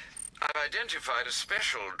possibility. I've identified a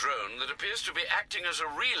special drone that appears to be acting as a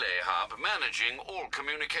relay hub managing all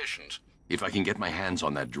communications. If I can get my hands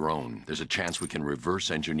on that drone, there's a chance we can reverse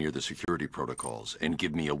engineer the security protocols and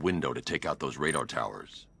give me a window to take out those radar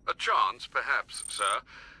towers. A chance, perhaps, sir.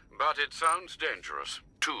 But it sounds dangerous.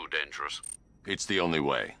 Too dangerous. It's the only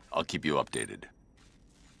way. I'll keep you updated.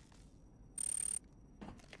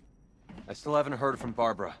 I still haven't heard from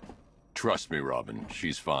Barbara. Trust me, Robin.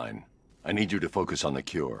 She's fine. I need you to focus on the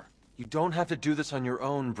cure. You don't have to do this on your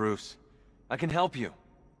own, Bruce. I can help you.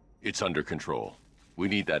 It's under control. We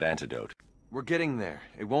need that antidote. We're getting there.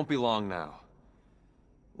 It won't be long now.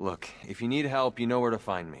 Look, if you need help, you know where to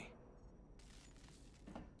find me.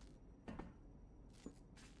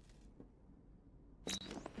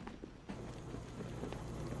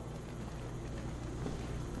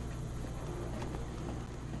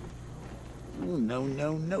 No,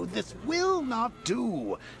 no, no, this will not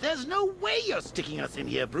do. There's no way you're sticking us in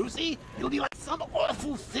here, Brucey. You'll be like some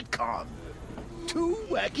awful sitcom. 2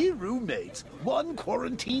 wacky roommates, 1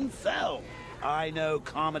 quarantine cell. I know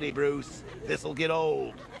comedy, Bruce. This'll get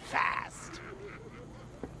old fast.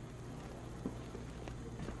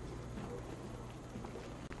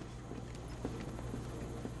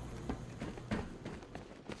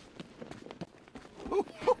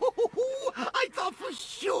 I thought for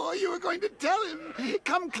sure swore you were going to tell him.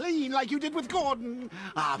 Come clean like you did with Gordon.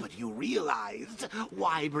 Ah, but you realized,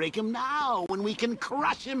 why break him now when we can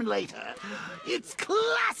crush him later? It's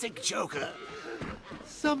classic Joker.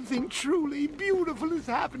 Something truly beautiful is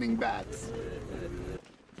happening, Bats.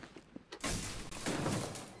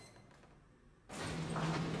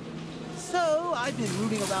 So, I've been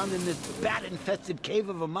rooting around in this bat-infested cave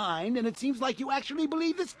of a mind, and it seems like you actually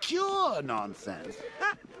believe this cure nonsense.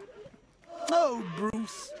 Oh,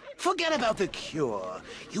 Bruce, forget about the cure.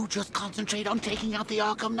 You just concentrate on taking out the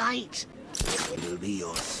Arkham Knight. It'll be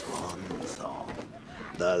your swan song.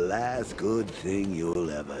 The last good thing you'll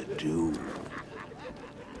ever do.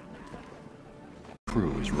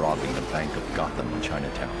 Crew is robbing the Bank of Gotham in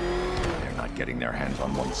Chinatown. They're not getting their hands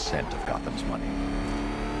on 1 cent of Gotham's money.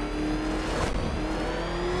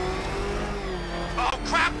 Oh,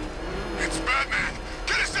 crap! It's Batman!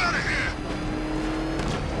 Get us out of here!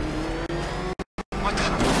 What the?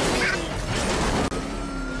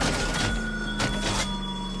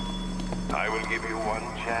 I will give you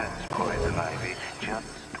 1 chance, Poison Ivy. Just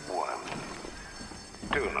 1.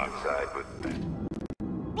 Do not side with me.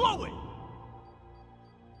 Blow it!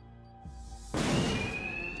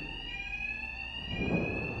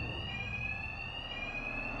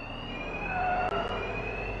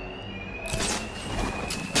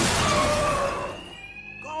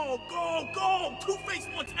 Go! Two-Face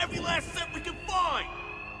wants every last cent we can find!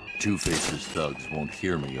 Two-Face's thugs won't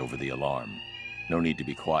hear me over the alarm. No need to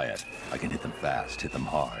be quiet. I can hit them fast, hit them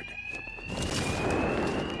hard. We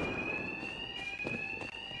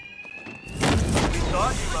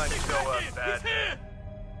thought you might show up, Batman.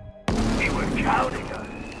 We were counting on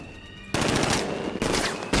it.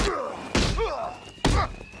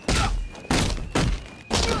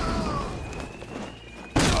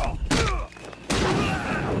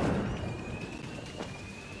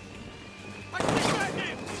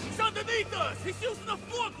 He's using a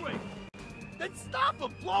fork ring! Then stop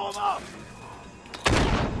him! Blow him up!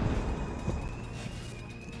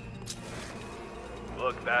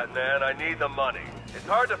 Look, Batman, I need the money. It's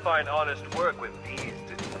hard to find honest work with these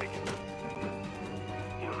decisions.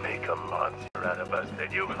 You make a monster out of us,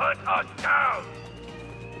 then you hunt us down!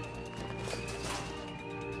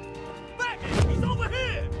 Batman! He's over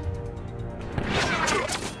here!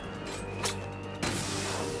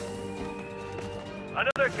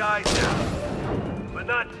 Another guy down, but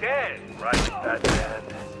not dead, right, Batman?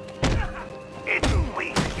 It's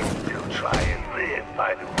weak to try and live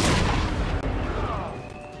by the rules.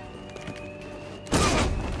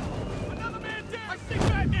 Another man down! I see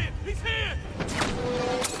Batman! He's here!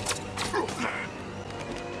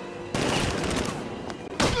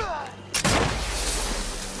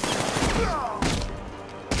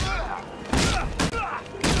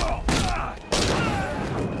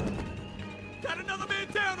 Got another man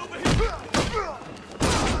down over here!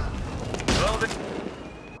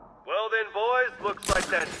 Well then, boys, looks like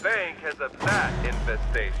that bank has a bat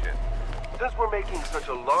infestation. Since we're making such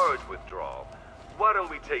a large withdrawal, why don't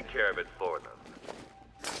we take care of it for them?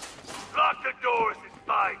 Lock the doors and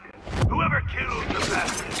find it. Whoever kills the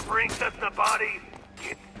bat and brings us the body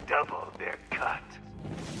gets double their cut.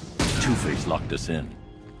 Two-Face locked us in.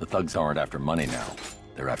 The thugs aren't after money now.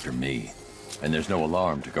 They're after me. And there's no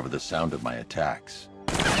alarm to cover the sound of my attacks.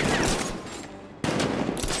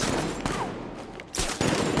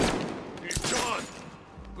 It's John.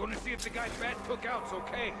 Going to see if the guy's bad cookout's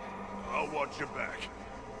okay. I'll watch your back.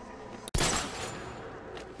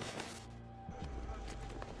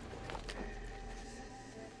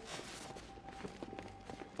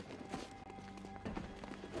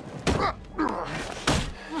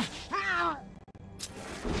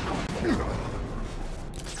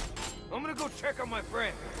 I'm gonna go check on my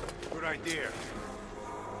friend. Good idea.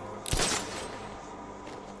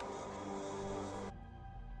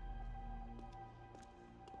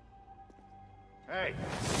 Hey,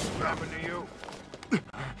 what happened to you?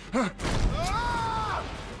 Ah!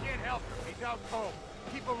 You can't help him. He's out cold.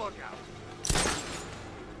 Keep a lookout.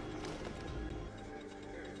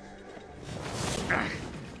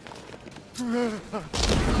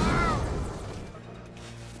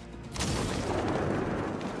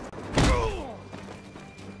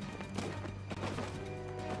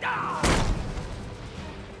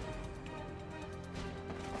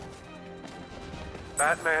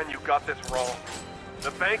 Batman, you got this wrong.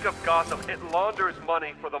 The Bank of Gotham, it launders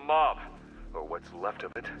money for the mob. Or what's left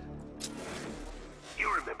of it.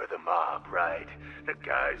 You remember the mob, right? The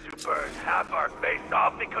guys who burned half our face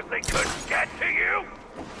off because they couldn't get to you?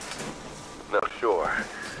 Now sure,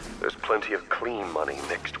 there's plenty of clean money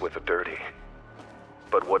mixed with the dirty.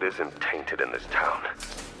 But what isn't tainted in this town?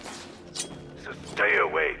 So So stay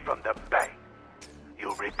away from the bank.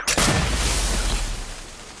 You'll regret it.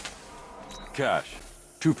 Cash.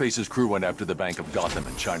 Two-Face's crew went after the Bank of Gotham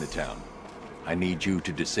in Chinatown. I need you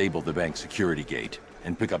to disable the bank security gate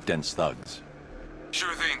and pick up Dent's thugs.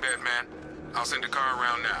 Sure thing, Batman. I'll send a car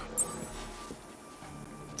around now.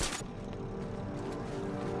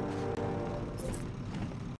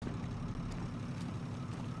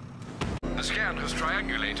 The scan has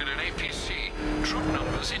triangulated an APC. Troop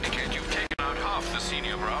numbers indicate you've taken out half the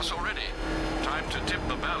senior brass already. Time to tip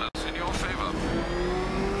the balance in your favor.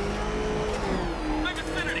 My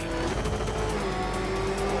vicinity!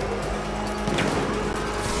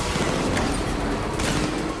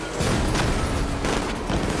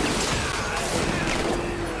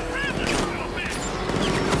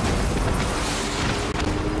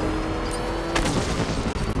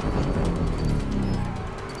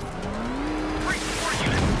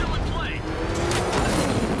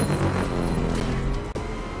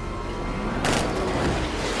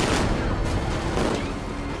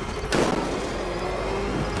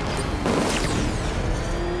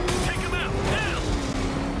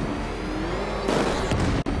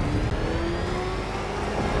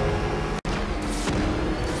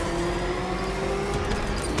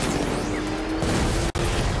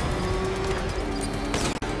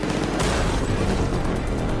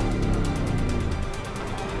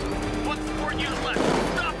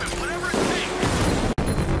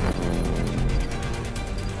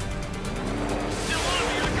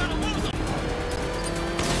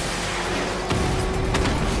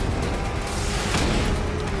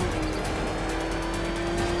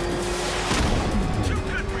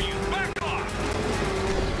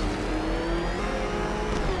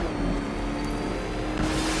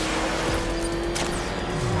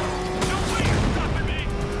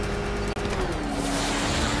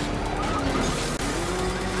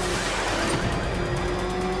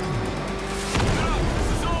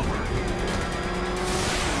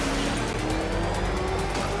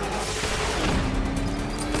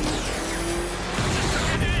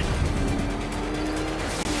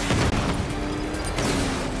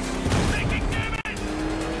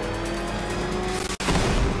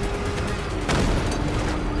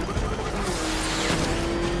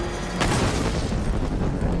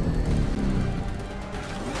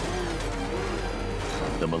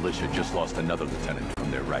 The militia just lost another lieutenant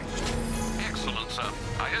from their ranks. Excellent, sir.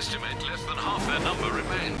 I estimate less than half their number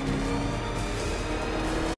remain.